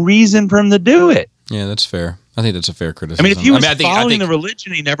real reason for him to do it. Yeah, that's fair. I think that's a fair criticism. I mean, if he was following the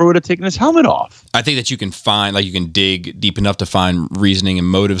religion, he never would have taken his helmet off. I think that you can find, like, you can dig deep enough to find reasoning and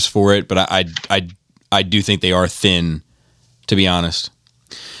motives for it, but I do think they are thin, to be honest.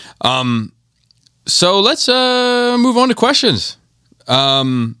 So let's move on to questions.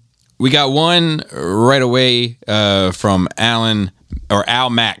 We got one right away from Al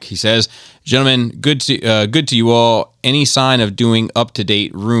Mack. He says, "Gentlemen, good to you all. Any sign of doing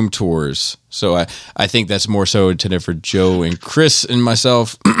up-to-date room tours?" So I think that's more so intended for Joe and Chris and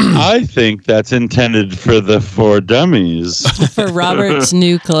myself. I think that's intended for the 4 dummies. For Robert's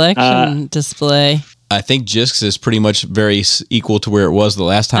new collection display. I think Jix is pretty much very equal to where it was the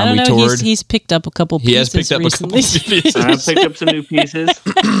last time we toured. He's picked up a couple pieces. He has picked up recently. a couple pieces. I've picked up some new pieces.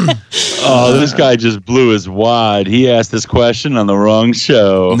 Oh, this guy just blew his wad. He asked this question on the wrong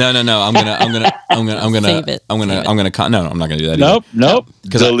show. No. I'm gonna Save it. I'm not gonna do that. Nope.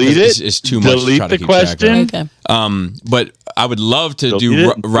 Delete it. It's too much. Delete to try to the keep track of. question. Okay. But I would love to Delete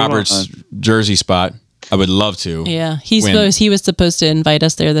do it and Robert's jersey spot. I would love to. Yeah, he was supposed to invite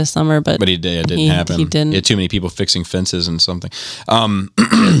us there this summer, but it didn't happen. He didn't. He had too many people fixing fences and something. And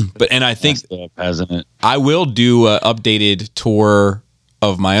I think hasn't it? I will do an updated tour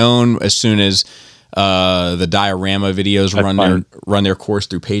of my own as soon as the diorama videos run their course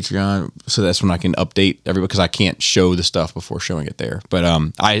through Patreon. So that's when I can update everybody, because I can't show the stuff before showing it there. But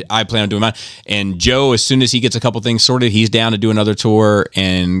I plan on doing mine. And Joe, as soon as he gets a couple things sorted, he's down to do another tour.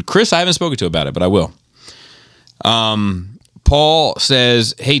 And Chris, I haven't spoken to about it, but I will. Paul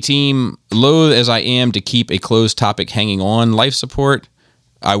says, "Hey team, loath as I am to keep a closed topic hanging on life support,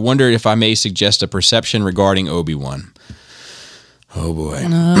 I wondered if I may suggest a perception regarding Obi-Wan." Oh boy.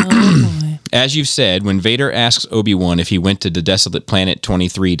 As you've said, when Vader asks Obi-Wan if he went to the desolate planet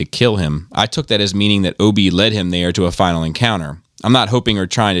 23 to kill him, I took that as meaning that Obi led him there to a final encounter. I'm not hoping or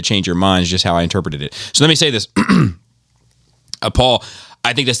trying to change your minds, just how I interpreted it. So let me say this. Paul,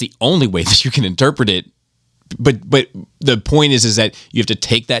 I think that's the only way that you can interpret it but the point is that you have to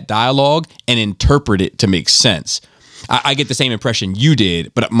take that dialogue and interpret it to make sense. I get the same impression you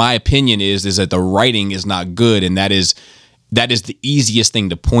did, but my opinion is that the writing is not good, and that is the easiest thing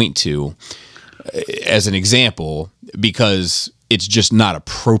to point to as an example, because it's just not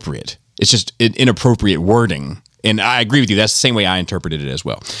appropriate. It's just inappropriate wording. And I agree with you. That's the same way I interpreted it as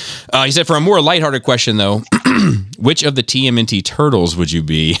well. He said, for a more lighthearted question, though, which of the TMNT turtles would you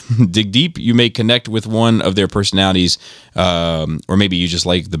be? Dig deep, you may connect with one of their personalities, or maybe you just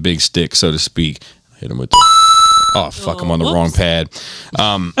like the big stick, so to speak. Hit him with the... Oh, fuck, I'm on the wrong pad.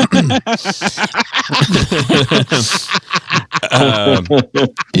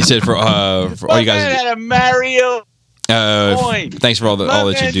 He said, for all you guys... At a Mario thanks for all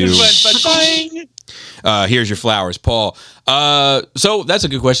that you do. Here's your flowers, Paul. So that's a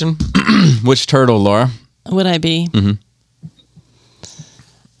good question. Which turtle, Laura? Would I be?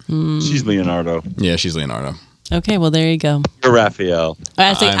 She's Leonardo. Yeah, she's Leonardo. Okay, well, there you go. You're Raphael.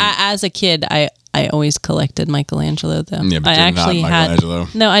 As a kid, I always collected Michelangelo, though. Yeah, but I you're actually not had. Michelangelo.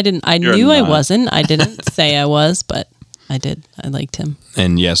 No, I didn't. I You're knew I not. wasn't. I didn't say I was, but I did. I liked him.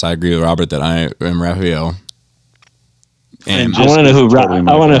 And yes, I agree with Robert that I am Raphael. And I want to know who Totally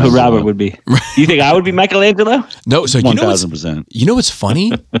I want to know who Michelangelo. Robert would be. You think I would be Michelangelo? no, so you know what's 1,000%.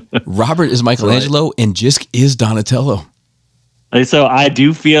 funny? Robert is Michelangelo and Jisk is Donatello. So I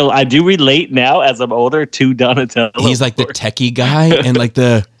do relate now as I'm older to Donatello. He's like the techie guy and like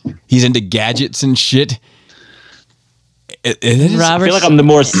he's into gadgets and shit. It is, I Robert. feel like I'm the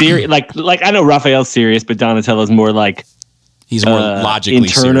more serious. Like I know Raphael's serious, but Donatello's more like he's more logically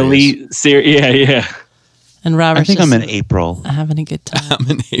internally serious. Yeah. And Robert. I think I'm in April. having a good time. I'm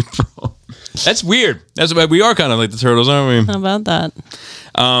in April. That's weird. That's why we are kind of like the turtles, aren't we? How about that?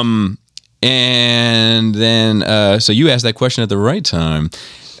 And then, so you asked that question at the right time.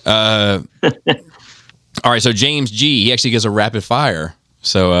 All right. So James G, he actually gives a rapid fire.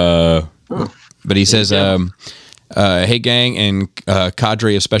 So, but he says, hey gang and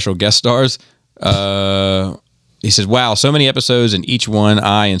cadre of special guest stars. He says, wow, so many episodes and each one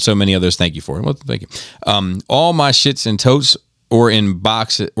I and so many others thank you for. Well, thank you. All my shits and totes or in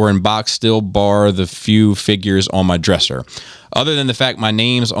box still bar the few figures on my dresser. Other than the fact my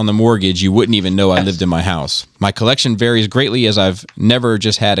name's on the mortgage, you wouldn't even know I lived in my house. My collection varies greatly as I've never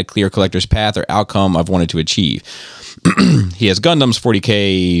just had a clear collector's path or outcome I've wanted to achieve. He has Gundams,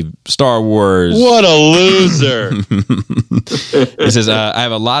 40K, Star Wars. What a loser. He says, I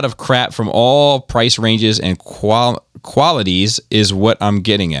have a lot of crap from all price ranges and qualities is what I'm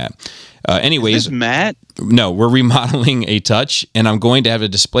getting at. Anyways, Matt? no, we're remodeling a touch, and I'm going to have a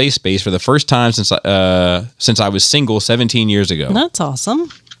display space for the first time since I was single 17 years ago. That's awesome.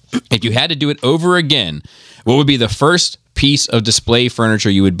 If you had to do it over again, what would be the first piece of display furniture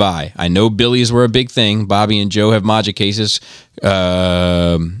you would buy? I know Billies were a big thing. Bobby and Joe have Magic cases.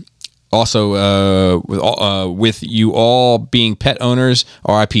 Also, with you all being pet owners,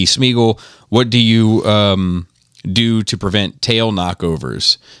 R.I.P. Smeagol, what do you do to prevent tail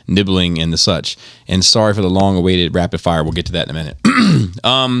knockovers, nibbling, and the such? And sorry for the long-awaited rapid fire. We'll get to that in a minute.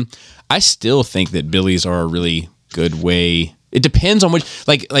 I still think that Billies are a really good way. It depends on which,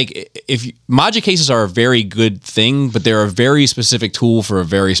 like if Magic cases are a very good thing, but they're a very specific tool for a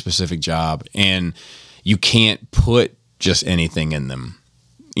very specific job, and you can't put just anything in them.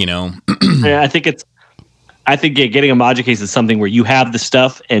 You know, Yeah, I think getting a Magic case is something where you have the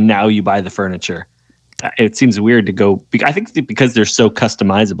stuff and now you buy the furniture. It seems weird to go. I think because they're so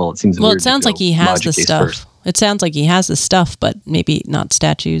customizable, it seems Well, weird. it sounds to go like he has Magic the case stuff. first. It sounds like he has the stuff, but maybe not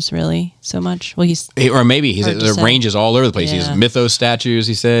statues really so much. Well, or maybe Hard to the say. range is all over the place. He Yeah. has mythos statues.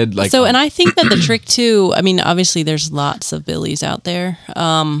 He said, like, so, and I think that the trick too. I mean, obviously, there's lots of Billies out there,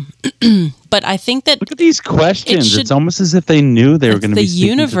 but I think that Look at these questions. It should- It's almost as if they knew they were It's going to the be speaking to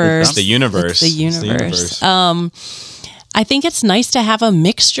universe. it's the universe. It's the universe. I think it's nice to have a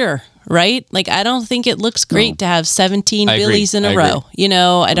mixture, right? Like, I don't think it looks great to have 17 I agree. Billies in I a agree. row. You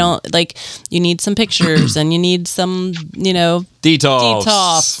know, I don't like. You need some pictures, and you need some,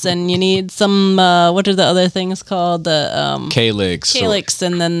 Detox. and you need some. What are the other things called? The Calyx. Calyx,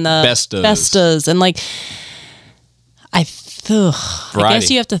 and then the Bestas. Bestas, and like, I Variety. guess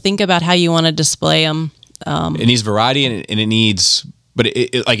you have to think about how you want to display them. It needs variety, and it needs, but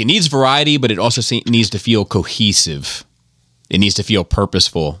it needs variety, but it also needs to feel cohesive. It needs to feel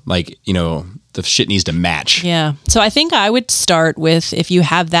purposeful. Like, you know, the shit needs to match. Yeah. So I think I would start with, if you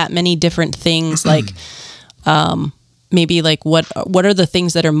have that many different things, like maybe like what are the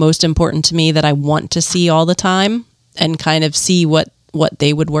things that are most important to me that I want to see all the time, and kind of see what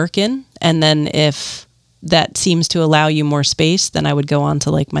they would work in. And then if that seems to allow you more space, then I would go on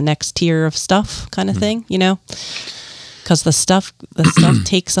to like my next tier of stuff kind of thing, you know, because the stuff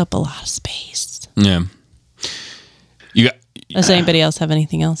takes up a lot of space. Yeah. You got. Does anybody else have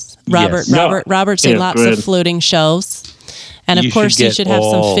anything else? Yes. Robert said Yeah, lots go of ahead. floating shelves. And of You course, should you get should have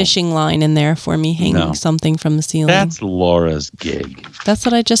some all- fishing line in there for me, hanging something from the ceiling. That's Laura's gig. That's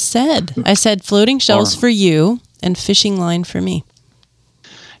what I just said. I said floating shelves for you and fishing line for me.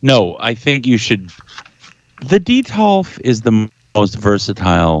 No, I think you should. The Detolf is the most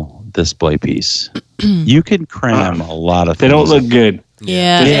versatile display piece. You can cram a lot of They things. don't look good.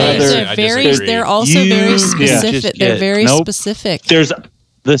 Yeah, Yeah, they're very. disagree. They're also You very just specific. They're get- very nope. specific. There's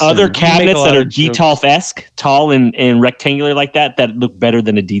Listen, other you make a cabinets lot that are of jokes. Detolf-esque, tall and rectangular like that look better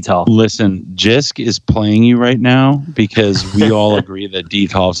than a Detolf. Listen, Jisk is playing you right now because we all agree that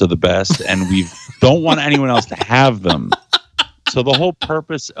Detolfs are the best, and we don't want anyone else to have them. So the whole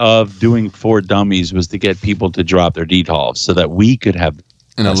purpose of doing 4 dummies was to get people to drop their Detolfs so that we could have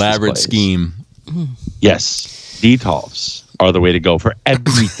An best elaborate displays. scheme. Yes, Detolfs are the way to go for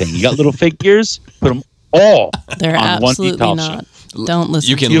everything. You got little figures, put them all They're on one absolutely Detolf not. shelf. Don't listen.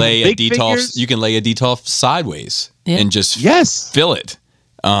 You can You have lay a big Detolf. figures? You can lay a Detolf sideways Yeah. and just Yes. fill it.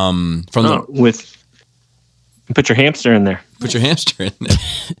 From the Put your hamster in there. put your hamster in there.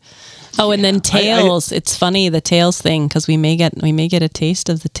 Oh, and then tails. It's funny the tails thing because we may get a taste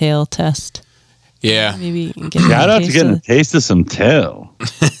of the tail test. Yeah. Maybe you can get Shout a out to taste getting of a taste of some tail.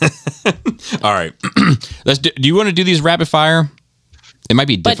 All right. Let's. Do you want to do these rapid fire? It might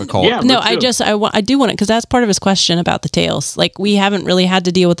be difficult. yeah. No, let's do it. I do want it because that's part of his question about the tails. Like we haven't really had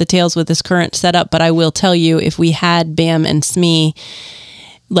to deal with the tails with this current setup, but I will tell you, if we had Bam and Smee,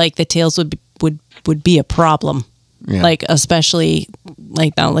 like the tails would be a problem. Yeah. Like especially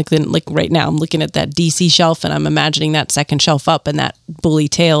like now, like right now, I'm looking at that DC shelf and I'm imagining that second shelf up and that bully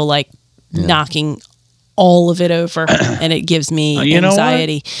tail like knocking all of it over, and it gives me You know what?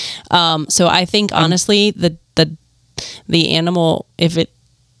 anxiety. So I think honestly, the animal, if it,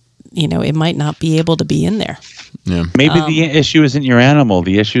 it might not be able to be in there. Yeah. Maybe the issue isn't your animal.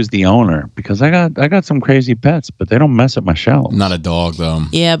 The issue is the owner. Because I got some crazy pets, but they don't mess up my shelf. Not a dog though.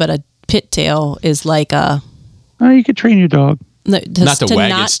 Yeah, but a pit tail is like a. Oh, you could train your dog. Not to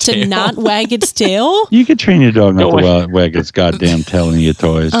wag its tail. To not wag its tail. You could train your dog not No to wag its goddamn tail in your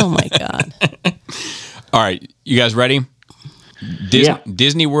toys. Oh my god! All right. You guys ready? Yeah.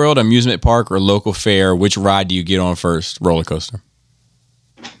 Disney World, amusement park, or local fair? Which ride do you get on first? Roller coaster.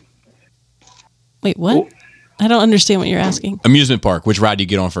 Wait, what? I don't understand what you're asking. Amusement park. Which ride do you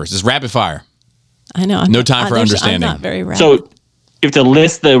get on first? It's rapid fire. I know. No time for understanding. I'm not very rapid. So you have to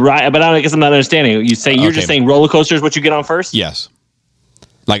list the ride, but I guess I'm not understanding. You're Okay. just saying roller coaster is what you get on first? Yes.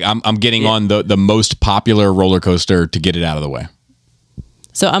 Like I'm getting on the most popular roller coaster to get it out of the way.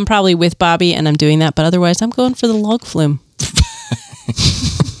 So I'm probably with Bobby, and I'm doing that. But otherwise, I'm going for the log flume.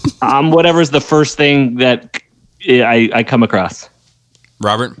 Whatever's the first thing that I come across.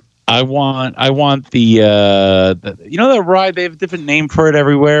 Robert. I want the that ride, they have a different name for it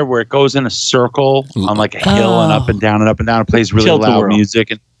everywhere, where it goes in a circle on like a hill and up and down and up and down. It plays really loud Tilt-a-whirl.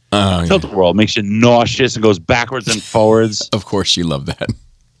 music, and Oh, yeah. Tilt-a-Whirl makes you nauseous and goes backwards and forwards. Of course, you love that.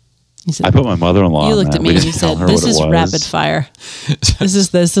 You said, I put my mother-in-law. you on looked that. at me We and didn't you tell said, her "This what it is was. rapid fire.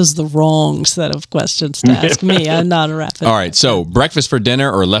 This is the wrong set of questions to ask me. I'm not a rapid." All right. So breakfast for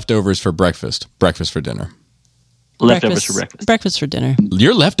dinner or leftovers for breakfast? Breakfast for dinner. Leftovers for breakfast. Breakfast for dinner.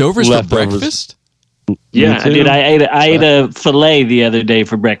 Your leftovers for Leftovers. breakfast? Yeah, I too. did. I ate a fillet the other day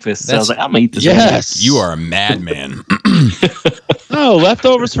for breakfast. So I was like, I'm gonna eat this. Yes, You are a madman. No,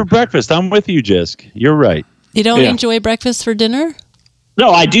 leftovers for breakfast. I'm with you, Jisk. You're right. You don't Yeah. enjoy breakfast for dinner? No,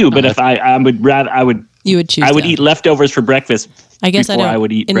 I do. But if I would You would choose. I would that. eat leftovers for breakfast. I guess I before don't. I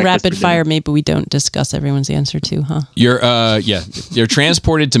would eat in breakfast rapid for fire, dinner. maybe we don't discuss everyone's answer too, huh? You're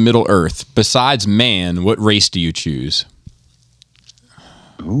transported to Middle Earth. Besides man, what race do you choose?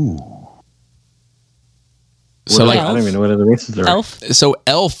 So What like I don't even know what other races there are. Elf. so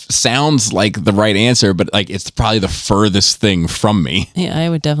elf sounds like the right answer, but like it's probably the furthest thing from me. Yeah, I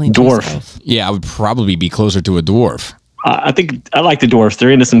would definitely Dwarf. choose elf. Yeah, I would probably be closer to a dwarf. I think I like the dwarfs.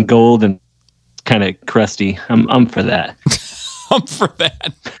 They're into some gold and kind of crusty. I'm for that. I'm for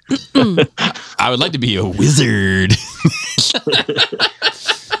that. I would like to be a wizard.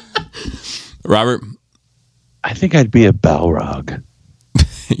 Robert, I think I'd be a Balrog.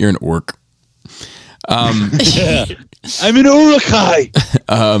 you're an orc. I'm an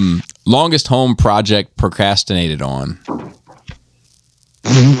Urukai. Longest home project procrastinated on.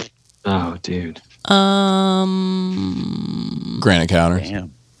 Oh, dude. Granite counters.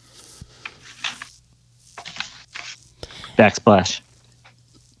 Damn. Backsplash.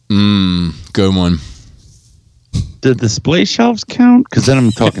 Good one. the display shelves count? Because then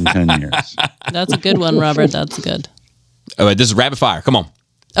I'm talking 10 years. That's a good one, Robert. That's good. All right, this is rapid fire. Come on.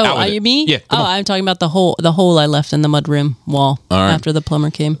 Oh, Out with are it. you me? Yeah, come on. I'm talking about the hole I left in the mudroom wall right. after the plumber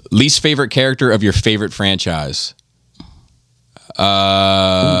came. Least favorite character of your favorite franchise?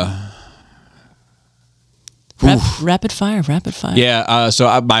 Rapid fire. Yeah.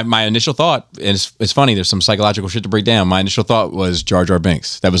 So my initial thought, and it's funny. There's some psychological shit to break down. My initial thought was Jar Jar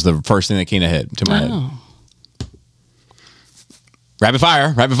Binks. That was the first thing that came to my head. Rapid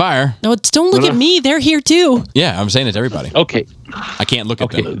fire. No, don't look at me. They're here too. Yeah, I'm saying it to everybody. Okay. I can't look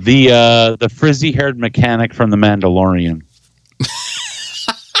at them. The frizzy-haired mechanic from The Mandalorian.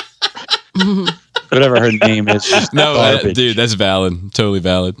 Whatever her name is. Just No, garbage. dude, that's valid. Totally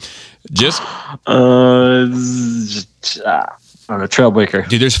valid. Just I don't know, Trailbreaker.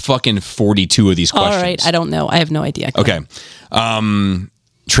 dude, there's fucking 42 of these questions. All right, I don't know. I have no idea. Okay.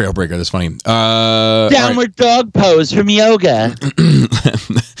 Trailbreaker, that's funny. All right. Downward dog pose from yoga.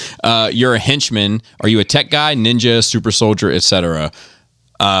 You're a henchman. Are you a tech guy, ninja, super soldier, etc.?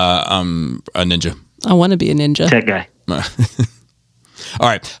 I'm a ninja. I want to be a ninja. Tech guy. All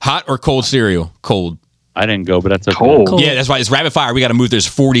right. Hot or cold cereal? Cold. I didn't go, but that's okay. Cold. Yeah, that's why it's rapid fire. We got to move. There's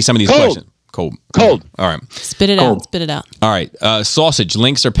 40 some of these Cold. questions. Cold. All right. Spit it Cold. out. Spit it out. All right. Sausage,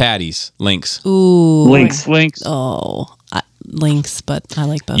 links or patties? Links. Ooh. Links. Oh, links, but I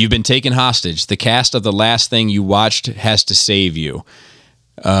like both. You've been taken hostage. The cast of the last thing you watched has to save you.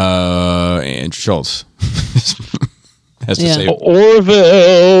 Andrew Schultz has to save.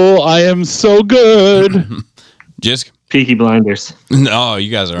 Orville, I am so good. Just Peaky Blinders. no,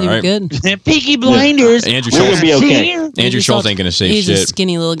 you guys are all You right. good? Peaky Blinders. Andrew We're Schultz. gonna be okay. Andrew Schultz ain't gonna say He's a shit.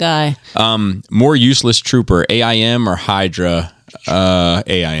 skinny little guy. More useless trooper, AIM or Hydra?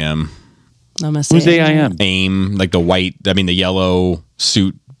 AIM. I'm gonna say Who's AIM? AIM, like the yellow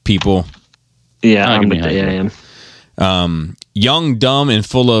suit people. Yeah, I'll I'm give with me the Hydra. AIM. Young, dumb, and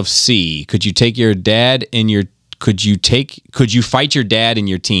full of C. Could you take your dad in your? Could you fight your dad in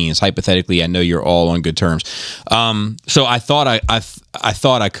your teens? Hypothetically, I know you're all on good terms. So I thought I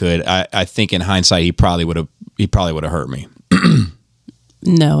thought I could. I think in hindsight, he probably would have hurt me.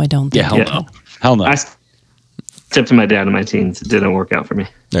 no, I don't. Think Yeah, hell Yeah. no. Hell no. I stepped to my dad in my teens. It didn't work out for me.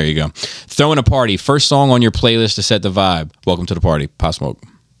 There you go. Throwing a party. First song on your playlist to set the vibe. Welcome to the party. Pop Smoke.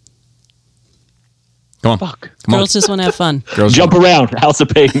 Come on. Fuck. Come on. Girls just want to have fun. Girls Jump around. House of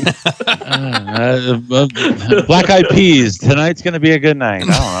Pain. Black Eyed Peas. Tonight's going to be a good night.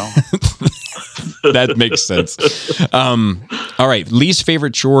 I don't know. That makes sense. All right. Least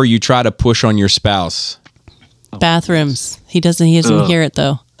favorite chore you try to push on your spouse. Bathrooms. He doesn't hear it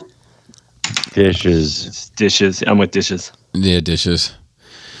though. Dishes. Dishes. I'm with dishes. Yeah, dishes.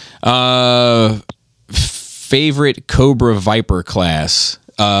 Favorite Cobra Viper class.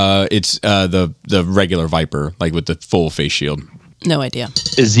 It's the regular Viper, like with the full face shield. No idea.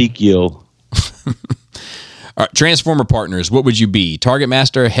 Ezekiel. All right, Transformer partners. What would you be? Target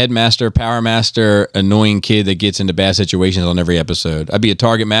Master, Headmaster, Power Master, annoying kid that gets into bad situations on every episode. I'd be a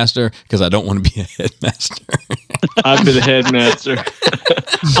Target Master because I don't want to be a Headmaster. I'd be the headmaster.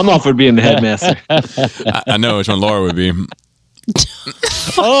 I'm offered being the headmaster. I know which one Laura would be.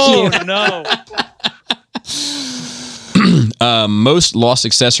 Oh, no. Most lost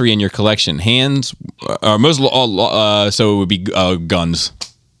accessory in your collection. Hands. So it would be guns.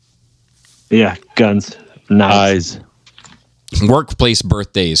 Yeah, guns. Knives. Eyes. Workplace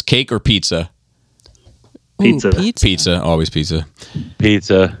birthdays. Cake or pizza? Pizza. Ooh, pizza. Pizza. Always pizza.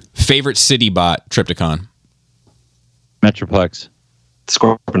 Pizza. Favorite city bot? Triptychon. Metroplex.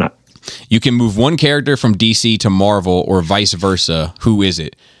 Scorponut. You can move one character from DC to Marvel or vice versa. Who is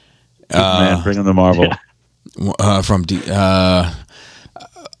it? Man, bring in the Marvel.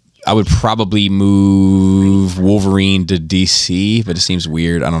 I would probably move Wolverine to DC, but it seems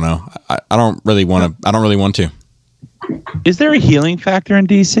weird. I don't know. I don't really want to. I don't really want to. Is there a healing factor in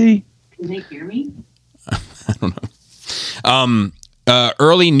DC? Can they hear me?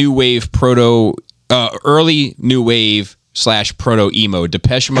 Early new wave proto. Early new wave / proto emo.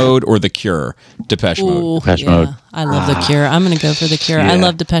 Depeche Mode or The Cure. Depeche Mode. Ooh, Depeche yeah. Mode. I love The Cure. I'm going to go for The Cure. I Yeah.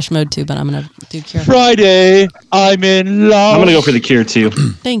 love Depeche Mode too, but I'm going to do Cure. Friday, I'm in love. I'm going to go for the Cure, too.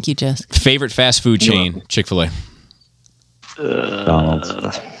 Thank you, Jess. Favorite fast food chain. Chick-fil-A. McDonald's.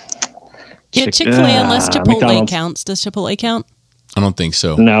 Yeah, Chick-fil-A, unless Chipotle McDonald's. counts. Does Chipotle count? I don't think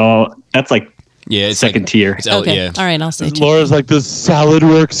so. No, that's like Yeah, it's second tier. It's Okay. Yeah. All right, I'll say Chick-fil-A. Laura's like, does Salad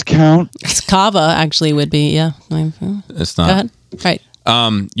Works count? Cava actually would be, yeah. Go It's not. ahead. Right.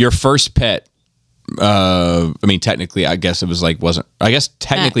 Your first pet. I mean, technically, I guess it was like wasn't. I guess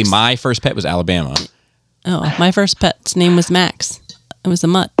technically, Max. my first pet was Alabama. Oh, my first pet's name was Max. It was a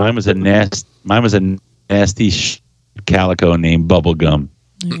mutt. Mine was a nasty calico named Bubblegum,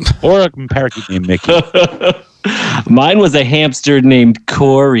 or a parakeet named Mickey. Mine was a hamster named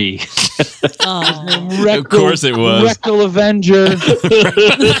Corey. Of course it was. Rectal Avenger.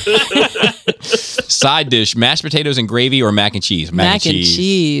 Side dish: mashed potatoes and gravy or mac and cheese. Mac and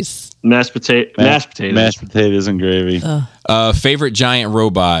cheese. Mashed potatoes. Mashed potatoes and gravy. Favorite giant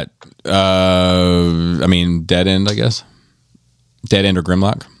robot? Dead End, I guess. Dead End or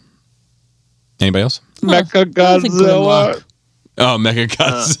Grimlock? Anybody else? Mecha Godzilla. Oh, Mecha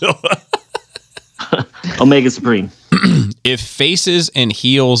Godzilla. Omega Supreme. If faces and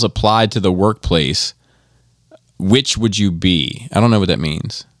heels applied to the workplace, which would you be? I don't know what that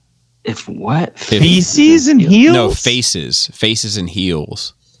means. If what? Feces and heels? No, faces and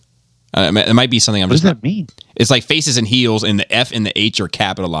heels. It might be something. What does that mean? It's like faces and heels, and the F and the H are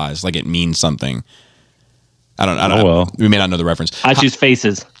capitalized, like it means something. I don't know. Well. We may not know the reference. I choose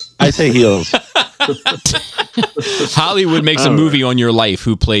faces. I say heels. Hollywood makes a movie on your life.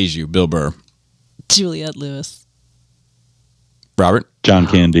 Who plays you? Bill Burr. Juliette Lewis. Robert. John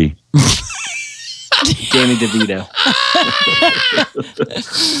Candy. Danny DeVito.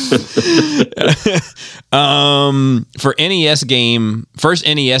 For NES game, first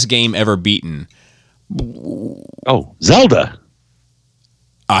NES game ever beaten. Oh, Zelda.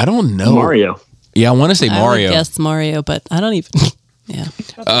 I don't know. Mario. Yeah, I want to say Mario. I would guess Mario, but I don't even. Yeah.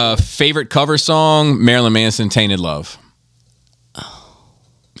 Favorite cover song: Marilyn Manson, "Tainted Love."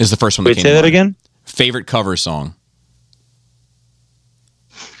 Is the first one. Wait, say that again. Favorite cover song.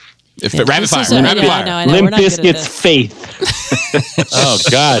 I Rapid fire. know. Limp We're not good at Bizkit's this. Faith. Oh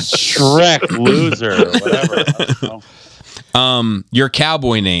God, Shrek, loser, whatever. Your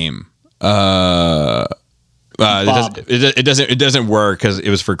cowboy name. It doesn't work because it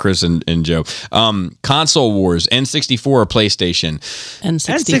was for Chris and Joe. Console wars: N64 or PlayStation?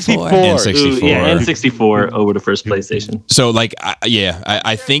 N64. N64. Ooh, yeah, N64 over the first PlayStation. So,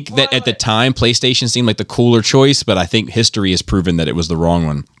 I think that at the time PlayStation seemed like the cooler choice, but I think history has proven that it was the wrong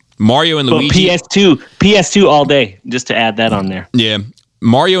one. Mario and But Luigi. PS2 all day. Just to add that on there. Yeah,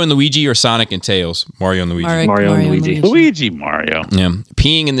 Mario and Luigi or Sonic and Tails? Mario and Luigi. Mario and Luigi. Luigi Mario. Yeah,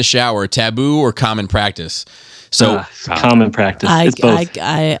 peeing in the shower: taboo or common practice? So, common practice. It's both.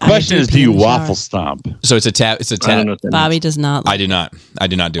 Question is, do you waffle stomp? so it's a tab. It's a I don't know tab. what that Bobby does not. I did not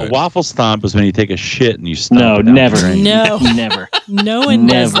do A it. waffle stomp is when you take a shit and you stomp. No, it down never. the drain. No. Never. No one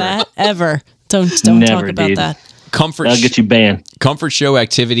does Never. that ever. Don't Never, talk about dude. that. Comfort. That'll get you banned. Comfort show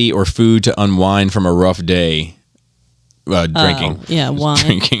activity or food to unwind from a rough day. Drinking. Oh, yeah, wine.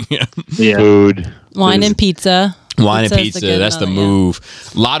 Drinking. Yeah. Yeah. Food. Wine and pizza. Wine and Pizza's pizza. good That's the another, yeah.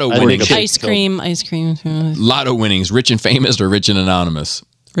 move. Lotto I think winnings. a- Ice cream. Lotto winnings. Rich and famous or rich and anonymous?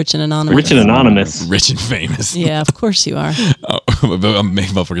 Rich and anonymous. Rich and anonymous. Rich and famous. Yeah, of course you are. I'm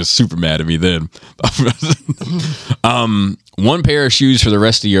making motherfuckers super mad at me then. One pair of shoes for the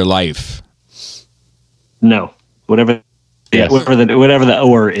rest of your life. No. Whatever. Yeah, Yes. whatever the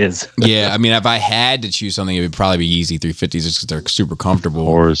or is. Yeah, I mean, if I had to choose something, it would probably be Yeezy 350s just because they're super comfortable.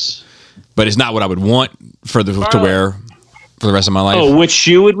 Horse. But it's not what I would want to wear for the rest of my life. Oh, which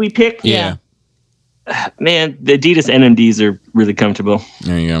shoe would we pick? yeah. Man, the Adidas NMDs are really comfortable.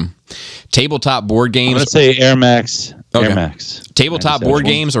 There you go. Tabletop board I'm games. gonna say Air Max. Okay. Air Max. Tabletop Max board F1.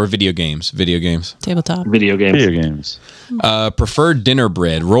 games or video games? Video games. Tabletop. Video games. Video games. Preferred dinner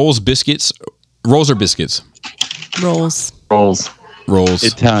bread. Rolls or biscuits? Rolls. Rolls. Rolls.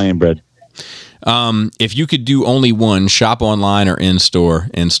 Italian bread. If you could do only one, shop online or in store?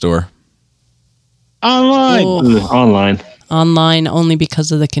 In store. Online. Oh, Online. online only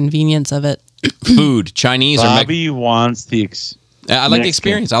because of the convenience of it. Food. Chinese or Bobby wants the. I like the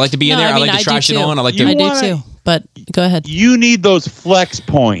experience. I like to be in there. I like to try shit on. I like to. I do wanna- too. But go ahead. You need those flex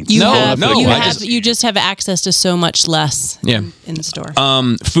points. You have, I you just have access to so much less Yeah. in the store.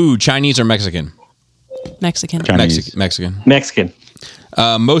 Food. Chinese or Mexican? Mexican. Chinese. Mexican. Mexican.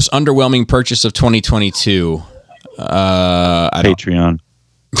 Most underwhelming purchase of 2022. I don't. Patreon.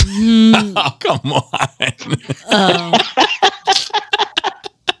 Oh, come on.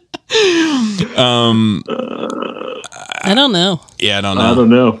 I don't know. Yeah, I don't I know. don't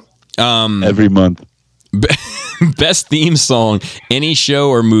know. Every month. Best theme song, any show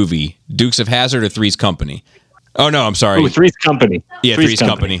or movie. Dukes of Hazzard or Three's Company? Oh no, I'm sorry. Ooh, Three's Company. Yeah, Three's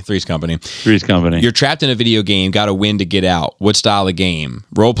Company. Three's Company. Three's Company. You're trapped in a video game, got to win to get out. What style of game?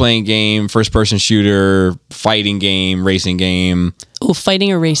 Role-playing game, first-person shooter, fighting game, racing game? Oh,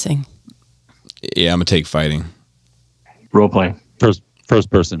 fighting or racing? Yeah, I'm going to take fighting. Role playing. First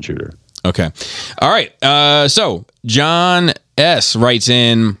person shooter. Okay. All right. So John S. writes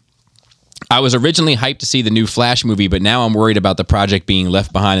in, I was originally hyped to see the new Flash movie, but now I'm worried about the project being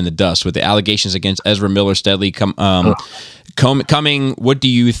left behind in the dust with the allegations against Ezra Miller steadily coming. What do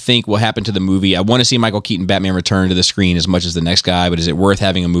you think will happen to the movie? I want to see Michael Keaton Batman return to the screen as much as the next guy, but is it worth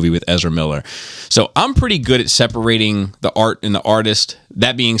having a movie with Ezra Miller? So I'm pretty good at separating the art and the artist.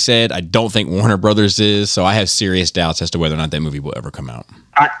 That being said, I don't think Warner Brothers is, so I have serious doubts as to whether or not that movie will ever come out.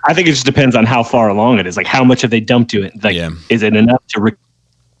 I think it just depends on how far along it is. Like, how much have they dumped to it? Like, is it enough to,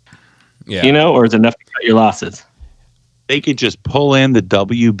 or is it enough to cut your losses? They could just pull in the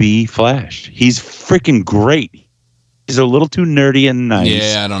WB Flash. He's freaking great. He's a little too nerdy and nice.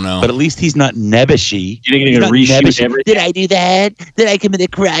 Yeah, I don't know. But at least he's not nebbishy. You think you're going to reshoot everything? Did I do that? Did I commit a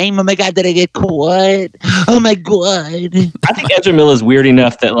crime? Oh my God, did I get caught? Oh my God. I think Ezra Miller is weird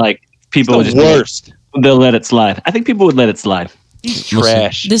enough that like people would just they'll let it slide. I think people would let it slide. He's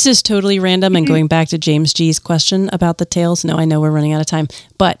trash. This is totally random and going back to James G's question about the tales. No, I know we're running out of time.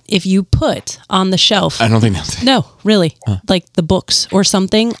 But if you put on the shelf... I don't think that's... No, really. Like the books or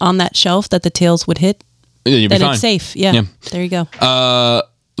something on that shelf that the tales would hit, then it's safe. Yeah. There you go.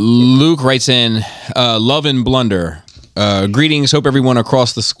 Luke writes in, love and blunder. Greetings. Hope everyone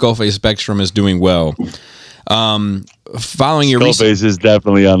across the Skullface spectrum is doing well. Following your Skullface is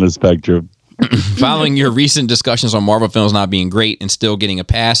definitely on the spectrum. Following your recent discussions on Marvel films not being great and still getting a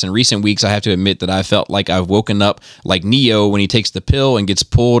pass, in recent weeks, I have to admit that I felt like I've woken up like Neo when he takes the pill and gets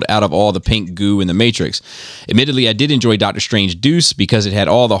pulled out of all the pink goo in the Matrix. Admittedly, I did enjoy Doctor Strange Deuce because it had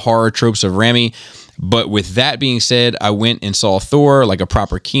all the horror tropes of Raimi. But with that being said, I went and saw Thor like a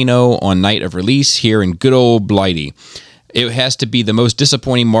proper kino on night of release here in good old Blighty. It has to be the most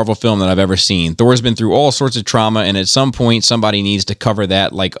disappointing Marvel film that I've ever seen. Thor's been through all sorts of trauma, and at some point, somebody needs to cover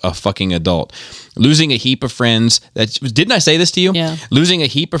that like a fucking adult. Losing a heap of friends, didn't I say this to you? Yeah. Losing a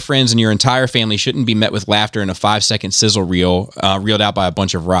heap of friends and your entire family shouldn't be met with laughter in a 5-second sizzle reel, reeled out by a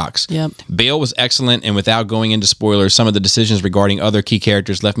bunch of rocks. Yep. Bale was excellent, and without going into spoilers, some of the decisions regarding other key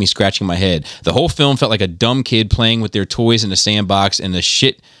characters left me scratching my head. The whole film felt like a dumb kid playing with their toys in a sandbox, and the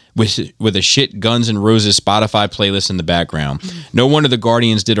shit with a shit Guns N' Roses Spotify playlist in the background. No wonder the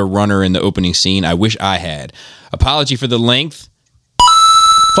Guardians did a runner in the opening scene. I wish I had. Apology for the length.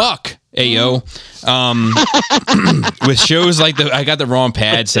 Fuck. Ayo. With shows like I got the wrong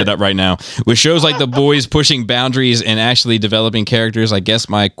pad set up right now. With shows like The Boys pushing boundaries and actually developing characters, I guess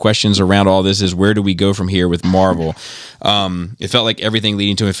my questions around all this is where do we go from here with Marvel? It felt like everything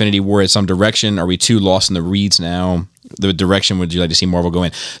leading to Infinity War had some direction. Are we too lost in the reeds now? The direction would you like to see Marvel go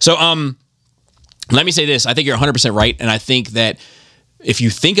in? So, let me say this. I think you're 100% right. And I think that if you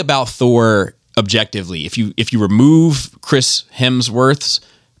think about Thor objectively, if you remove Chris Hemsworth's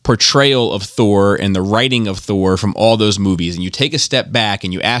portrayal of Thor and the writing of Thor from all those movies, and you take a step back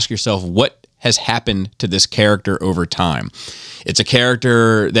and you ask yourself what has happened to this character over time. It's a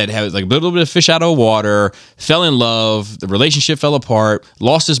character that has like a little bit of fish out of water, fell in love, the relationship fell apart,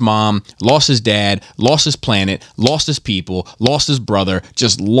 lost his mom, lost his dad, lost his planet, lost his people, lost his brother,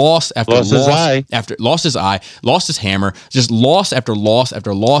 just lost after lost his eye. After lost his eye, lost his hammer, just loss after loss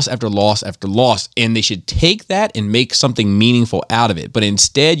after loss after loss after loss. And they should take that and make something meaningful out of it. But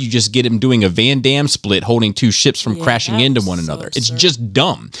instead, you just get him doing a Van Damme split, holding two ships from crashing into one another. It's just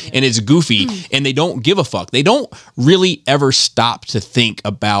dumb and it's goofy, and they don't give a fuck. They don't really ever stop to think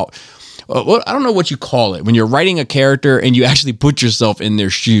about, I don't know what you call it, when you're writing a character and you actually put yourself in their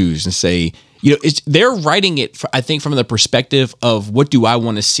shoes and say, they're writing it, I think, from the perspective of what do I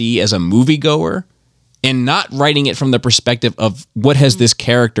want to see as a moviegoer, and not writing it from the perspective of what has this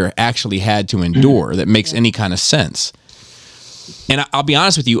character actually had to endure that makes any kind of sense. And I'll be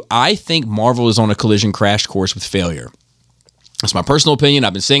honest with you, I think Marvel is on a collision crash course with failure. That's my personal opinion.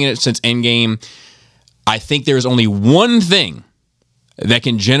 I've been saying it since Endgame. I think there is only one thing that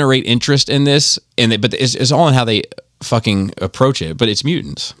can generate interest in this, but it's all in how they fucking approach it. But it's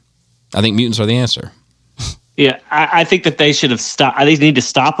mutants. I think mutants are the answer. Yeah, I think that they should have stopped. They need to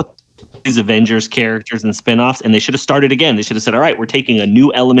stop with these Avengers characters and spinoffs, and they should have started again. They should have said, all right, we're taking a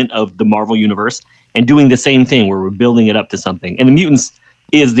new element of the Marvel Universe and doing the same thing where we're building it up to something. And the mutants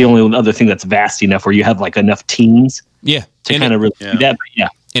is the only other thing that's vast enough where you have like enough teams to kind of really do that. But yeah.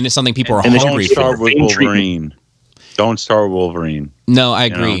 And it's something people are And hungry they for. should start with Wolverine. Don't start with Wolverine. No, I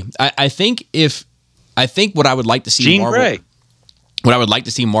agree. I think what I would like to see Jean Marvel, Grey. what I would like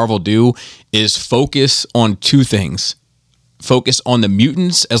to see Marvel do is focus on two things. Focus on the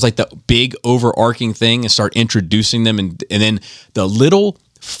mutants as like the big overarching thing and start introducing them, and then the little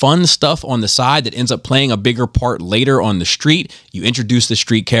fun stuff on the side that ends up playing a bigger part later on the street. You introduce the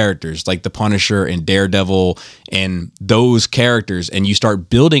street characters like the Punisher and Daredevil and those characters, and you start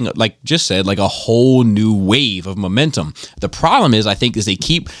building, like just said, like a whole new wave of momentum. The problem is, I think, is they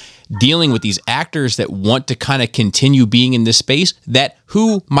keep dealing with these actors that want to kind of continue being in this space that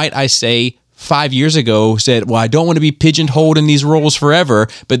who, might I say, 5 years ago said, well, I don't want to be pigeonholed in these roles forever.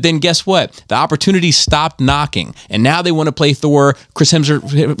 But then guess what? The opportunity stopped knocking. And now they want to play Thor. Chris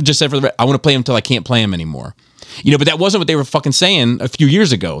Hemsworth just said, I want to play him until I can't play him anymore. But that wasn't what they were fucking saying a few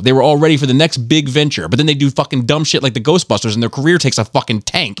years ago. They were all ready for the next big venture. But then they do fucking dumb shit like the Ghostbusters and their career takes a fucking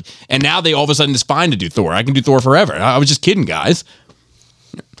tank. And now they all of a sudden it's fine to do Thor. I can do Thor forever. I was just kidding, guys.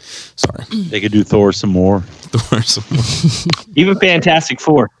 Sorry. They could do Thor some more. Thor some more. Even Fantastic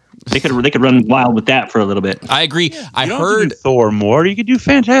Four. They could run wild with that for a little bit. I agree. I You don't have to heard do Thor more. You could do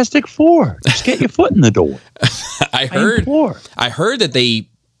Fantastic Four. Just get your foot in the door. I heard that they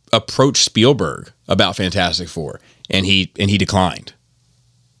approached Spielberg about Fantastic Four and he declined.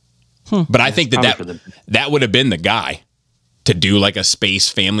 But I think that would have been the guy to do like a space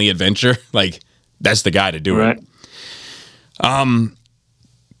family adventure. Like that's the guy to do it.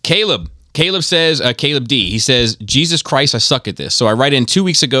 Caleb says, Caleb D, he says, Jesus Christ, I suck at this. So I write in 2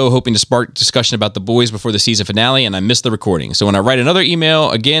 weeks ago hoping to spark discussion about The Boys before the season finale, and I missed the recording. So when I write another email,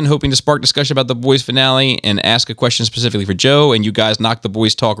 again, hoping to spark discussion about The Boys finale and ask a question specifically for Joe, and you guys knocked The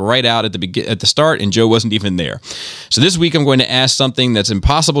Boys talk right out at the start, and Joe wasn't even there. So this week I'm going to ask something that's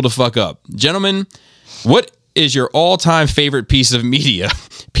impossible to fuck up. Gentlemen, what is your all-time favorite piece of media?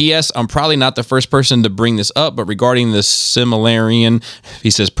 P.S. I'm probably not the first person to bring this up, but regarding the Silmarillion, he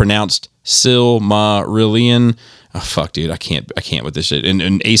says pronounced Silmarillion. Oh fuck, dude, I can't with this shit.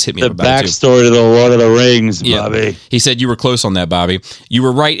 And Ace hit me up about it too. The backstory to the Lord of the Rings, Bobby. He said you were close on that, Bobby. You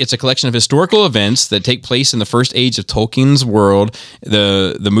were right. It's a collection of historical events that take place in the first age of Tolkien's world.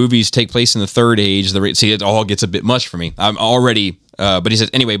 The movies take place in the third age. See, it all gets a bit much for me. I'm already. But he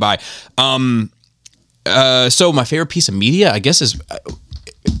says anyway. Bye. So my favorite piece of media, I guess,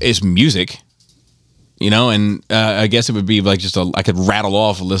 is music. And I guess it would be like I could rattle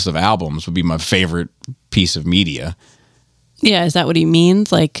off a list of albums would be my favorite piece of media. Yeah, is that what he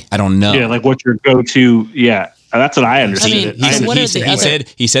means? Like, I don't know. Yeah, like what's your go-to? Yeah, that's what I understand.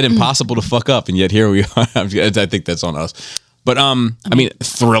 He said impossible to fuck up, and yet here we are. I think that's on us. But I mean,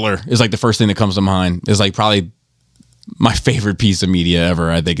 Thriller is like the first thing that comes to mind. Is like probably my favorite piece of media ever.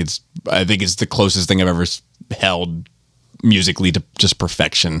 I think it's the closest thing I've ever held musically to just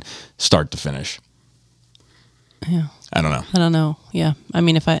perfection, start to finish. Yeah. I don't know. Yeah. I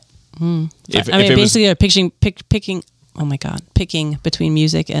mean, basically picking. Oh my God, picking between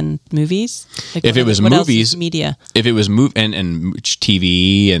music and movies. Like if it was movies, media. If it was and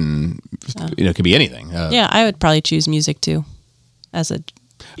TV and it could be anything. Yeah, I would probably choose music too. I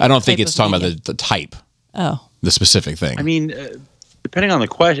don't think it's talking about the type. Oh. The specific thing. I mean, depending on the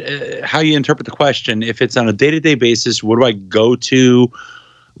question, how you interpret the question. If it's on a day-to-day basis, what do I go to?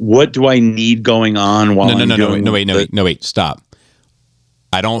 What do I need going on while No, wait, stop.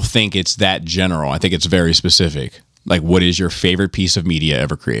 I don't think it's that general. I think it's very specific. Like, what is your favorite piece of media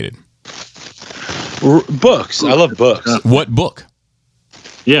ever created? Books. I love books. What book?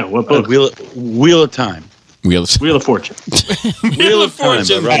 Yeah, what book? Wheel of Time. Wheel of Fortune. Wheel of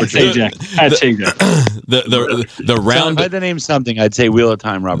Fortune. I'd say Jack. The round. If I had to name something, I'd say Wheel of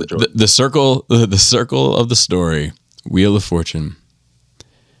Time. Robert Jordan. The circle of the story. Wheel of Fortune.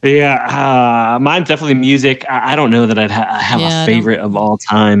 Yeah, mine's definitely music. I don't know that I'd have a favorite of all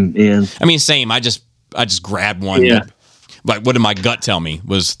time. Yeah. I mean, same. I just grabbed one. Yeah. Like, what did my gut tell me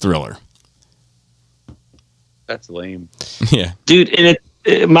was Thriller. That's lame. Yeah, dude. And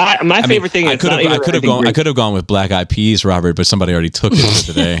my favorite thing. I could have gone with Black Eyed Peas, Robert, but somebody already took it for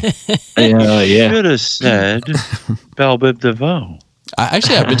today. Yeah. Should have said Belle Biv DeVoe. I've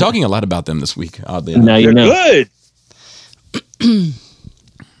been talking a lot about them this week. Oddly enough. Now you know. Good.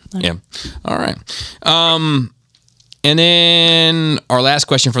 Yeah. All right. And then our last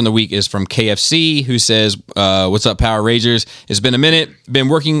question from the week is from KFC, who says, what's up, Power Rangers? It's been a minute. Been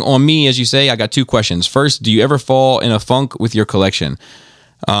working on me, as you say. I got two questions. First, do you ever fall in a funk with your collection?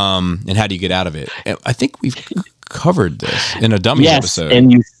 And how do you get out of it? I think we've covered this in a dummy episode.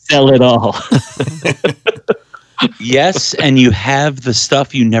 And you sell it all. Yes, and you have the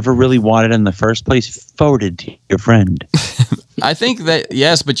stuff you never really wanted in the first place forwarded to your friend. I think that,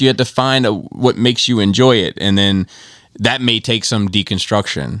 yes, but you have to find what makes you enjoy it, and then that may take some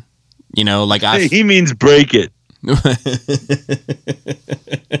deconstruction. Like he means break it.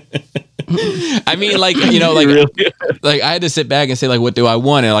 I mean, like I had to sit back and say, like, what do I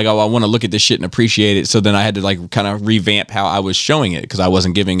want? And like, I want to look at this shit and appreciate it. So then I had to like kind of revamp how I was showing it because I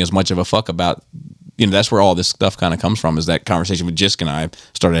wasn't giving as much of a fuck about. That's where all this stuff kind of comes from. Is that conversation with Jisk and I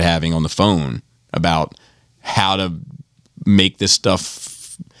started having on the phone about how to make this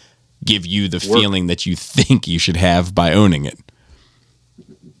stuff give you the feeling that you think you should have by owning it.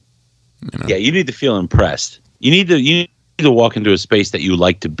 Yeah, you need to feel impressed. You need to walk into a space that you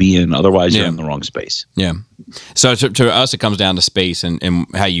like to be in. Otherwise, you're in the wrong space. Yeah. So to us, it comes down to space and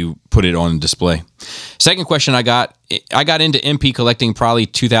how you put it on display. Second question I got into MP collecting probably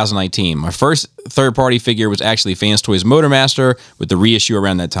 2019. My first third-party figure was actually Fans Toys Motormaster with the reissue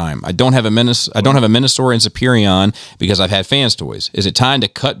around that time. I don't have a Minosaur and Superion because I've had Fans Toys. Is it time to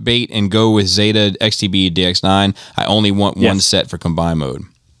cut bait and go with Zeta, XTB, DX9? I only want one set for combine mode.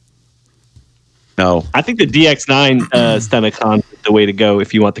 No. I think the DX9 Stemicon is the way to go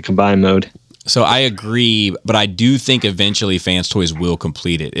if you want the combined mode. So I agree, but I do think eventually Fans Toys will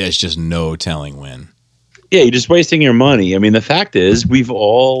complete it. It's just no telling when. Yeah, you're just wasting your money. I mean, the fact is, we've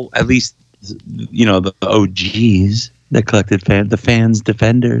all, at least, the OGs that collected the fans,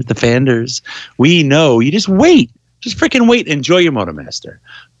 defenders, the fanders, we know you just wait. Just freaking wait. Enjoy your Motormaster.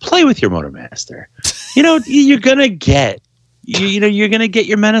 Play with your Motormaster. You're going to get. You're going to get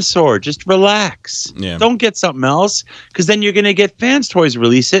your Minosaur. Just relax. Yeah. Don't get something else, because then you're going to get Fans Toys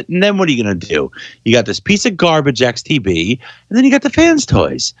release it, and then what are you going to do? You got this piece of garbage XTB, and then you got the Fans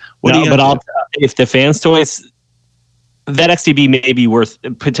Toys. If the Fans Toys, that XTB may be worth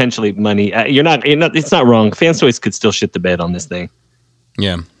potentially money. It's not wrong. Fans Toys could still shit the bed on this thing.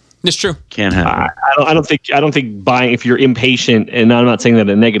 Yeah. It's true. Can't happen. I don't think buying, if you're impatient, and I'm not saying that in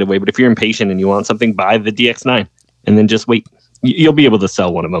a negative way, but if you're impatient and you want something, buy the DX9 and then just wait. You'll be able to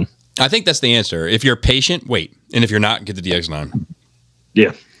sell one of them. I think that's the answer. If you're patient, wait. And if you're not, get the DX9.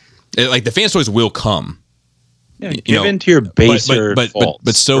 Yeah. Like the Fans Toys will come. Yeah, give in to your baser faults.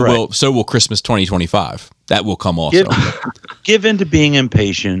 But so will Christmas 2025. That will come also. Give in to being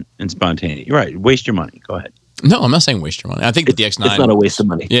impatient and spontaneous. You're right. Waste your money. Go ahead. No, I'm not saying waste your money. I think the DX9. It's not a waste of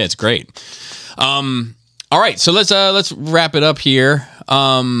money. Yeah, it's great. All right, so let's wrap it up here.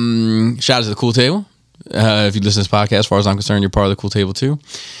 Shout out to the Cool Table. If you listen to this podcast, as far as I'm concerned, you're part of the Cool Table too.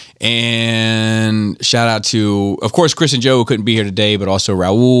 And shout out to, of course, Chris and Joe, who couldn't be here today, but also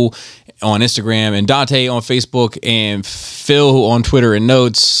Raul on Instagram, and Dante on Facebook, and Phil on Twitter and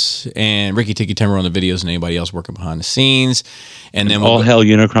Notes, and Ricky Tiki Timber on the videos, and anybody else working behind the scenes. And then All Hell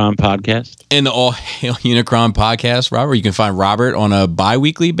Unicron podcast. And the All Hail Unicron podcast, Robert. You can find Robert on a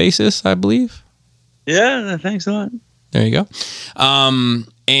bi-weekly basis, I believe. Yeah, thanks a lot. There you go.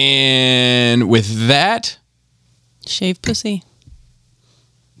 And with that, shave pussy.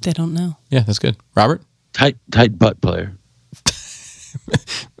 They don't know. Yeah, that's good. Robert? Tight butt player.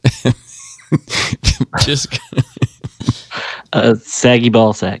 Saggy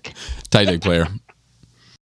ball sack. Tight dick player.